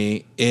made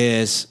me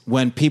is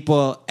when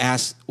people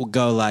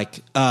go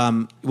like,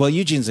 well,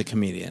 Eugene's a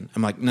comedian.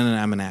 I'm like, no,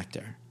 I'm an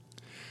actor.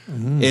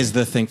 Is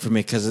the thing for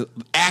me, because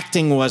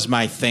acting was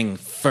my thing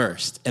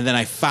first, and then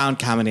I found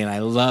comedy and I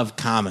love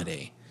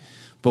comedy.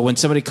 But when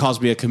somebody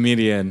calls me a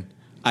comedian,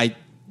 I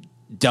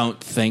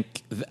don't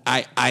think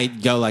I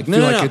go like no.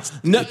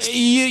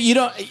 You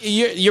don't.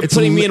 You're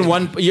putting me in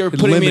one. You're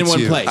putting me in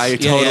one place. I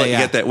totally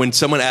get that. When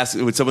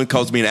someone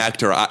calls me an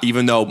actor,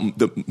 even though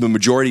the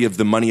majority of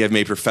the money I've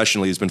made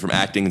professionally has been from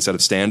acting instead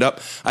of stand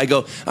up, I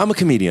go, I'm a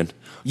comedian.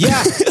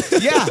 Yeah.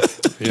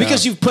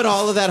 Because you've put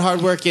all of that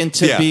hard work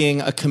into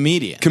being a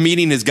comedian.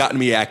 Comedian has gotten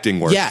me acting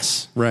work.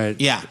 Yes. Right.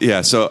 Yeah.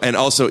 Yeah. So and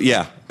also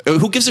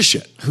who gives a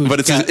shit? But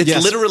it's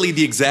literally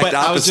the exact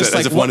opposite,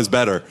 as if one is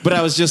better. But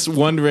I was just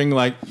wondering,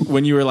 like,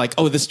 when you were like,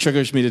 oh, this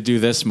triggers me to do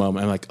this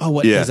moment. I'm like, oh,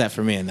 what is that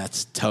for me? And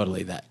that's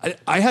totally that.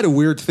 I had a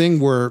weird thing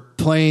where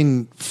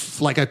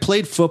I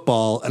played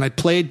football and I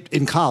played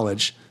in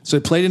college. So I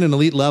played in an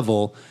elite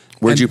level.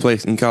 Where'd you play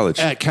in college?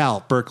 At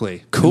Cal,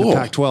 Berkeley. Cool. In the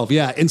Pac-12,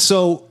 yeah. And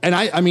so,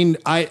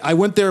 I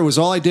went there. It was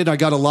all I did. I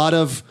got a lot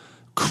of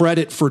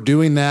credit for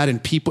doing that,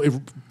 and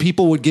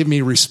people would give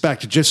me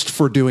respect just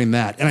for doing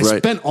that. And I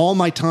spent all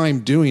my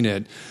time doing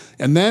it.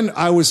 And then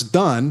I was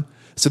done.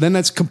 So then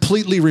that's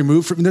completely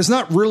removed from. There's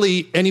not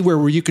really anywhere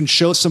where you can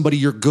show somebody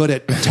you're good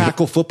at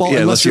tackle football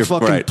unless you're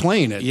fucking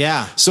playing it.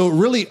 Yeah. So it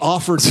really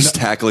offered just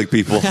tackling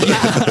people,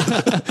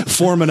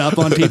 forming up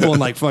on people and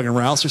like fucking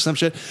rouse or some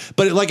shit.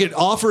 But it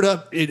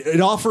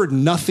offered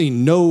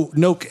nothing. No.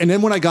 And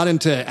then when I got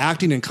into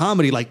acting and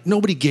comedy, like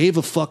nobody gave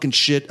a fucking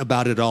shit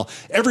about it at all.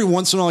 Every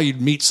once in a while you'd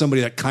meet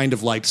somebody that kind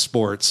of liked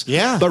sports.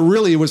 Yeah. But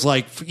really it was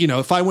like,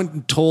 if I went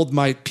and told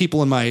my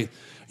people in my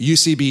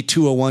UCB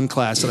 201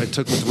 class that I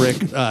took with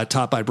Rick,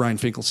 taught by Brian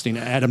Finkelstein.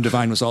 Adam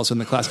Devine was also in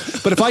the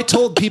class. But if I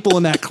told people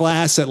in that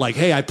class that like,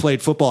 hey, I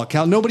played football at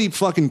Cal, nobody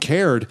fucking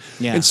cared.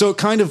 Yeah. And so it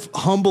kind of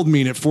humbled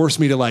me and it forced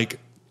me to like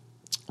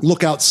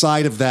look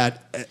outside of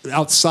that,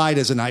 outside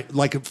as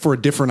for a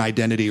different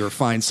identity or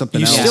find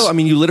something else.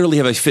 You literally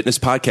have a fitness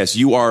podcast.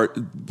 You are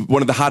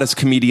one of the hottest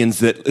comedians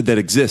that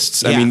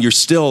exists. I mean, you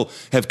still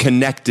have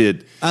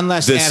connected.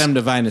 Unless Adam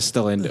Devine is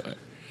still into it.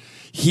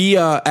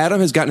 Adam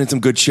has gotten in some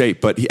good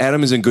shape, but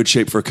Adam is in good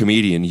shape for a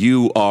comedian.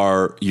 You're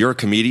a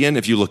comedian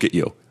if you look at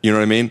you. You know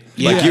what I mean?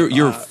 Yeah. Like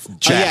you're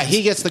jacked.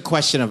 He gets the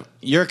question of,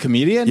 you're a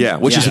comedian? Yeah,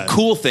 which is a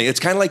cool thing. It's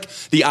kind of like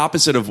the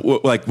opposite of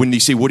like when you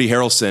see Woody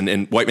Harrelson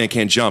in White Man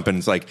Can't Jump, and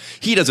it's like,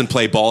 he doesn't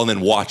play ball and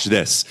then watch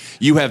this.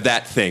 You have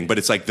that thing, but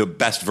it's like the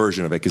best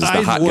version of it because it's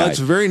the hot guy. It's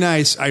very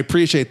nice. I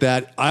appreciate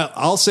that.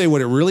 I'll say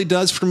what it really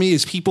does for me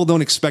is people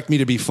don't expect me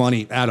to be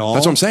funny at all.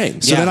 That's what I'm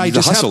saying. So then I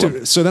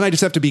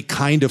just have to be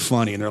kind of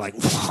funny, and they're like,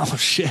 "Oh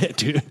shit,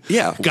 dude!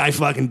 Yeah, guy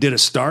fucking did a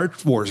Star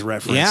Wars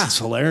reference. Yeah, it's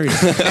hilarious."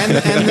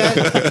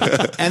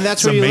 and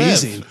that's where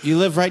amazing. You live. You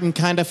live right in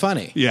kind of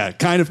funny. Yeah,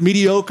 kind of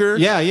mediocre.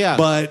 Yeah.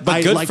 But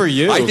good for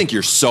you. I think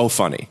you're so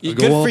funny. Good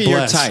for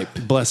your type.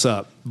 Bless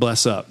up.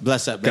 Bless up.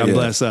 God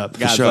bless up.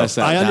 God bless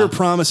up. I Now.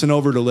 underpromise and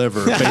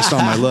overdeliver based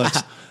on my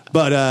looks.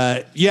 But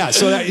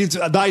so it's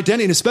the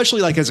identity, and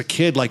especially like as a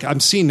kid, like I'm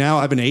seeing now,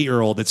 I have an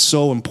 8-year-old. It's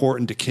so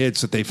important to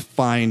kids that they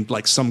find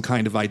like some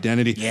kind of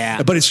identity.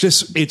 Yeah. But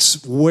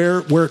it's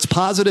where it's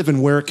positive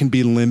and where it can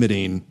be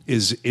limiting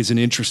is an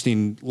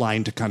interesting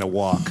line to kind of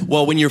walk.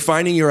 Well, when you're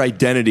finding your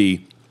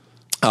identity,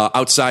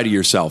 outside of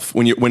yourself.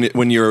 When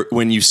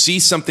you see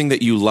something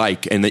that you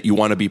like and that you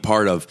want to be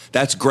part of,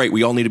 that's great.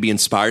 We all need to be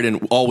inspired,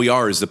 and all we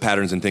are is the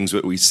patterns and things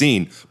that we've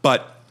seen.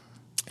 But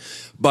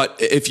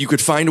if you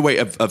could find a way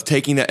of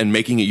taking that and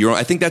making it your own,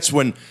 I think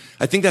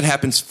that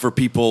happens for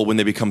people when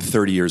they become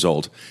 30 years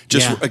old.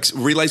 Just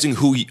realizing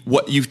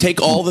what you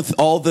take all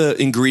the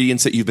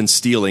ingredients that you've been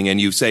stealing, and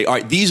you say, all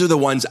right, these are the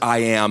ones I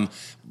am,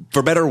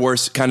 for better or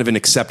worse, kind of an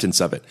acceptance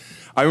of it.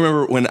 I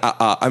remember when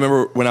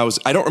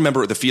I don't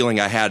remember the feeling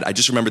I had. I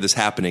just remember this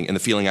happening and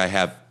the feeling I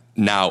have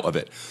now of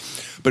it.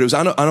 But it was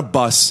on a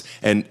bus,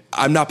 and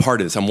I'm not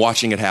part of this. I'm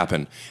watching it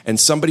happen. And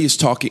somebody is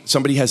talking.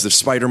 Somebody has the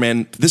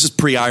Spider-Man. This is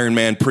pre-Iron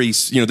Man,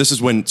 this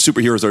is when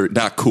superheroes are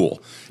not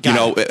cool.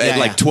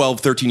 At 12,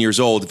 13 years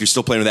old, if you're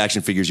still playing with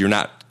action figures, you're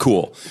not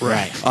cool.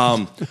 Right.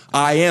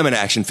 I am an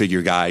action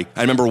figure guy.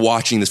 I remember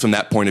watching this from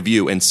that point of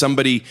view. And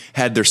somebody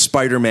had their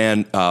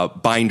Spider-Man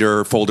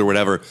binder, folder,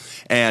 whatever,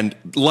 and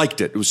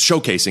liked it. It was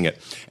showcasing it.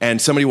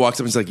 And somebody walks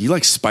up and is like, "You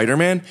like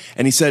Spider-Man?"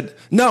 And he said,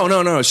 No,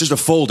 it's just a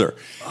folder.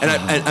 And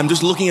I'm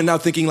just looking at it now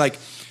thinking, like,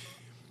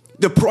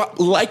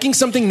 liking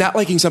something, not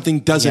liking something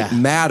doesn't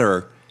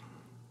matter.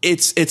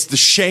 It's the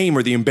shame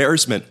or the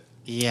embarrassment.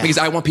 Yeah. Because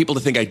I want people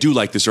to think I do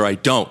like this or I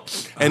don't.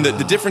 And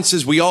the difference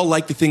is we all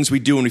like the things we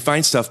do and we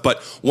find stuff,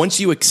 but once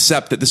you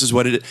accept that this is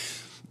what it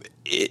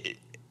is,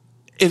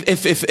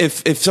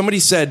 if somebody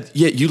said,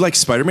 "Yeah, you like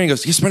Spider-Man," he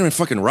goes, "Yeah, Spider-Man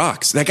fucking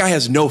rocks." That guy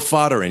has no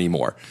fodder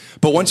anymore.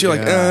 But once you're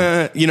like,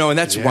 and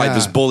that's why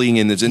there's bullying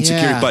and there's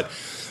insecurity.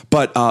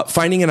 But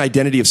finding an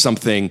identity of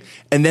something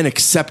and then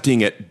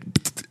accepting it,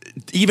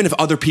 even if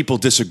other people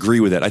disagree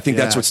with it, I think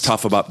that's what's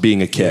tough about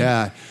being a kid.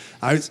 Yeah.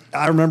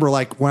 I remember,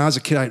 like, when I was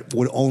a kid, I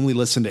would only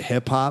listen to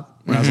hip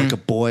hop. When I was like a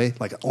boy,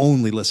 like,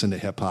 only listen to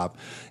hip hop.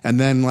 And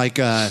then, like,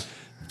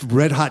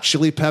 Red Hot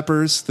Chili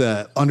Peppers,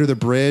 the Under the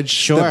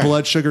Bridge, the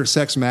Blood Sugar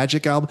Sex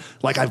Magic album.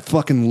 Like, I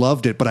fucking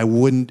loved it, but I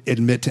wouldn't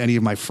admit to any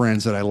of my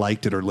friends that I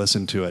liked it or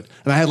listened to it.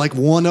 And I had like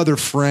one other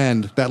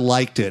friend that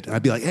liked it. And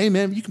I'd be like, "Hey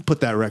man, you can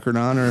put that record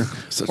on or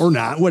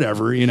not,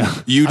 whatever,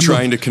 You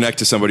trying to connect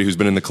to somebody who's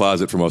been in the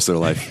closet for most of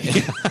their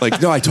life.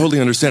 Like, no, I totally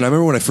understand. I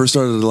remember when I first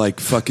started to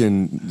like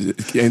fucking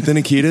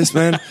Anthony Kiedis,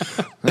 man.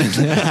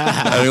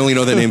 I only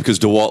know that name because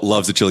DeWalt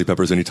loves the Chili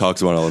Peppers and he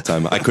talks about it all the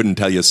time. I couldn't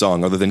tell you a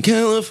song other than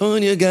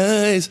California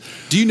Guys.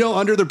 Do you know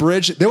Under the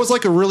Bridge? There was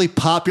like a really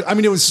popular,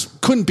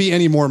 couldn't be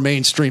any more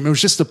mainstream. It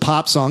was just a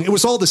pop song. It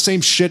was all the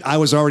same shit I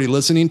was already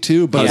listening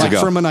to, but like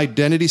from an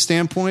identity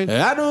standpoint.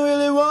 I don't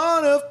really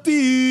want to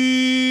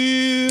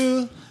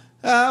feel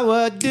how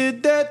I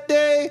did that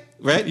day.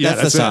 Right? Yeah,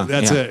 that's the song.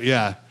 That's it.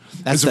 Yeah.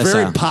 It's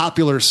very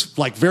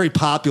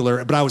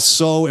popular, but I was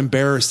so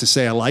embarrassed to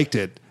say I liked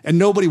it. And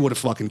nobody would have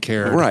fucking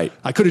cared. Right.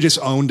 I could have just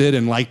owned it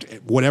and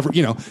liked whatever,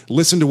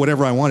 listened to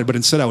whatever I wanted. But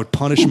instead I would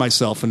punish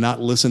myself and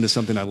not listen to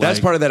something I liked. That's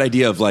part of that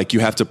idea of like,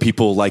 you have to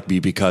people like me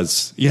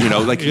because,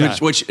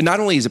 which not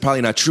only is it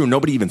probably not true,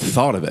 nobody even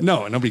thought of it.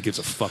 No, nobody gives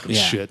a fucking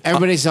shit.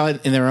 Everybody's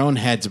in their own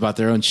heads about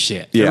their own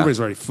shit. Yeah. Everybody's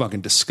already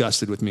fucking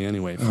disgusted with me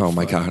anyway. Oh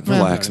my God.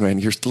 Relax, man.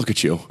 Look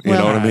at you. You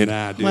know what I mean?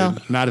 Nah,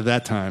 dude. Not at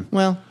that time.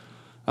 Well,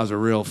 I was a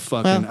real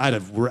fucking, I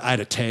had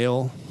a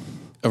tail.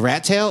 A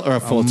rat tail or a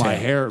full tail? My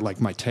hair, like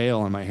my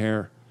tail on my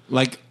hair.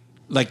 Like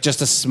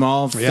just a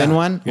small, thin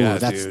one? Yeah, ooh,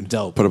 that's dude.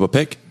 dope. Put up a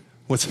pic?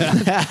 What's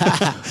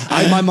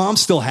that? My mom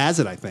still has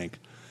it, I think.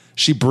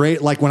 She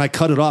when I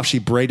cut it off, she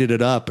braided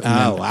it up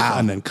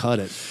and then cut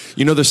it.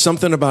 There's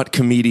something about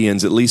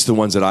comedians, at least the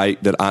ones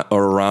that are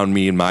around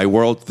me in my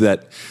world,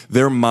 that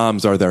their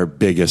moms are their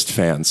biggest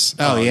fans.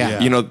 Oh,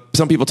 yeah.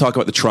 Some people talk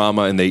about the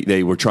trauma and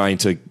they were trying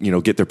to,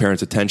 get their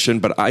parents' attention,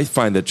 but I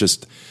find that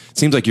it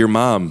seems like your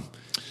mom,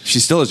 she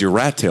still has your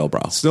rat tail,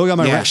 bro. Still got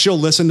my rat. She'll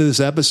listen to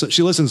this episode.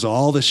 She listens to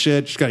all this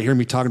shit. She's got to hear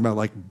me talking about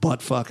like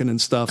butt fucking and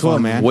stuff. Cool,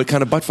 man. What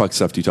kind of butt fuck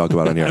stuff do you talk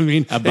about on here?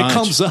 It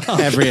comes up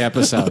every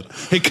episode.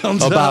 It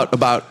comes up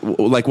about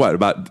like what?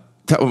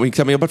 Tell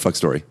me a butt fuck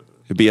story.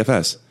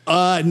 BFS.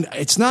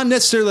 It's not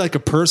necessarily like a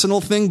personal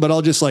thing, but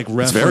I'll just like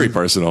reference. It's very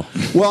personal.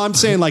 Well, I'm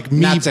saying like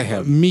me, not to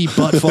him. Me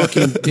butt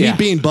fucking, me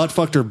being butt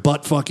fucked or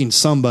butt fucking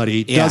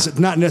somebody does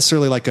not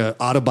necessarily like a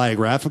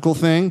autobiographical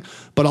thing,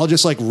 but I'll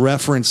just like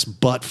reference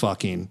butt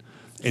fucking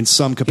in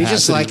some capacity. He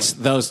just likes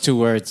those two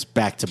words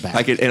back to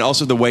back. And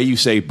also the way you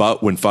say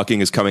butt when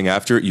fucking is coming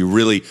after it,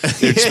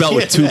 it's spelled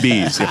with two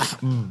B's.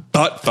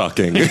 Butt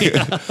fucking.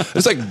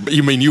 It's like,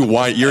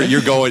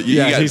 you're going, you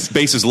got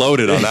bases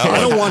loaded on that one. I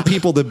don't want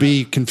people to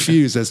be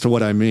confused as to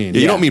what I mean.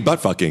 You don't mean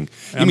butt fucking.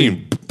 You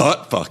mean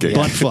butt fucking.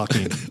 Butt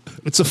fucking.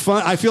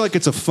 I feel like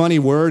it's a funny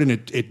word and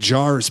it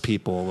jars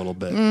people a little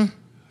bit.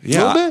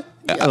 Yeah. A little bit?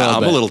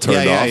 I'm a little turned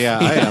off. Yeah,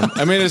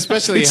 I am.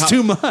 Especially it's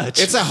too much.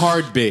 It's a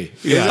hard B.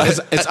 Yeah.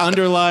 It's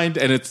underlined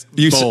and it's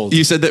bold.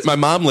 You said that my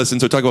mom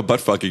listens, so talk about butt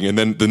fucking, and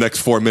then the next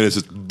 4 minutes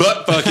is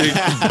butt fucking,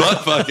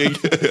 butt fucking.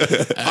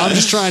 I'm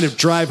just trying to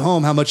drive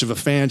home how much of a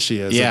fan she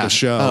is of the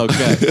show. Oh,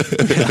 good.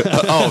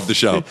 Of the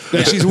show.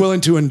 That she's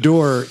willing to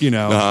endure,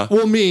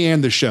 well, me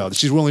and the show. That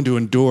she's willing to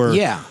endure,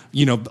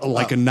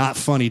 like a not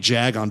funny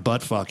jag on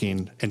butt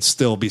fucking and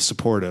still be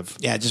supportive.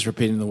 Yeah, just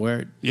repeating the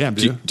word. Yeah,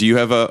 do you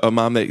have a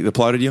mom that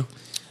applauded you?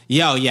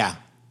 Yeah.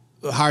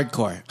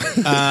 hardcore.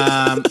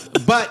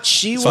 But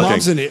she was.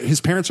 Mom's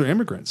his parents are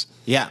immigrants.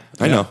 Yeah.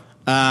 I know.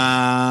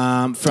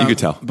 From, you could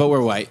tell. But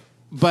we're white.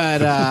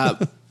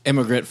 But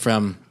immigrant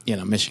from,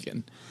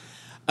 Michigan.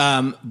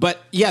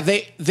 But yeah,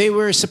 they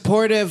were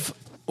supportive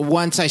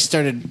once I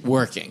started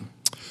working,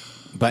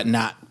 but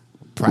not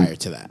prior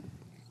to that.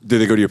 Did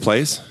they go to your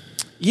plays?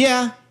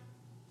 Yeah.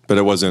 But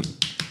it wasn't.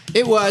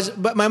 It was,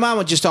 but my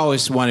mom just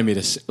always wanted me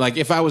to, like,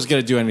 if I was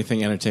going to do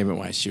anything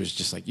entertainment-wise, she was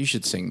just like, you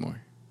should sing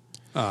more.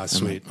 Ah,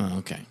 sweet. Like, oh,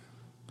 okay.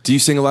 Do you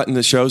sing a lot in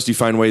the shows? Do you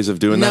find ways of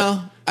doing that?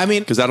 No, I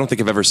mean... Because I don't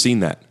think I've ever seen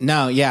that.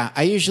 No, yeah,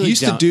 I usually You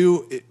used to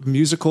do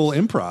musical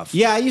improv.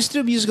 Yeah, I used to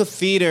do musical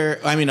theater,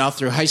 all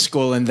through high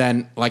school, and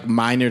then, like,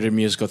 minored in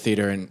musical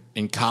theater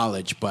in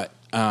college, but,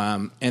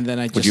 and then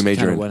I just kind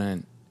of went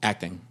in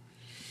acting.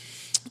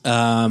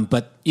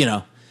 But,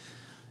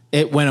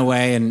 it went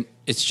away, and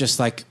it's just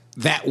like...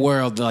 That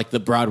world, like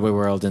the Broadway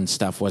world and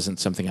stuff, wasn't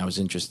something I was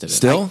interested in.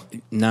 Still?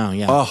 No,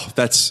 yeah. Oh,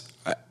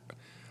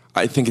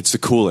 I think it's the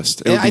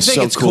coolest. It would be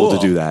so cool to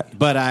do that.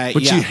 But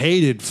you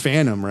hated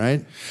Phantom,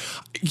 right?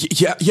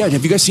 Yeah.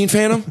 Have you guys seen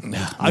Phantom?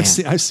 I've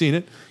seen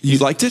it. You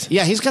liked it?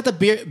 Yeah, he's got the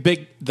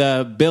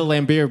Bill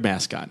Lambier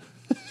mask on.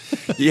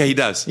 Yeah, he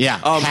does. Yeah,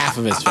 half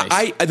of his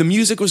face. The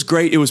music was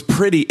great. It was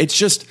pretty. It's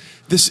just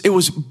this. It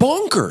was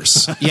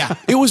bonkers. Yeah,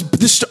 it was.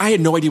 This. I had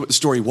no idea what the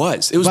story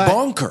was. It was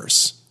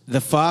bonkers. The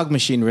fog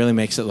machine really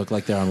makes it look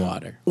like they're on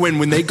water.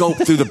 When they go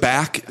through the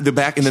back,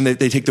 and then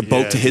they take the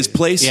boat to his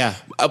place. Yeah,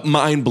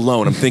 mind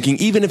blown. I'm thinking,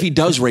 even if he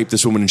does rape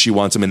this woman and she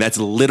wants him, and that's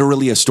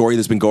literally a story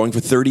that's been going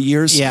for 30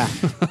 years. Yeah,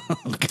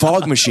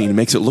 fog machine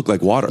makes it look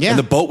like water. Yeah, and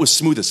the boat was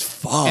smooth as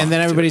fuck. And then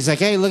everybody's like,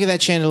 "Hey, look at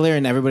that chandelier,"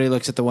 and everybody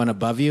looks at the one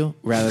above you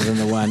rather than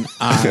the one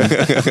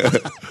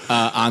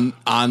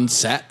on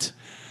set.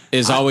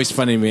 Is always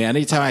funny to me.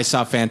 Anytime I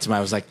saw Phantom, I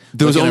was like,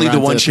 there was only the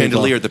one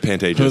chandelier at the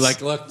Pantages. Who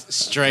looked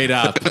straight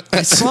up.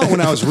 I saw it when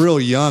I was real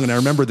young, and I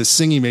remember the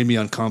singing made me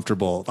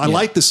uncomfortable. I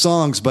liked the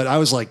songs, but I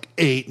was like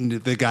 8, and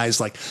the guy's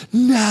like,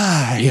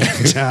 night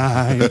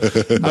time.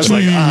 I was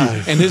like,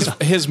 ah. And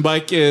his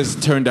mic is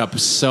turned up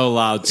so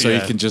loud, so he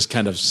can just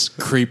kind of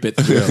creep it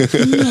through.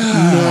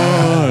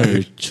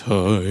 Night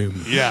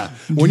time. Yeah.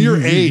 When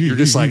you're 8, you're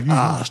just like,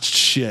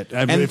 shit.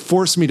 I mean, it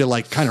forced me to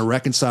like kind of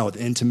reconcile with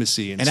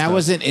intimacy and stuff. I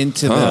wasn't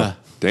into the...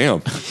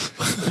 Damn.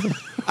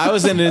 I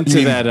wasn't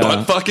into that.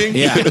 Butt fucking?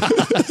 Yeah.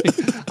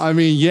 I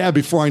mean, yeah,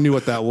 before I knew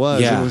what that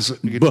was. Yeah. It was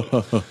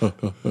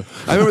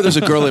I remember there's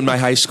a girl in my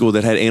high school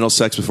that had anal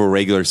sex before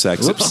regular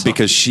sex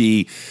because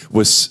she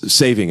was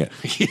saving it.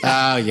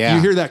 Oh, yeah.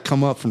 You hear that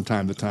come up from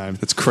time to time.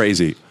 That's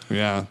crazy.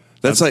 Yeah.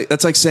 That's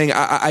like saying,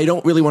 I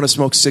don't really want to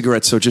smoke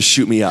cigarettes, so just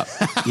shoot me up.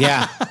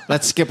 Yeah.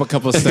 Let's skip a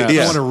couple steps. I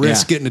don't want to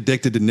risk getting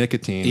addicted to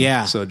nicotine.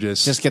 Yeah. So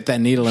just get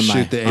that needle in my...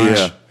 shoot the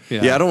H.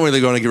 Yeah, I don't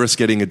really want to risk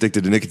getting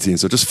addicted to nicotine,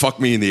 so just fuck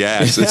me in the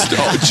ass. It's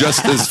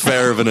just as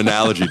fair of an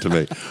analogy to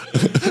me.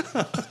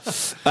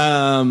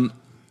 Then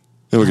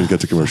we're going to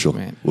get to commercial.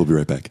 We'll be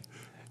right back.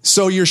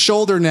 So your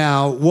shoulder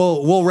now,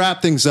 we'll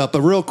wrap things up,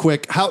 but real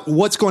quick,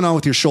 what's going on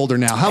with your shoulder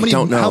now? How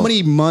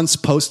many months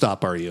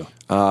post-op are you?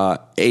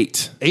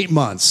 8. 8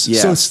 months.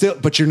 Yeah. So still,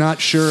 but you're not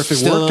sure if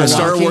it worked. I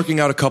started working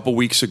out a couple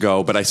weeks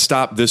ago, but I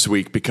stopped this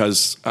week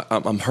because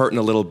I'm hurting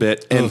a little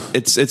bit, and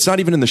it's not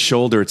even in the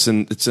shoulder. It's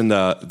in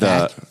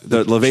the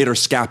levator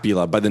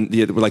scapula, by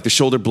the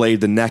shoulder blade,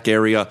 the neck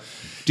area.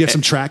 Do you have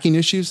some tracking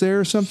issues there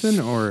or something?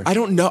 Or I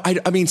don't know.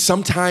 I mean,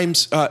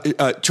 sometimes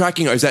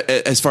tracking, is that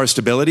as far as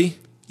stability?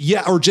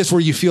 Yeah, or just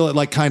where you feel it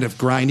like kind of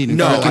grinding and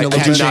No, cracking a little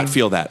I do bit? not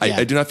feel that. Yeah.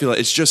 I do not feel that.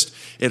 It's just,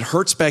 it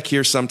hurts back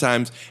here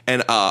sometimes.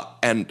 And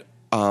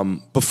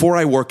before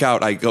I work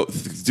out, I go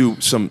do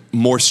some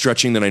more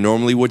stretching than I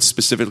normally would,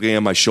 specifically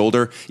on my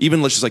shoulder,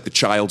 even just like the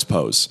child's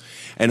pose.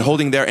 And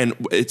holding there, and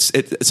it's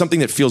something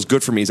that feels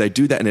good for me is I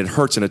do that and it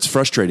hurts and it's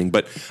frustrating.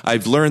 But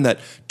I've learned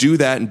that do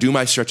that and do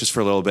my stretches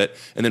for a little bit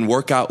and then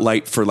work out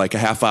light for like a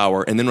half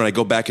hour. And then when I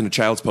go back into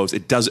child's pose,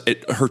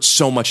 it hurts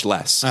so much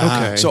less.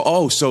 Okay.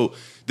 So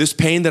this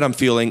pain that I'm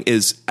feeling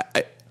is...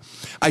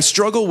 I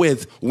struggle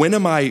with when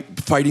am I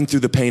fighting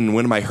through the pain and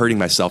when am I hurting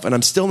myself? And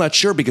I'm still not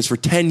sure because for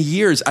 10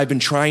 years I've been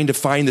trying to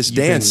find this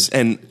dance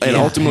and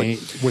ultimately...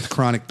 with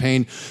chronic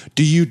pain.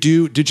 Did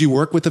you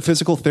work with a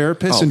physical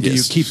therapist and do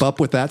you keep up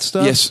with that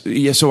stuff?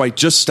 Yes. So I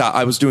just stopped.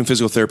 I was doing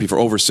physical therapy for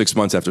over 6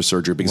 months after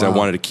surgery because I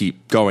wanted to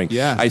keep going.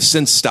 Yeah. I've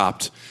since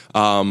stopped,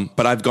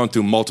 but I've gone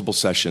through multiple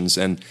sessions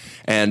and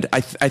I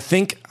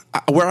think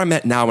where I'm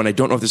at now, and I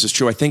don't know if this is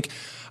true, I think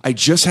I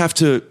just have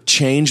to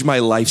change my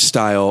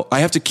lifestyle.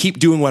 I have to keep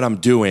doing what I'm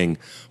doing,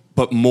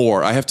 but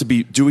more. I have to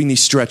be doing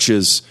these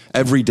stretches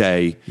every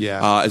day. Yeah.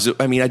 I do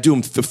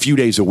them a few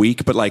days a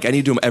week, but like I need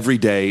to do them every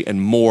day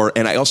and more.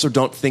 And I also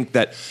don't think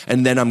that,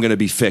 and then I'm going to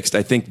be fixed.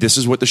 I think this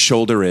is what the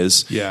shoulder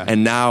is. Yeah.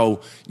 And now,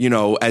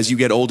 as you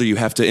get older, you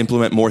have to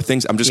implement more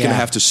things. I'm just going to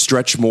have to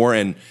stretch more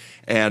and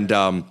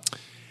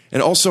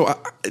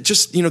also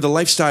just, the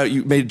lifestyle,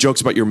 you made jokes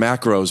about your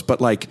macros,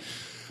 but like,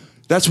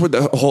 That's where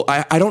the whole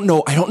I don't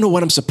know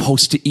what I'm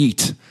supposed to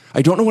eat.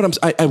 I don't know what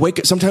I wake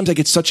up. Sometimes I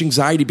get such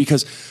anxiety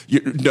because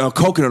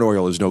coconut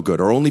oil is no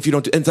good, or only if you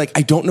don't. And it's like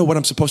I don't know what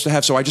I'm supposed to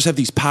have, so I just have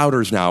these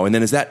powders now. And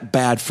then is that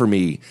bad for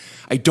me?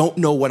 I don't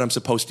know what I'm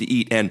supposed to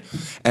eat. One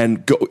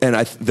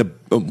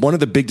of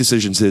the big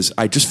decisions is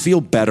I just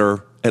feel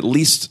better, at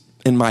least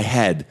in my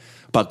head,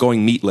 about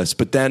going meatless.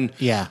 But then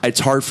it's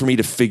hard for me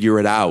to figure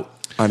it out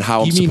on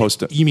how I'm supposed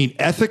to. You mean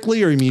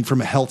ethically, or you mean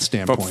from a health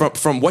standpoint?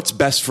 From what's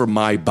best for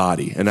my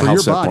body and a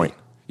health standpoint.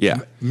 Yeah,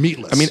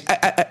 meatless. I mean,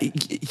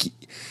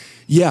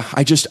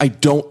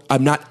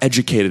 I'm not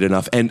educated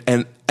enough, and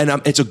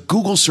it's a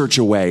Google search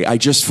away. I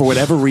just, for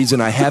whatever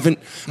reason, I haven't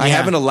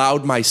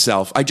allowed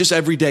myself. I just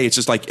every day it's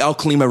just like I'll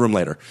clean my room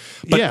later,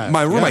 but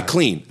my room I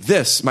clean.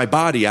 My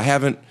body I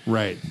haven't.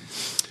 Right.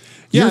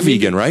 You're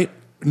vegan, right?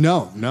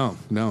 No.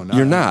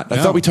 You're not. I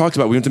thought we talked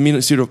about it. We went to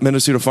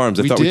Minnesota Farms.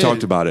 I thought we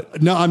talked about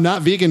it. No, I'm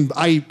not vegan.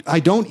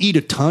 I don't eat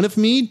a ton of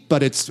meat,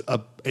 but it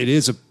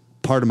is a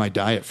part of my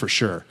diet for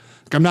sure.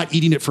 Like, I'm not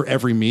eating it for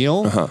every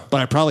meal,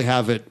 but I probably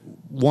have it.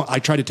 I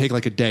try to take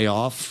like a day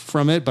off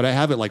from it, but I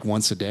have it like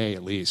once a day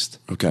at least.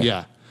 Okay.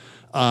 Yeah.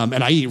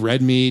 And I eat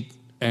red meat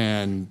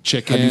and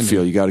chicken. How do you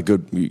feel? You got a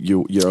good,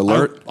 you're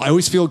alert? I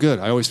always feel good.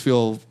 I always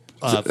feel...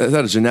 is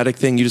that a genetic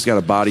thing? You just got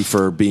a body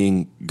for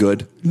being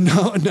good?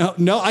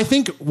 No. I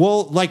think,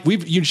 like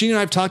Eugene and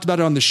I have talked about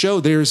it on the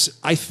show.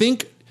 I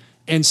think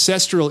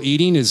ancestral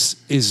eating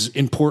is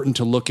important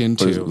to look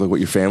into. Like what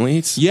your family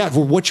eats? Yeah,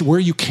 where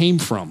you came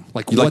from.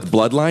 Like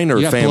bloodline or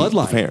family?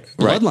 Bloodline.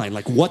 Bloodline,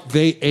 like what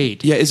they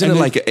ate. Yeah, isn't it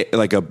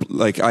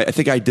like I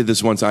think I did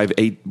this once. I've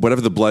ate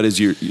whatever the blood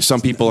is.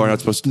 Some people are not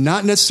supposed to.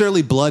 Not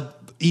necessarily blood.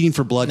 Eating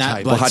for blood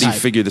type. Well, how do you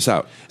figure this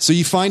out? So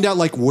you find out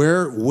like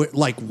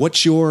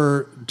what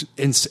your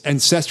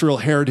ancestral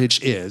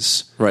heritage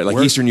is. Right, like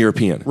Eastern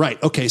European.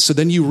 Right. Okay. So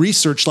then you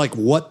research like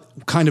what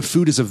kind of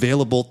food is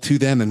available to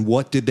them and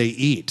what did they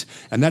eat,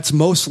 and that's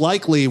most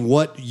likely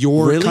what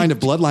your kind of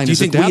bloodline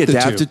is adapted to. Do you think we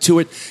adapted to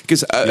it?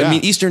 Because I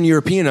mean, Eastern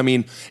European. I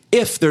mean,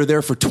 if they're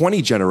there for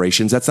 20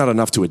 generations, that's not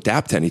enough to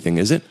adapt to anything,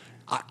 is it?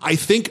 I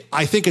think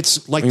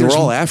it's like we're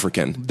all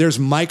African. There's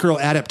micro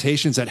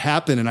adaptations that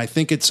happen, and I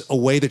think it's a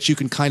way that you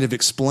can kind of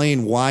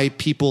explain why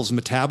people's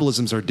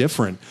metabolisms are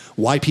different,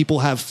 why people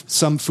have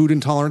some food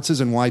intolerances,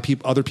 and why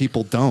other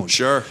people don't.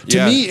 Sure.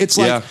 To me, it's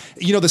like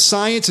the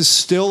science is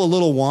still a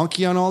little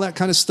wonky on all that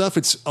kind of stuff.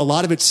 A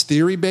lot of it's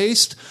theory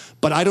based.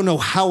 But I don't know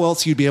how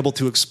else you'd be able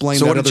to explain.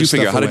 So that what did you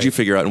figure out? How away. did you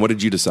figure out, and what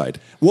did you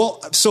decide?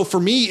 Well, so for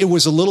me, it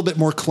was a little bit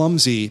more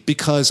clumsy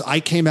because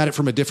I came at it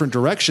from a different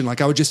direction. Like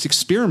I would just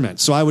experiment.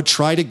 So I would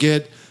try to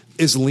get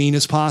as lean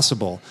as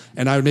possible,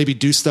 and I would maybe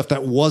do stuff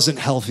that wasn't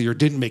healthy or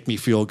didn't make me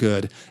feel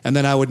good. And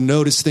then I would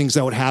notice things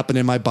that would happen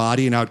in my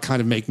body, and I would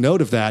kind of make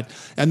note of that.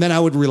 And then I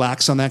would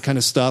relax on that kind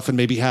of stuff, and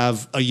maybe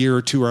have a year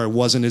or two where I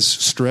wasn't as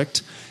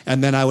strict.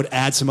 And then I would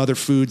add some other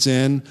foods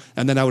in,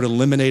 and then I would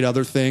eliminate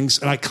other things.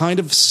 And I kind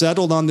of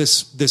settled on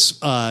this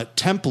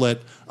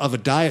template of a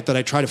diet that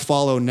I try to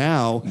follow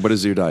now. What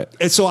is your diet?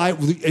 It's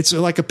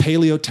like a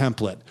paleo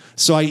template.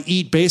 So I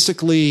eat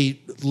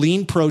basically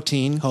lean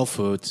protein, whole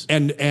foods,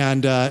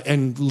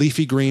 and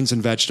leafy greens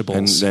and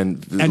vegetables,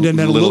 and then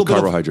a little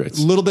carbohydrates,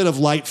 a little bit of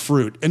light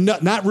fruit, and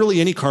not really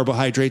any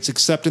carbohydrates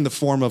except in the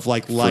form of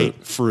like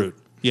light fruit.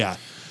 Yeah.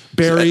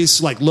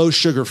 Berries, like low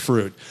sugar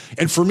fruit.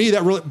 And for me,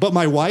 that really, but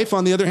my wife,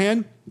 on the other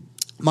hand,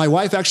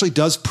 actually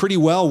does pretty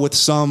well with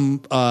some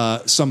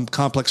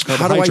complex carbohydrates.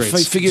 How do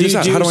I figure this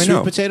out? How do I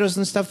know? Sweet potatoes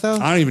and stuff, though?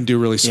 I don't even do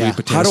really sweet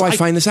potatoes. How do I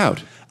find this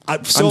out?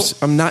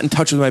 I'm not in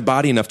touch with my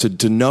body enough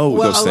to know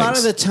those things. Well, a lot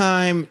of the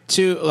time,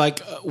 too, like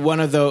one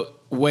of the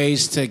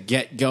ways to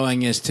get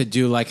going is to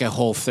do like a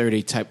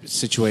Whole30 type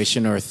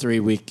situation or a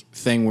 3-week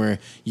thing where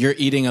you're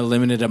eating a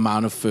limited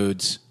amount of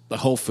foods, the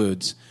whole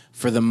foods,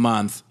 for the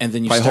month, and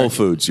then you by Whole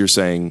Foods, you're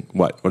saying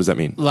what? What does that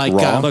mean? Like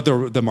raw? Like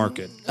the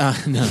market.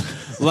 No,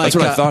 like, that's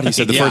what I thought he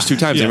said the first two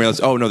times. And I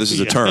realized, oh no, this is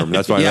a term.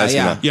 That's why I'm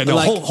asking that. Yeah, no,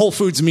 like, Whole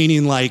Foods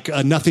meaning like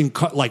nothing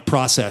like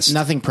processed.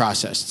 Nothing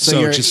processed.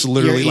 So you're just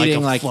literally you're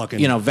eating like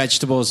fucking,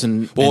 vegetables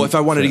and. Well, if I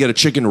wanted to get a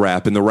chicken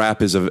wrap and the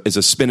wrap is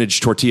a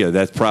spinach tortilla,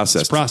 that's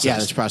processed. It's processed. Yeah,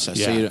 that's processed.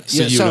 Yeah.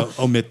 So you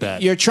omit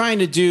that. You're trying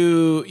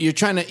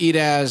to eat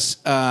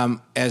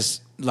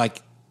as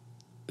like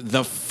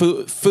the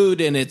food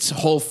in its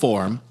whole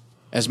form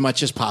as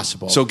much as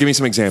possible. So give me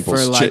some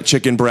examples. Like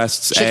chicken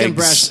breasts,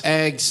 eggs,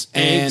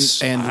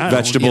 and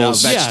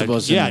vegetables.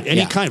 Vegetables.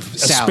 Any kind of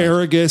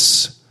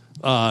asparagus,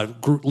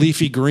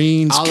 leafy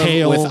greens,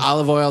 kale. With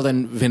olive oil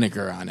and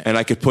vinegar on it. And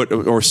I could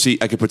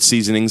put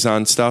seasonings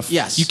on stuff.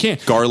 Yes. You can.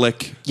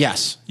 Garlic.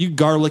 Yes. You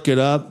garlic it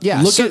up.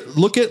 Yeah.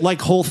 Look at like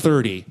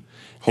Whole30.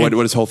 What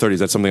is Whole30? Is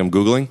that something I'm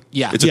Googling?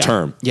 Yeah. It's a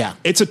term. Yeah.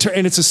 It's a term,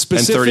 and it's a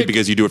specific... And 30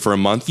 because you do it for a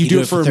month? You do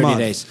it for 30 month.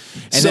 Days.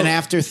 And then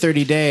after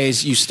 30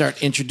 days, you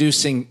start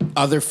introducing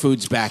other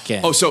foods back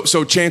in. Oh,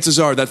 so chances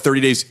are that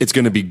 30 days, it's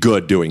going to be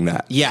good doing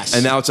that. Yes.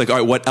 And now it's like, all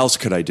right, what else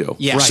could I do?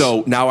 Yes. Right.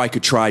 So now I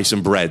could try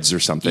some breads or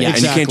something. Yeah, and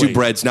exactly. you can't do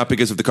breads, not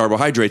because of the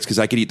carbohydrates, because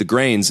I could eat the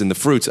grains and the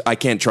fruits. I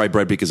can't try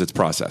bread because it's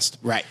processed.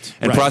 Right.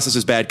 And processed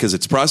is bad because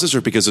it's processed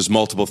or because there's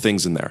multiple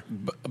things in there?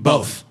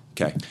 Both.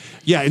 Okay.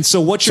 Yeah, and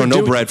so what So you're no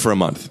doing, bread for a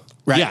month.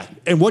 Right. Yeah,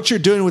 and what you're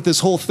doing with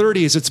this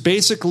Whole30 is it's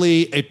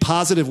basically a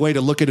positive way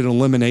to look at an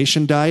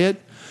elimination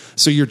diet.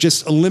 So you're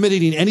just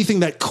eliminating anything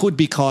that could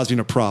be causing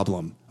a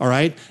problem, all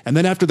right? And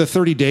then after the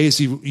 30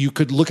 days, you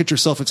could look at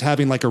yourself as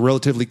having like a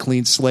relatively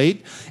clean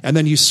slate, and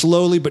then you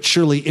slowly but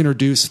surely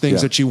introduce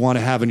things that you want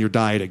to have in your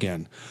diet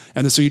again.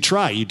 And then so you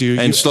try,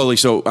 you Slowly.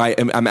 So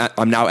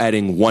I'm now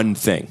adding one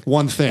thing.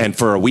 One thing. And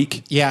for a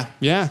week. Yeah.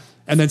 Yeah,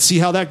 and then see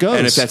how that goes.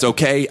 And if that's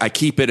okay, I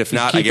keep it. If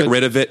not, I get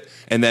rid of it.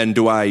 And then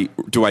do I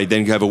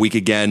then have a week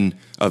again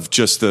of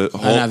just the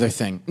whole Another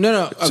thing?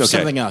 No, of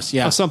something else.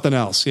 Yeah, of something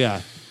else.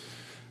 Yeah.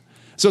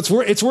 So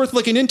it's worth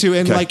looking into,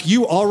 and like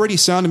you already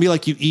sound to me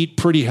like you eat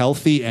pretty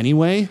healthy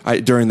anyway.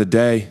 During the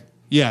day.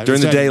 Yeah,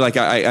 during the day, like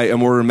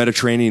I'm ordering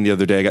Mediterranean the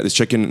other day. I got this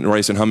chicken,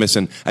 rice, and hummus,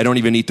 and I don't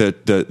even eat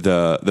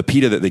the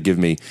pita that they give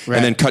me. Right.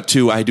 And then cut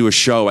to, I do a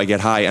show, I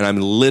get high, and I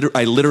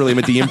literally am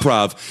at the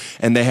Improv,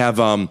 and they have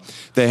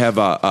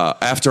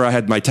after I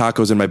had my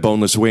tacos and my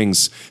boneless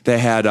wings, they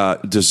had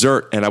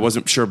dessert, and I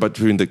wasn't sure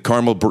between the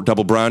caramel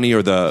double brownie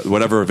or the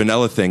whatever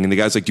vanilla thing, and the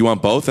guy's like, "Do you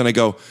want both?" And I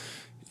go,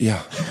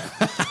 "Yeah."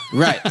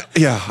 right.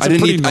 Yeah, I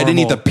didn't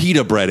eat the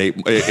pita bread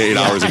eight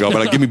hours ago,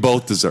 but give me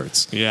both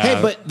desserts. Yeah.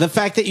 Hey, but the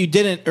fact that you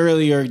didn't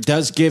earlier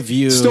does give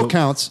you still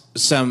counts.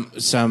 Some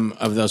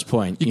of those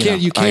points.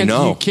 You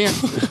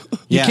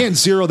can't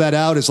zero that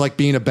out as like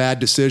being a bad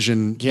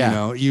decision. Yeah. You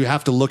know, you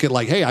have to look at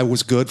like, hey, I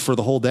was good for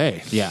the whole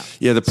day. Yeah.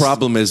 Yeah, the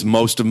problem is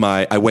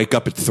I wake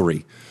up at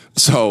 3.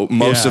 So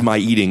most of my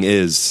eating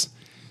is,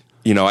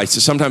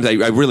 sometimes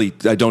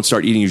I don't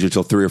start eating usually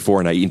until 3 or 4,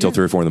 and I eat until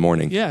 3 or 4 in the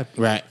morning. Yeah.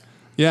 Right.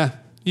 Yeah.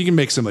 You can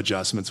make some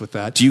adjustments with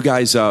that. Do you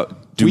guys do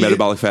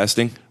metabolic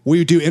fasting?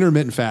 We do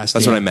intermittent fasting.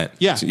 That's what I meant.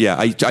 Yeah. So, yeah.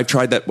 I've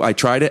tried that. I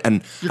tried it,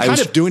 and You're kind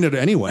of doing it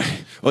anyway.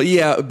 Well,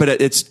 yeah, but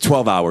it's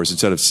 12 hours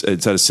instead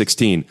of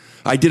 16.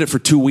 I did it for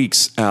 2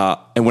 weeks,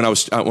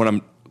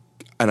 and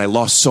I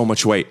lost so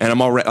much weight, and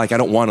I'm already like I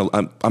don't want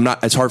to. I'm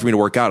not. It's hard for me to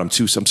work out. I'm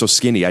so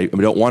skinny. I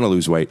don't want to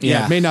lose weight.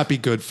 Yeah, it may not be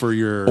good for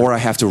your. Or I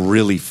have to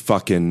really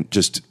fucking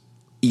just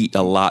eat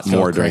a lot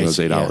more during those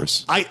 8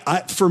 hours.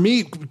 For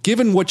me,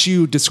 given what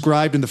you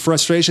described and the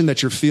frustration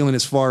that you're feeling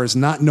as far as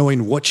not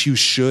knowing what you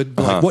should,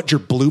 like what your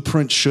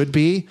blueprint should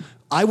be,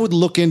 I would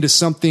look into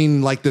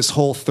something like this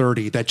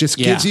Whole30 that just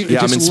gives you.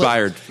 I'm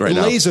inspired right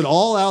now. It lays it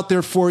all out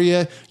there for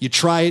you. You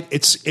try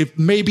it. It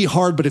may be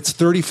hard, but it's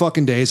 30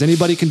 fucking days.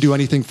 Anybody can do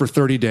anything for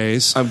 30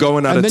 days. I'm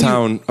going out of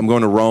town. I'm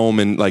going to Rome,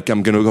 and like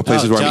I'm going to go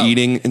places where I'm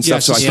eating and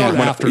stuff. So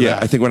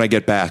I think when I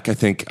get back, I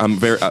think I'm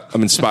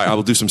inspired. I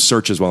will do some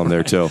searches while I'm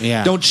there too.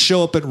 Yeah. Don't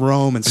show up at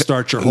Rome and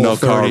start your Whole30. No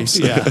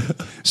carbs.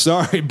 Yeah.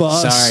 Sorry,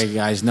 boss. Sorry,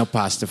 guys. No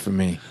pasta for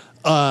me.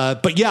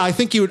 But yeah, I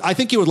think you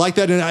would like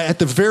that, and at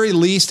the very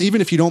least,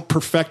 even if you don't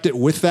perfect it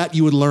with that,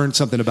 you would learn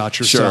something about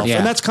yourself, Yeah.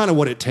 and that's kind of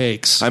what it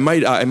takes. I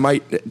might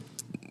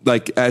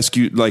like ask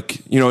you,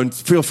 and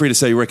feel free to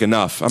say, Rick,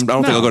 enough. I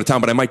don't think I'll go to town,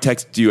 but I might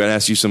text you and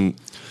ask you some.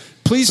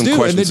 Please some do, and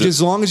questions then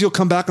as long as you'll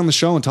come back on the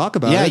show and talk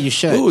about it. Yeah, you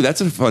should. Ooh, that's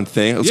a fun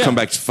thing. Let's come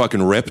back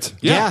fucking ripped.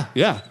 Yeah.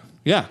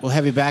 We'll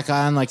have you back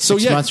on like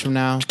 6 months from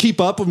now.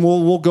 Keep up, and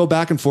we'll go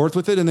back and forth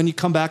with it, and then you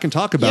come back and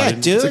talk about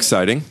it. Dude. It's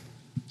exciting.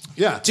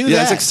 Yeah, Do Yeah,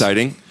 that. it's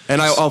exciting. And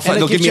they'll it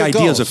give gives me you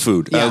ideas goals. of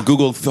food. Yeah. I'll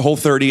Google the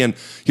Whole30 and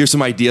here's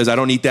some ideas. I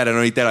don't eat that.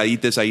 I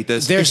eat this. I eat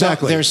this. There's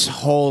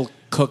whole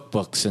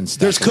cookbooks and stuff.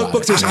 There's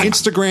cookbooks. There's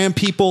Instagram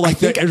people.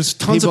 There's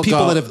tons of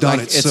people that have done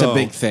it. It's a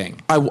big thing.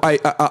 I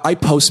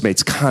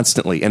Postmates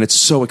constantly, and it's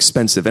so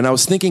expensive. And I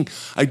was thinking,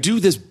 I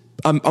do this.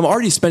 I'm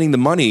already spending the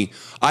money.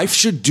 I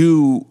should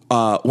do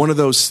one of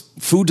those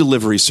food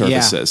delivery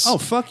services. Oh,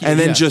 fuck you. And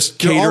then just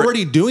cater. You're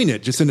already doing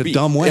it, just in a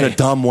dumb way. In a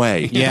dumb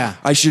way. Yeah.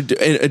 I should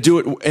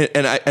do it,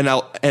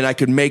 and I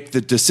could make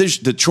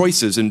the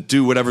choices, and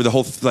do whatever the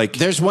whole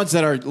There's ones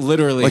that are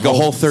literally like a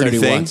Whole30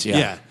 thing. ones,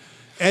 Yeah.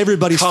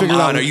 Everybody's Come figured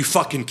on, out. are you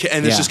fucking kidding?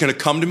 And it's just going to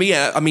come to me?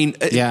 I mean,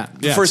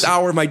 the first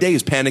hour of my day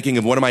is panicking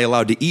of what am I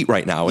allowed to eat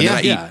right now? And then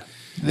I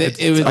eat.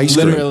 It was ice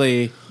cream.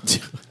 literally.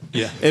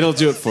 Yeah. It'll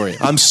do it for you.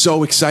 I'm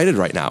so excited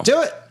right now. Do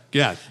it.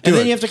 Yeah. And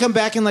then you have to come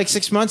back in like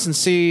 6 months and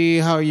see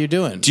how you're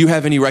doing. Do you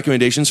have any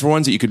recommendations for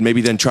ones that you could maybe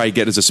then try to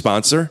get as a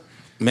sponsor?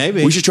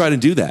 Maybe. We should try to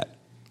do that.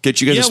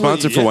 Get you guys a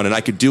sponsor for one, and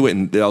I could do it,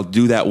 and I'll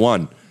do that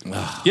one.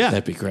 Yeah.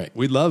 That'd be great.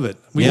 We'd love it.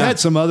 We had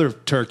some other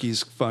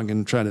turkeys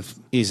fucking trying to.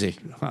 Easy.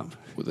 Wow.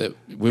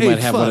 We might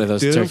have one of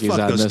those turkeys fuck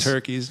on those this.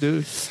 turkeys,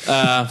 dude.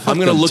 I'm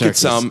going to look at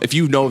some. If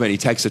you know of any,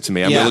 text it to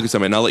me. I'm going to look at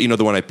some, and I'll let you know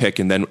the one I pick.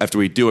 And then after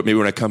we do it, maybe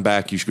when I come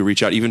back, you should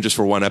reach out, even just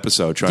for one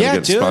episode, trying to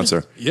get a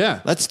sponsor.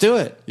 Yeah. Let's do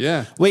it.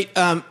 Yeah. Wait,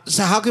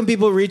 so how can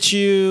people reach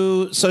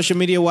you social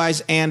media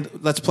wise? And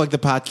let's plug the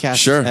podcast.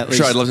 Sure. At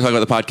least. Sure. I'd love to talk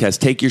about the podcast.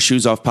 Take Your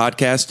Shoes Off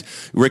podcast,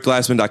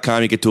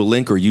 rickglassman.com. You get to a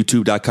link, or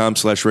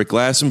youtube.com/Rick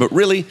Glassman. But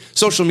really,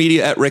 social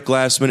media at Rick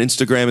Glassman.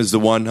 Instagram is the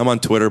one. I'm on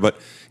Twitter, but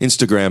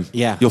Instagram.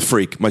 Yeah. You'll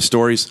freak. My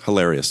stories,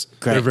 hilarious.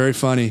 Great. They're very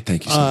funny.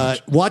 Thank you so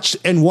much.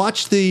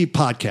 Watch the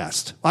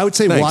podcast. I would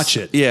say Thanks. watch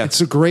it. Yeah. It's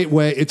a great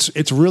way.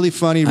 It's really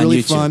funny, On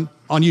really YouTube. fun.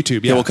 On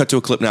YouTube, yeah. Yeah, we'll cut to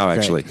a clip now,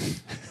 actually.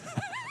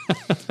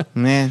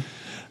 Man.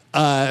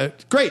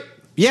 Great.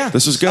 Yeah.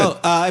 This is good. So,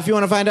 if you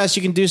want to find us,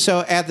 you can do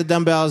so at The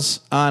Dumbbells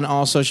on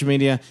all social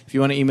media. If you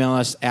want to email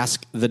us,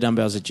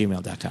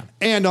 askthedumbbells@gmail.com.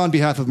 And on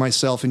behalf of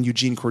myself and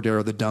Eugene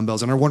Cordero, the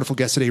Dumbbells, and our wonderful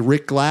guest today,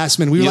 Rick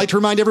Glassman, we would like to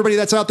remind everybody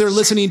that's out there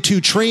listening to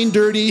Train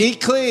Dirty,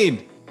 Eat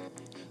Clean.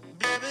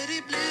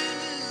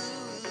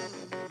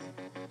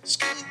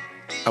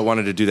 I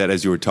wanted to do that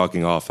as you were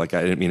talking off. Like,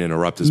 I didn't mean to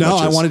interrupt as much No,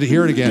 as... I wanted to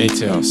hear it again. Me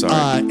too. Oh,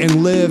 sorry.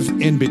 And live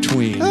in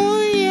between.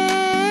 Oh, yeah.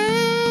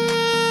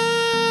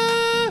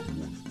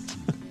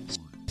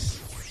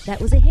 That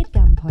was a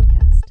HeadGum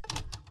podcast.